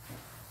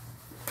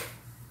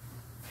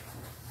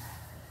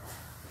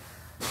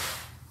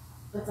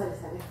 That's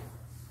understanding.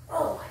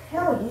 Oh,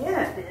 hell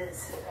yeah, it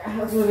is. I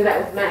was moving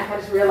that with Matt. I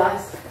just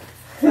realized.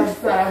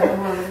 That's I was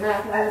moving with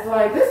Matt. I was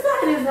like, this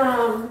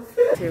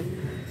side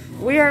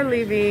is We are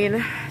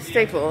leaving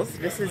Staples.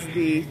 This is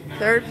the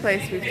 3rd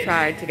place we've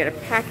tried to get a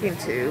packing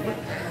tube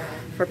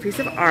for a piece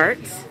of art.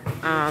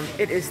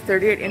 It is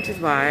 38 inches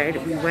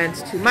wide. We went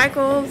to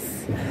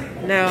Michael's.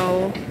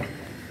 No.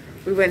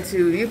 We went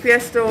to the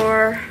UPS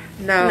store.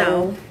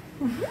 No.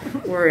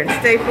 We're in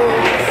Staples.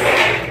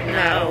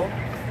 No.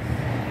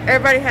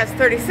 Everybody has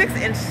 36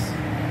 inch,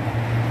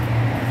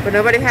 but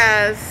nobody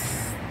has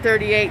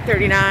 38,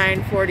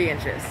 39, 40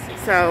 inches.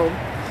 So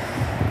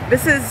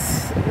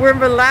we're in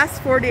the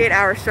last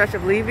 48-hour stretch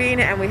of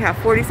leaving, and we have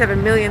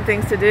 47 million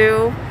things to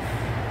do.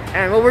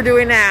 And what we're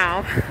doing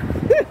now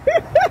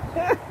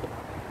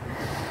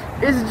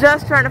is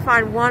just trying to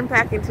find one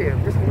packing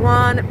tube, just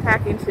one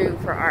packing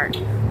tube for art,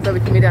 so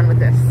we can be done with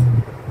this.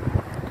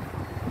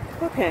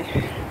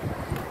 Okay.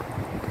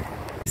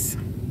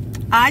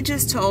 I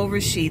just told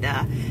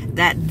Roshida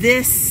that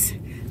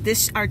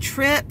our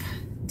trip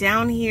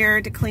down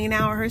here to clean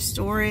out her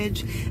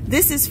storage.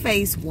 This is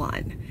phase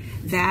 1.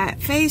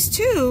 That phase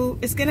 2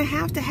 is going to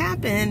have to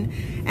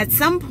happen at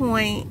some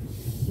point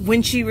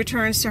when she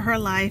returns to her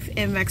life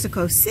in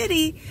Mexico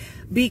City,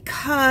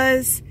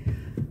 because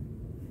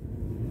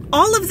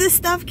all of this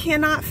stuff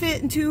cannot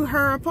fit into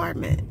her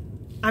apartment.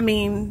 I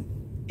mean,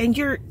 and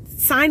you're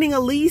signing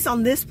a lease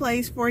on this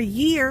place for a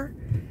year.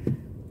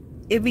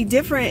 It'd be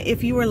different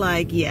if you were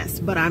like, yes,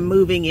 but I'm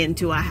moving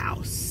into a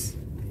house.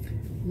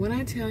 When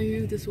I tell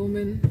you, this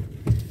woman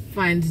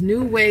finds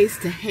new ways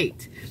to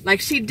hate. Like,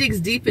 she digs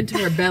deep into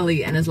her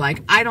belly and is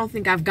like, I don't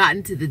think I've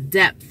gotten to the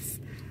depths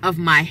of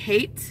my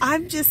hate.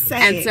 I'm just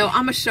saying. And so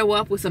I'm gonna show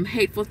up with some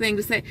hateful thing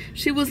to say.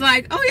 She was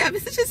like, oh yeah,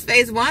 this is just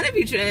phase 1 of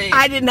you changed.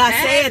 I did not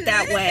say it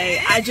that way.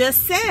 I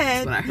just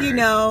said, you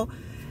know,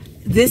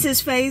 this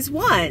is phase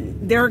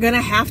 1. They're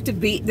gonna have to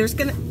be,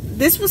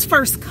 this was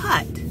first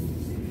cut.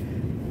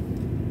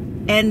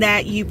 And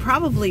that you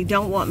probably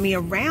don't want me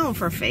around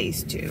for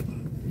phase 2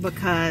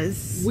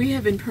 because we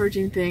have been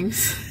purging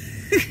things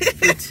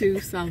for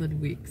 2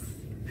 solid weeks.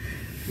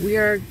 We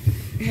are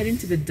heading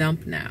to the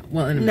dump now.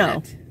 Well, in a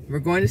minute. We're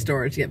going to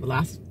storage to get the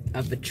last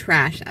of the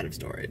trash out of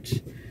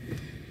storage.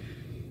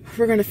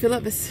 We're going to fill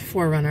up this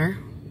 4Runner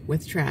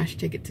with trash,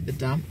 take it to the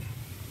dump.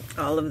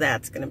 All of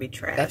that's going to be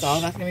trash. That's all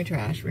that's going to be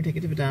trash. We're going to take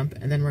it to the dump,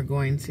 and then we're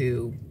going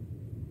to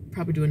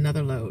probably do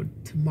another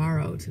load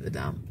tomorrow to the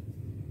dump.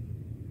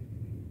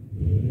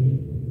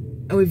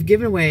 And we've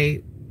given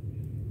away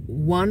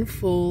 1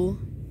 full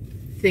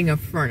thing of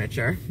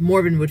furniture.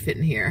 More than would fit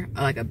in here,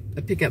 like a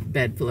pickup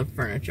bed full of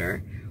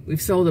furniture.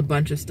 We've sold a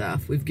bunch of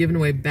stuff. We've given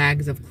away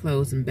bags of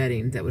clothes and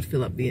bedding that would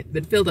filled up the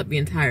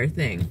entire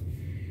thing.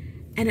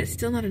 And it's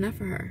still not enough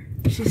for her.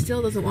 She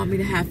still doesn't want me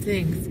to have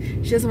things.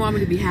 She doesn't want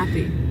me to be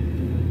happy.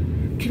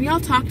 Can y'all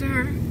talk to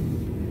her?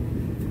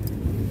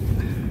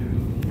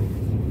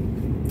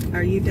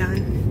 Are you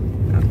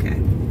done? Okay.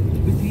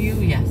 With you,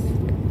 yes.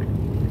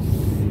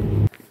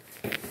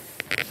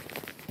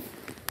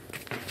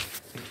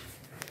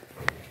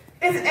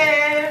 It's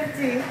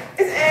empty.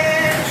 It's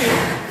empty.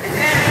 It's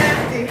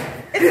empty.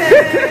 It's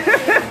empty.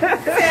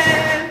 It's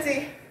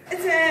empty.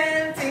 It's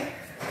empty.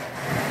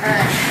 All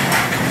right.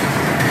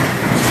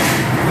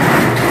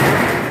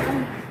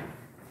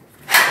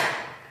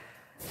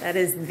 That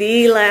is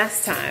the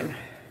last time.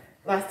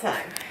 Last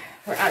time.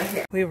 We're out of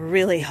here. We were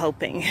really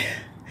hoping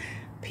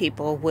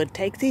people would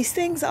take these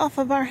things off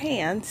of our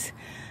hands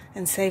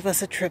and save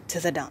us a trip to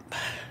the dump.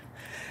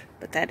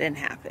 But that didn't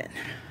happen.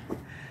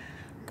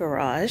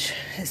 Garage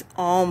is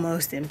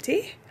almost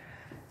empty.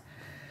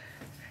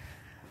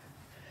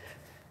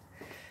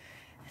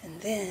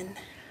 And then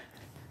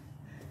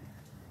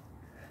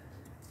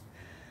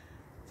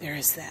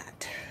there's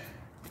that.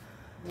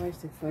 I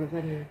just took photos. I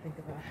didn't even think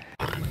about it.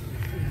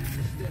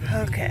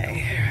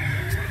 Okay,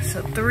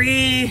 so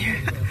 3,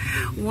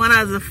 1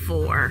 out of the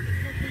 4.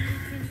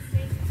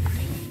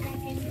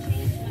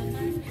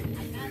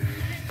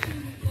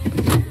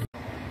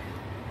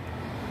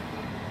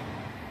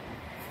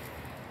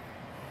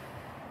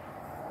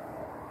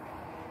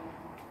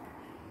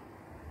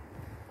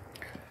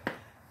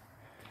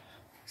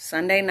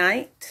 Sunday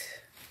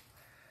night.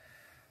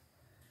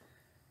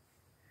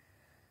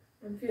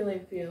 I'm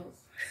feeling feels.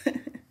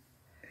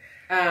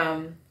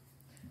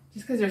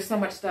 Just because there's so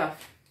much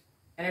stuff.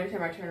 And every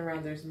time I turn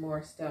around, there's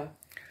more stuff.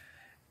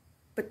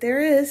 But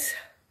there is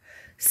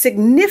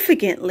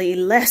significantly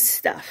less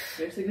stuff.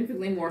 There's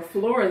significantly more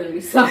floor than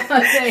we saw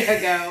a day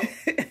ago.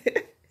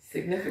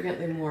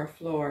 Significantly more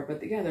floor.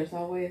 But yeah, there's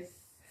always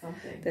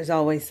something. There's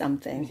always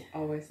something. There's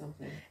always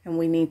something. And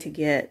we need to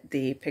get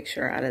the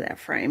picture out of that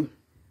frame.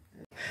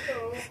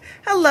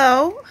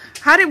 Hello.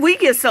 How did we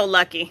get so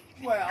lucky?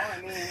 Well,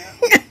 I mean,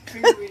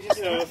 we just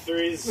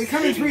we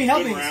come in 3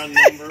 helpings. Round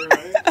number,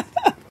 right?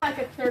 Like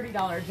a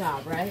 $30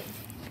 job, right?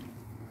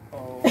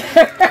 Oh,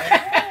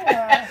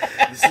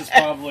 this is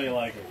probably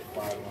like a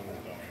 $500,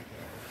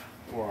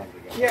 $400.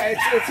 Yeah,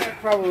 it's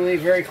probably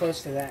very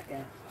close to that.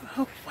 Yeah.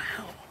 Oh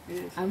wow.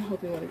 I'm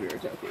hoping one of you are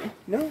joking.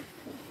 No.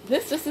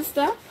 This just is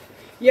stuff?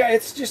 Yeah,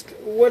 it's just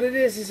what it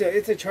is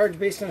it's a charge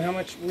based on how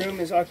much room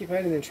is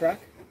occupied in the truck.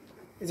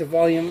 It's a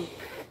volume.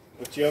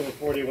 But you have a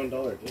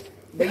 $41 discount.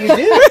 But you do.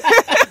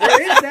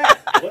 There is that.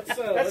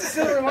 That's a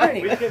silver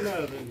lining. We can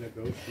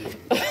negotiate.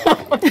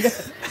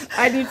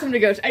 I need some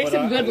negotiation. I need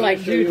some good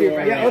like juju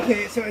right now. Yeah.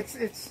 Okay. So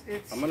it's.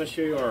 I'm gonna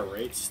show you our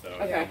rates though.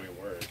 Okay. How we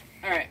work.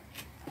 All right.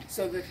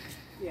 So the 8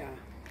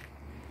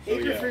 So,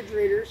 yeah.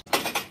 refrigerators.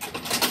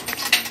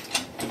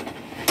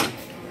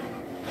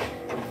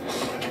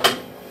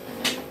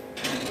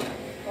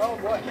 Oh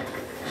boy.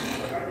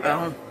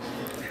 Oh,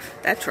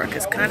 that truck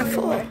is kind of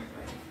full.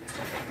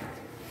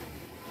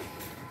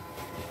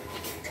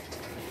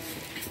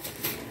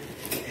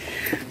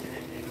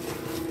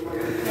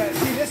 Yeah,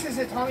 see, this is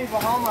a Tommy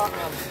Bahama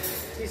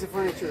piece of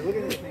furniture. Look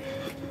at this thing.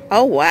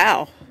 Oh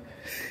wow.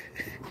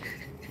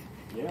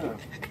 Yeah.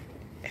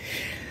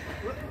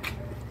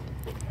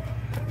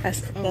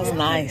 That's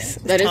nice.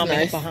 That is Tommy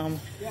nice. Bahama.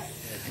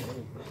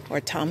 Or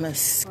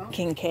Thomas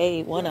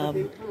Kincaid, one of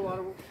them.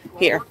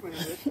 Here.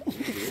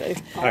 So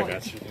Okay. I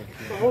got you.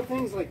 The whole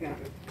thing's like that.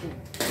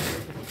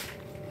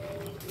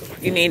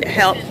 You need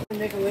help.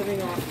 Make a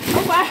living off.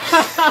 Oh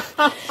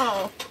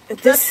wow.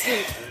 This.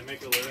 They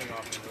make a living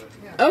off of it.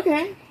 Yeah.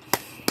 Okay.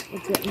 Or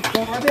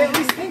they at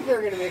least think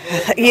they're gonna make a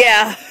living.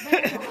 Yeah.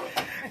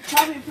 It's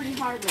probably pretty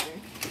hard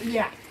living.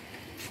 Yeah.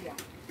 Yeah.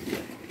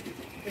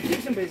 It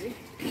keeps them busy.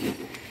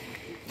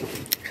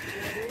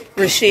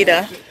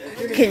 Roshida,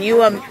 can you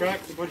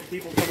Trucks, a bunch of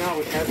people come out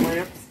with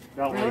headlamps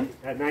about like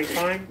at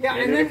nighttime. Yeah,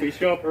 and then if we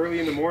show up early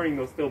in the morning,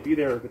 they'll still be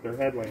there with their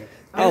headlamps.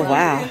 Oh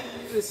wow.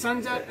 The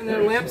sun's up and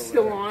their lamp's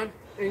still on,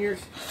 and you're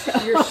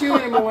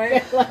shooing them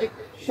away. Like,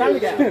 shut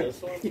it down.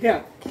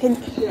 Yeah.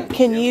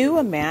 Can you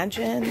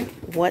imagine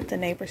what the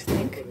neighbors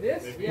think?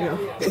 This? Yeah.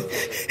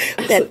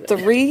 That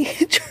 3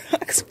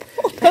 trucks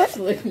pulled up.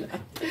 Absolutely not.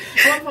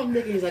 One of them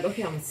thinking, he's like,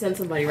 okay, I'm gonna send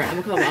somebody right.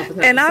 I'm gonna call the office.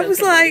 And I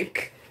was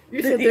like,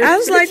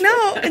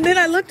 no. And then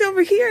I looked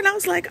over here and I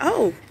was like,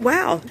 oh,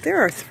 wow,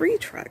 there are 3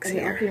 trucks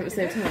here. At the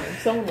same time.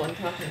 Someone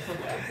talking to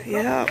somebody.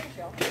 Yeah.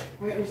 All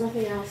right, there's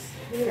nothing else.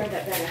 Let me grab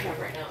that bag I have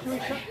right now.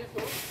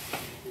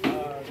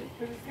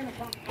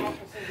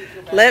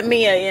 Let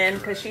Mia in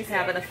because she's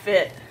having a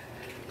fit.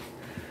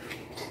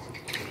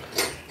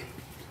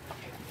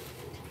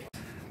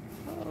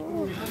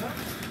 Oh.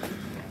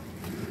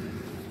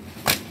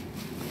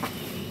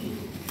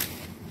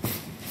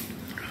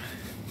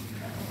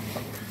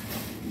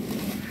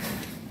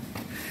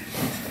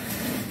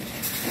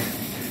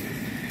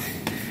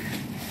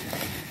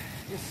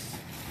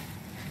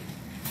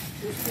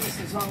 This piece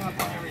is hung up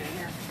on everything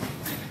here.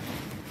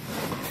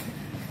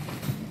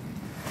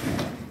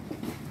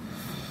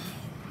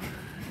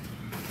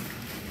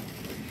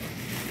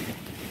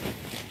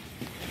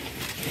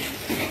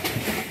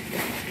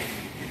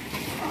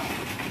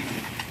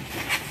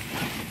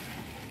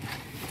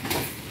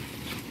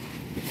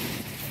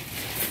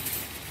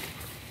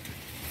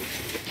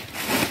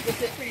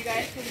 That's it for you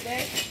guys for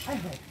today? I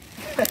hope.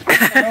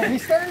 Well, we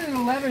started at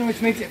 11,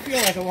 which makes it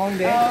feel like a long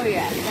day. Oh,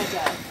 yeah, that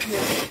does.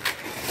 Yeah.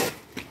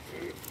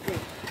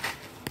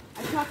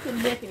 I talked to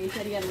Nick, and he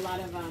said he had a lot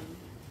of,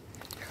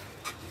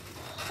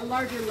 a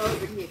larger load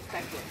than he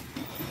expected.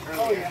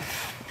 Oh, yeah.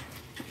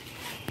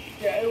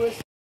 Yeah, it was.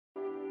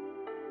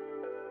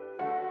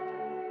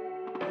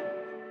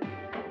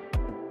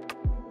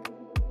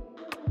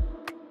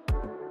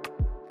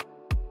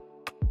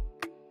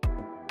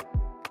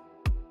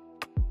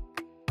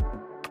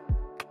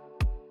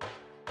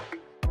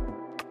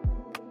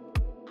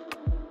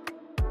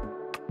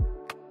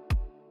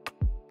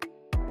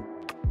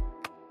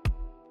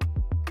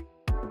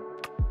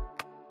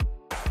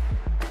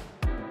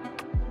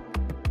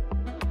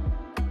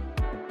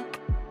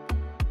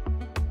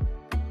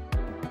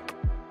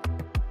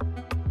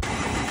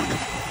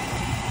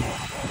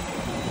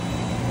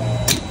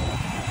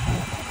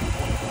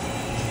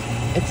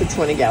 It's a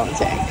 20-gallon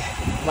tank.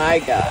 My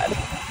God.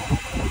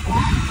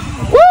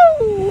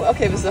 Woo!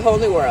 Okay, this is a whole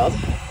new world.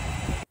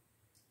 I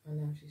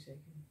know she's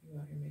shaking. You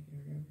out here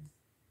making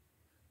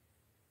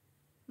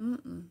her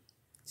nervous.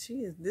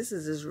 She is. This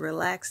is as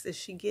relaxed as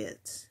she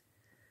gets.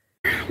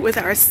 With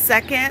our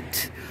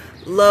second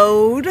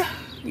load,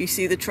 you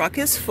see the truck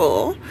is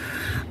full.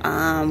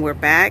 We're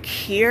back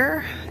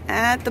here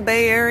at the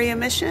Bay Area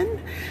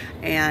Mission,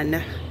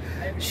 and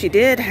she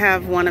did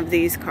have one of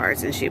these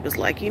cars, and she was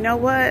like, you know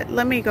what?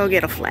 Let me go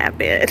get a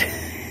flatbed.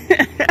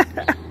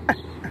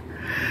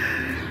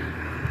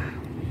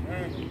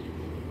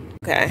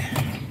 Okay.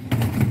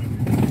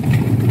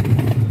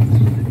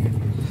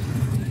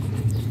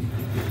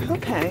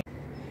 Okay.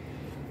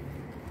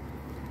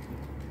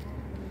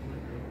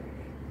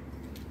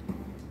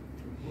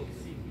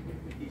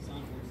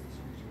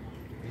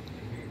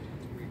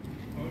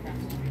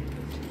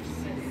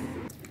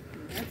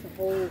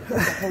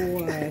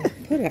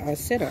 Put a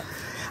setup.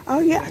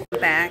 Oh yeah,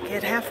 back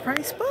at Half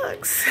Price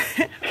Books.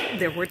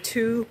 There were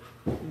 2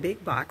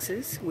 big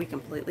boxes we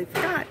completely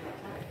forgot.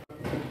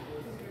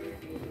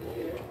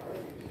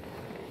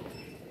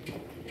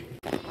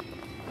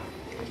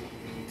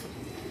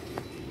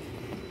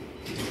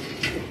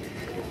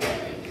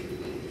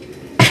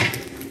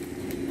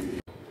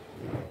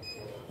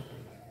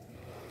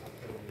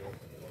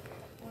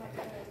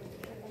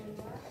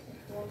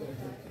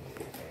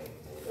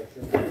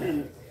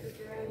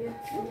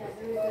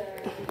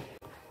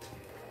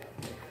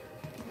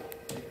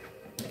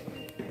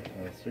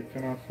 So you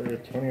can offer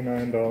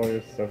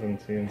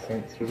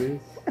 $29.17 for these.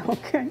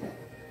 Okay.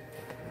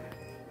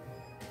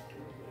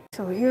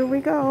 So here we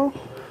go.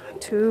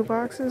 2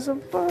 boxes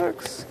of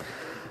books.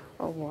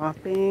 A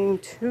whopping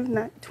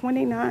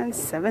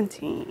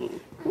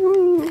 $29.17.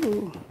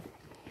 Woo!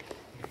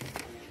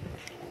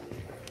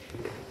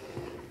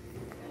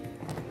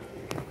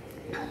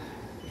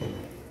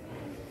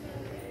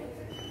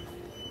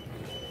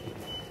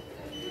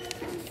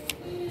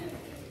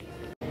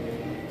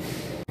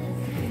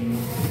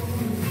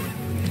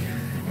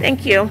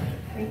 Thank you.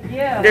 Thank you.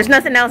 There's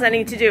nothing else I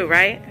need to do,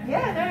 right?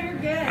 Yeah, no, you're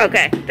good.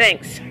 Okay,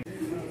 thanks.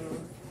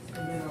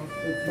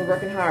 We're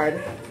working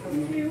hard.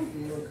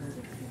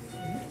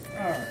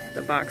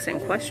 The box in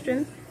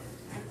question.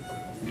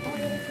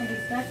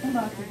 Stack some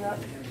boxes up.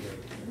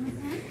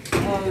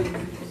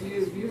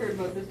 You heard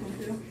about this one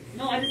too?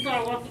 No, I just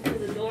started walking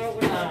through the door.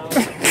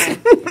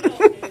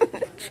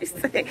 She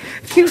said,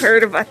 you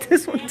heard about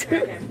this one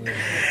too.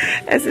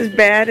 That's as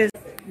bad as.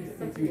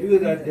 If you do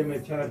that, they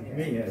may charge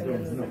me. I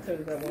don't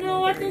know.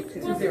 No, I think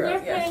they're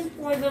paying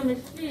for the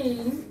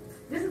machine.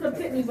 This is a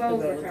Pitney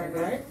Bowes return,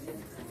 right?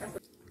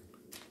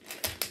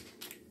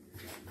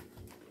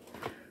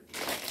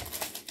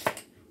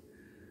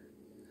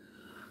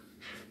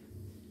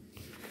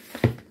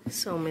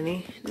 So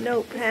many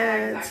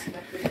notepads.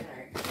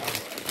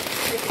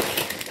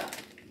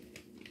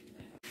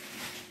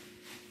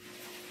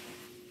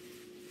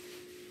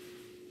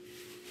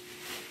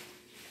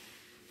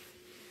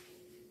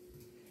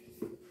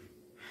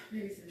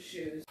 Maybe some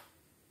shoes.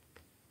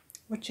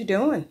 What you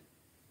doing?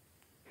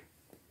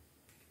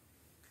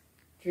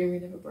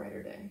 Dreaming of a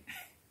brighter day.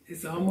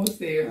 It's almost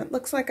there. It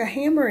looks like a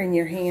hammer in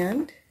your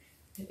hand.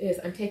 It is.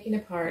 I'm taking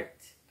apart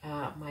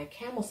my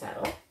camel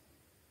saddle.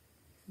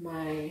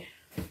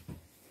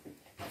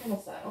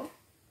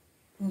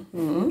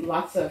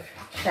 Lots of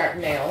sharp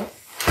nails.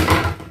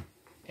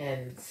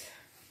 And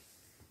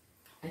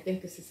I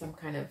think this is some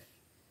kind of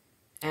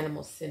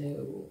animal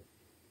sinew.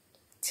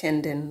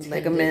 Tendon,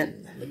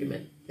 ligament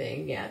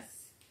thing, yes.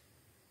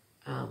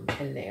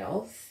 And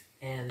nails.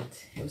 And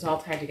it was all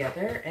tied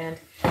together. And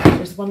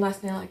there's one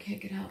last nail I can't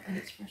get out, and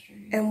it's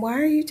frustrating. And why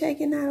are you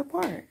taking that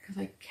apart?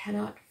 Because I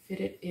cannot fit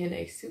it in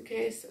a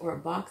suitcase or a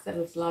box that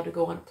is allowed to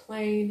go on a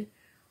plane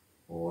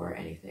or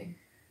anything.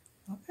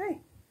 Okay.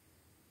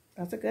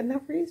 That's a good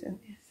enough reason.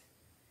 Yes.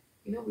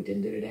 You know what we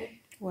didn't do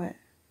today? What?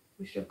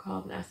 We should have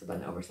called and asked about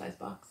an oversized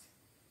box.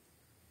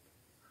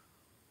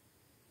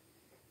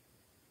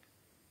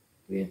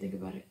 We didn't think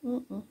about it.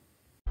 Mm-mm.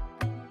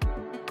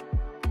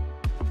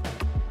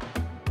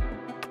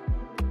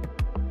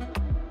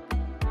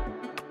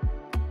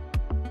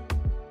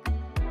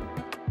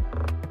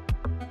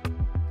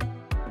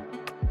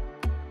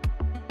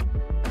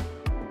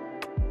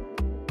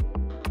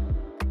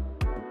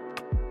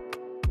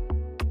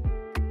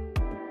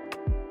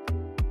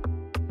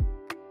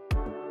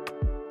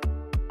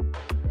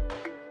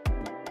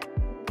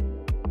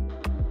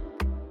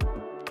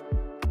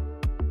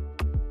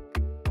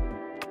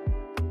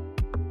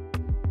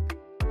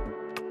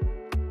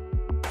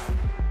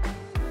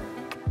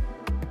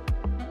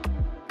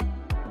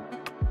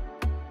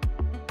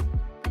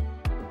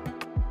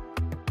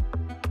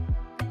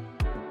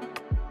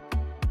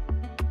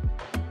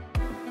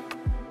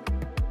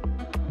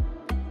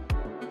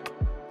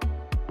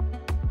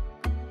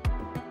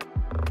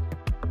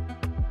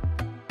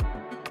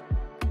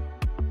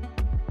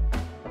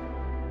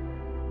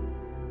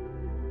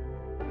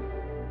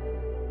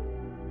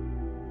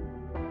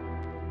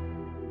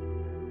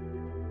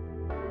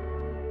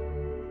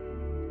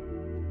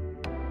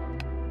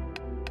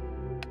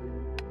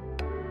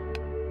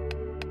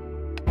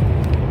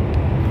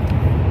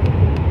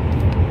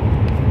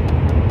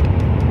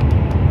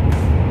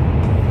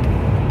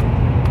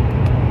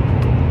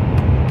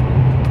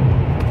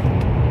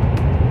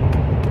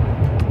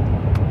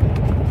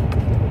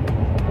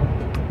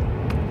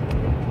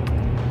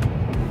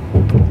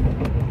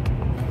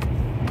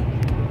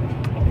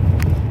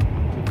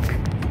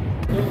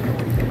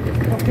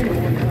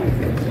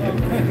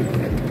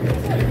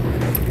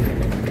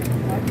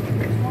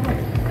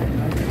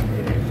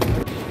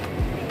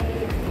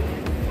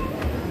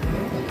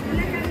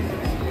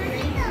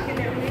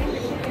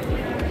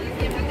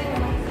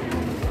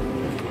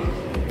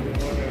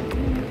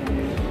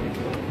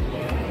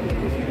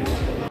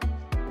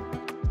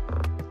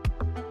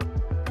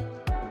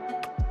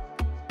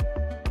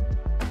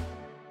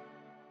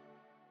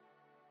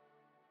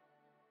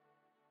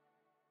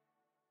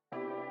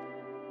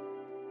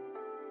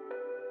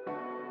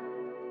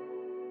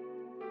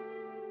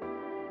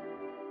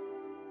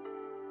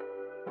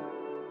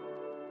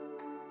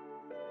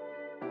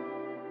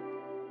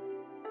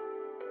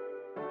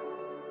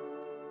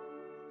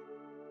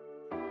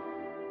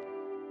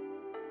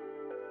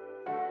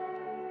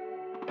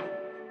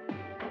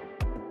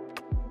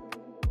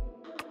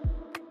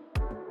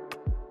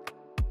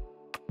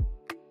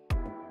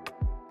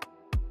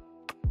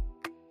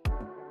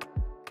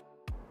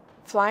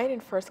 Flying in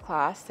first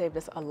class saved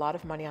us a lot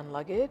of money on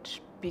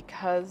luggage.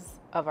 Because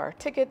of our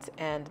tickets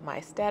and my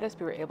status,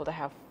 we were able to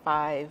have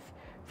 5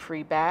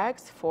 free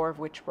bags, 4 of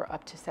which were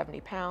up to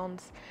 70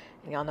 pounds.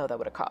 And y'all know that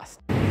would have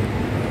cost.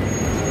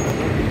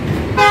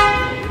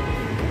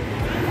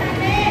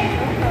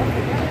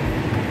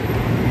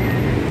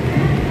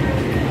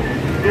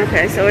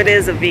 Okay, so it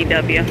is a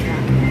VW.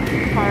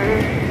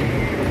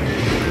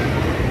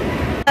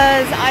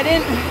 Because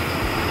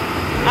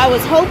I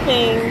was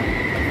hoping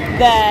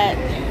that,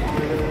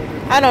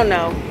 I don't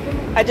know,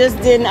 I just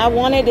didn't, I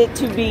wanted it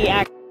to be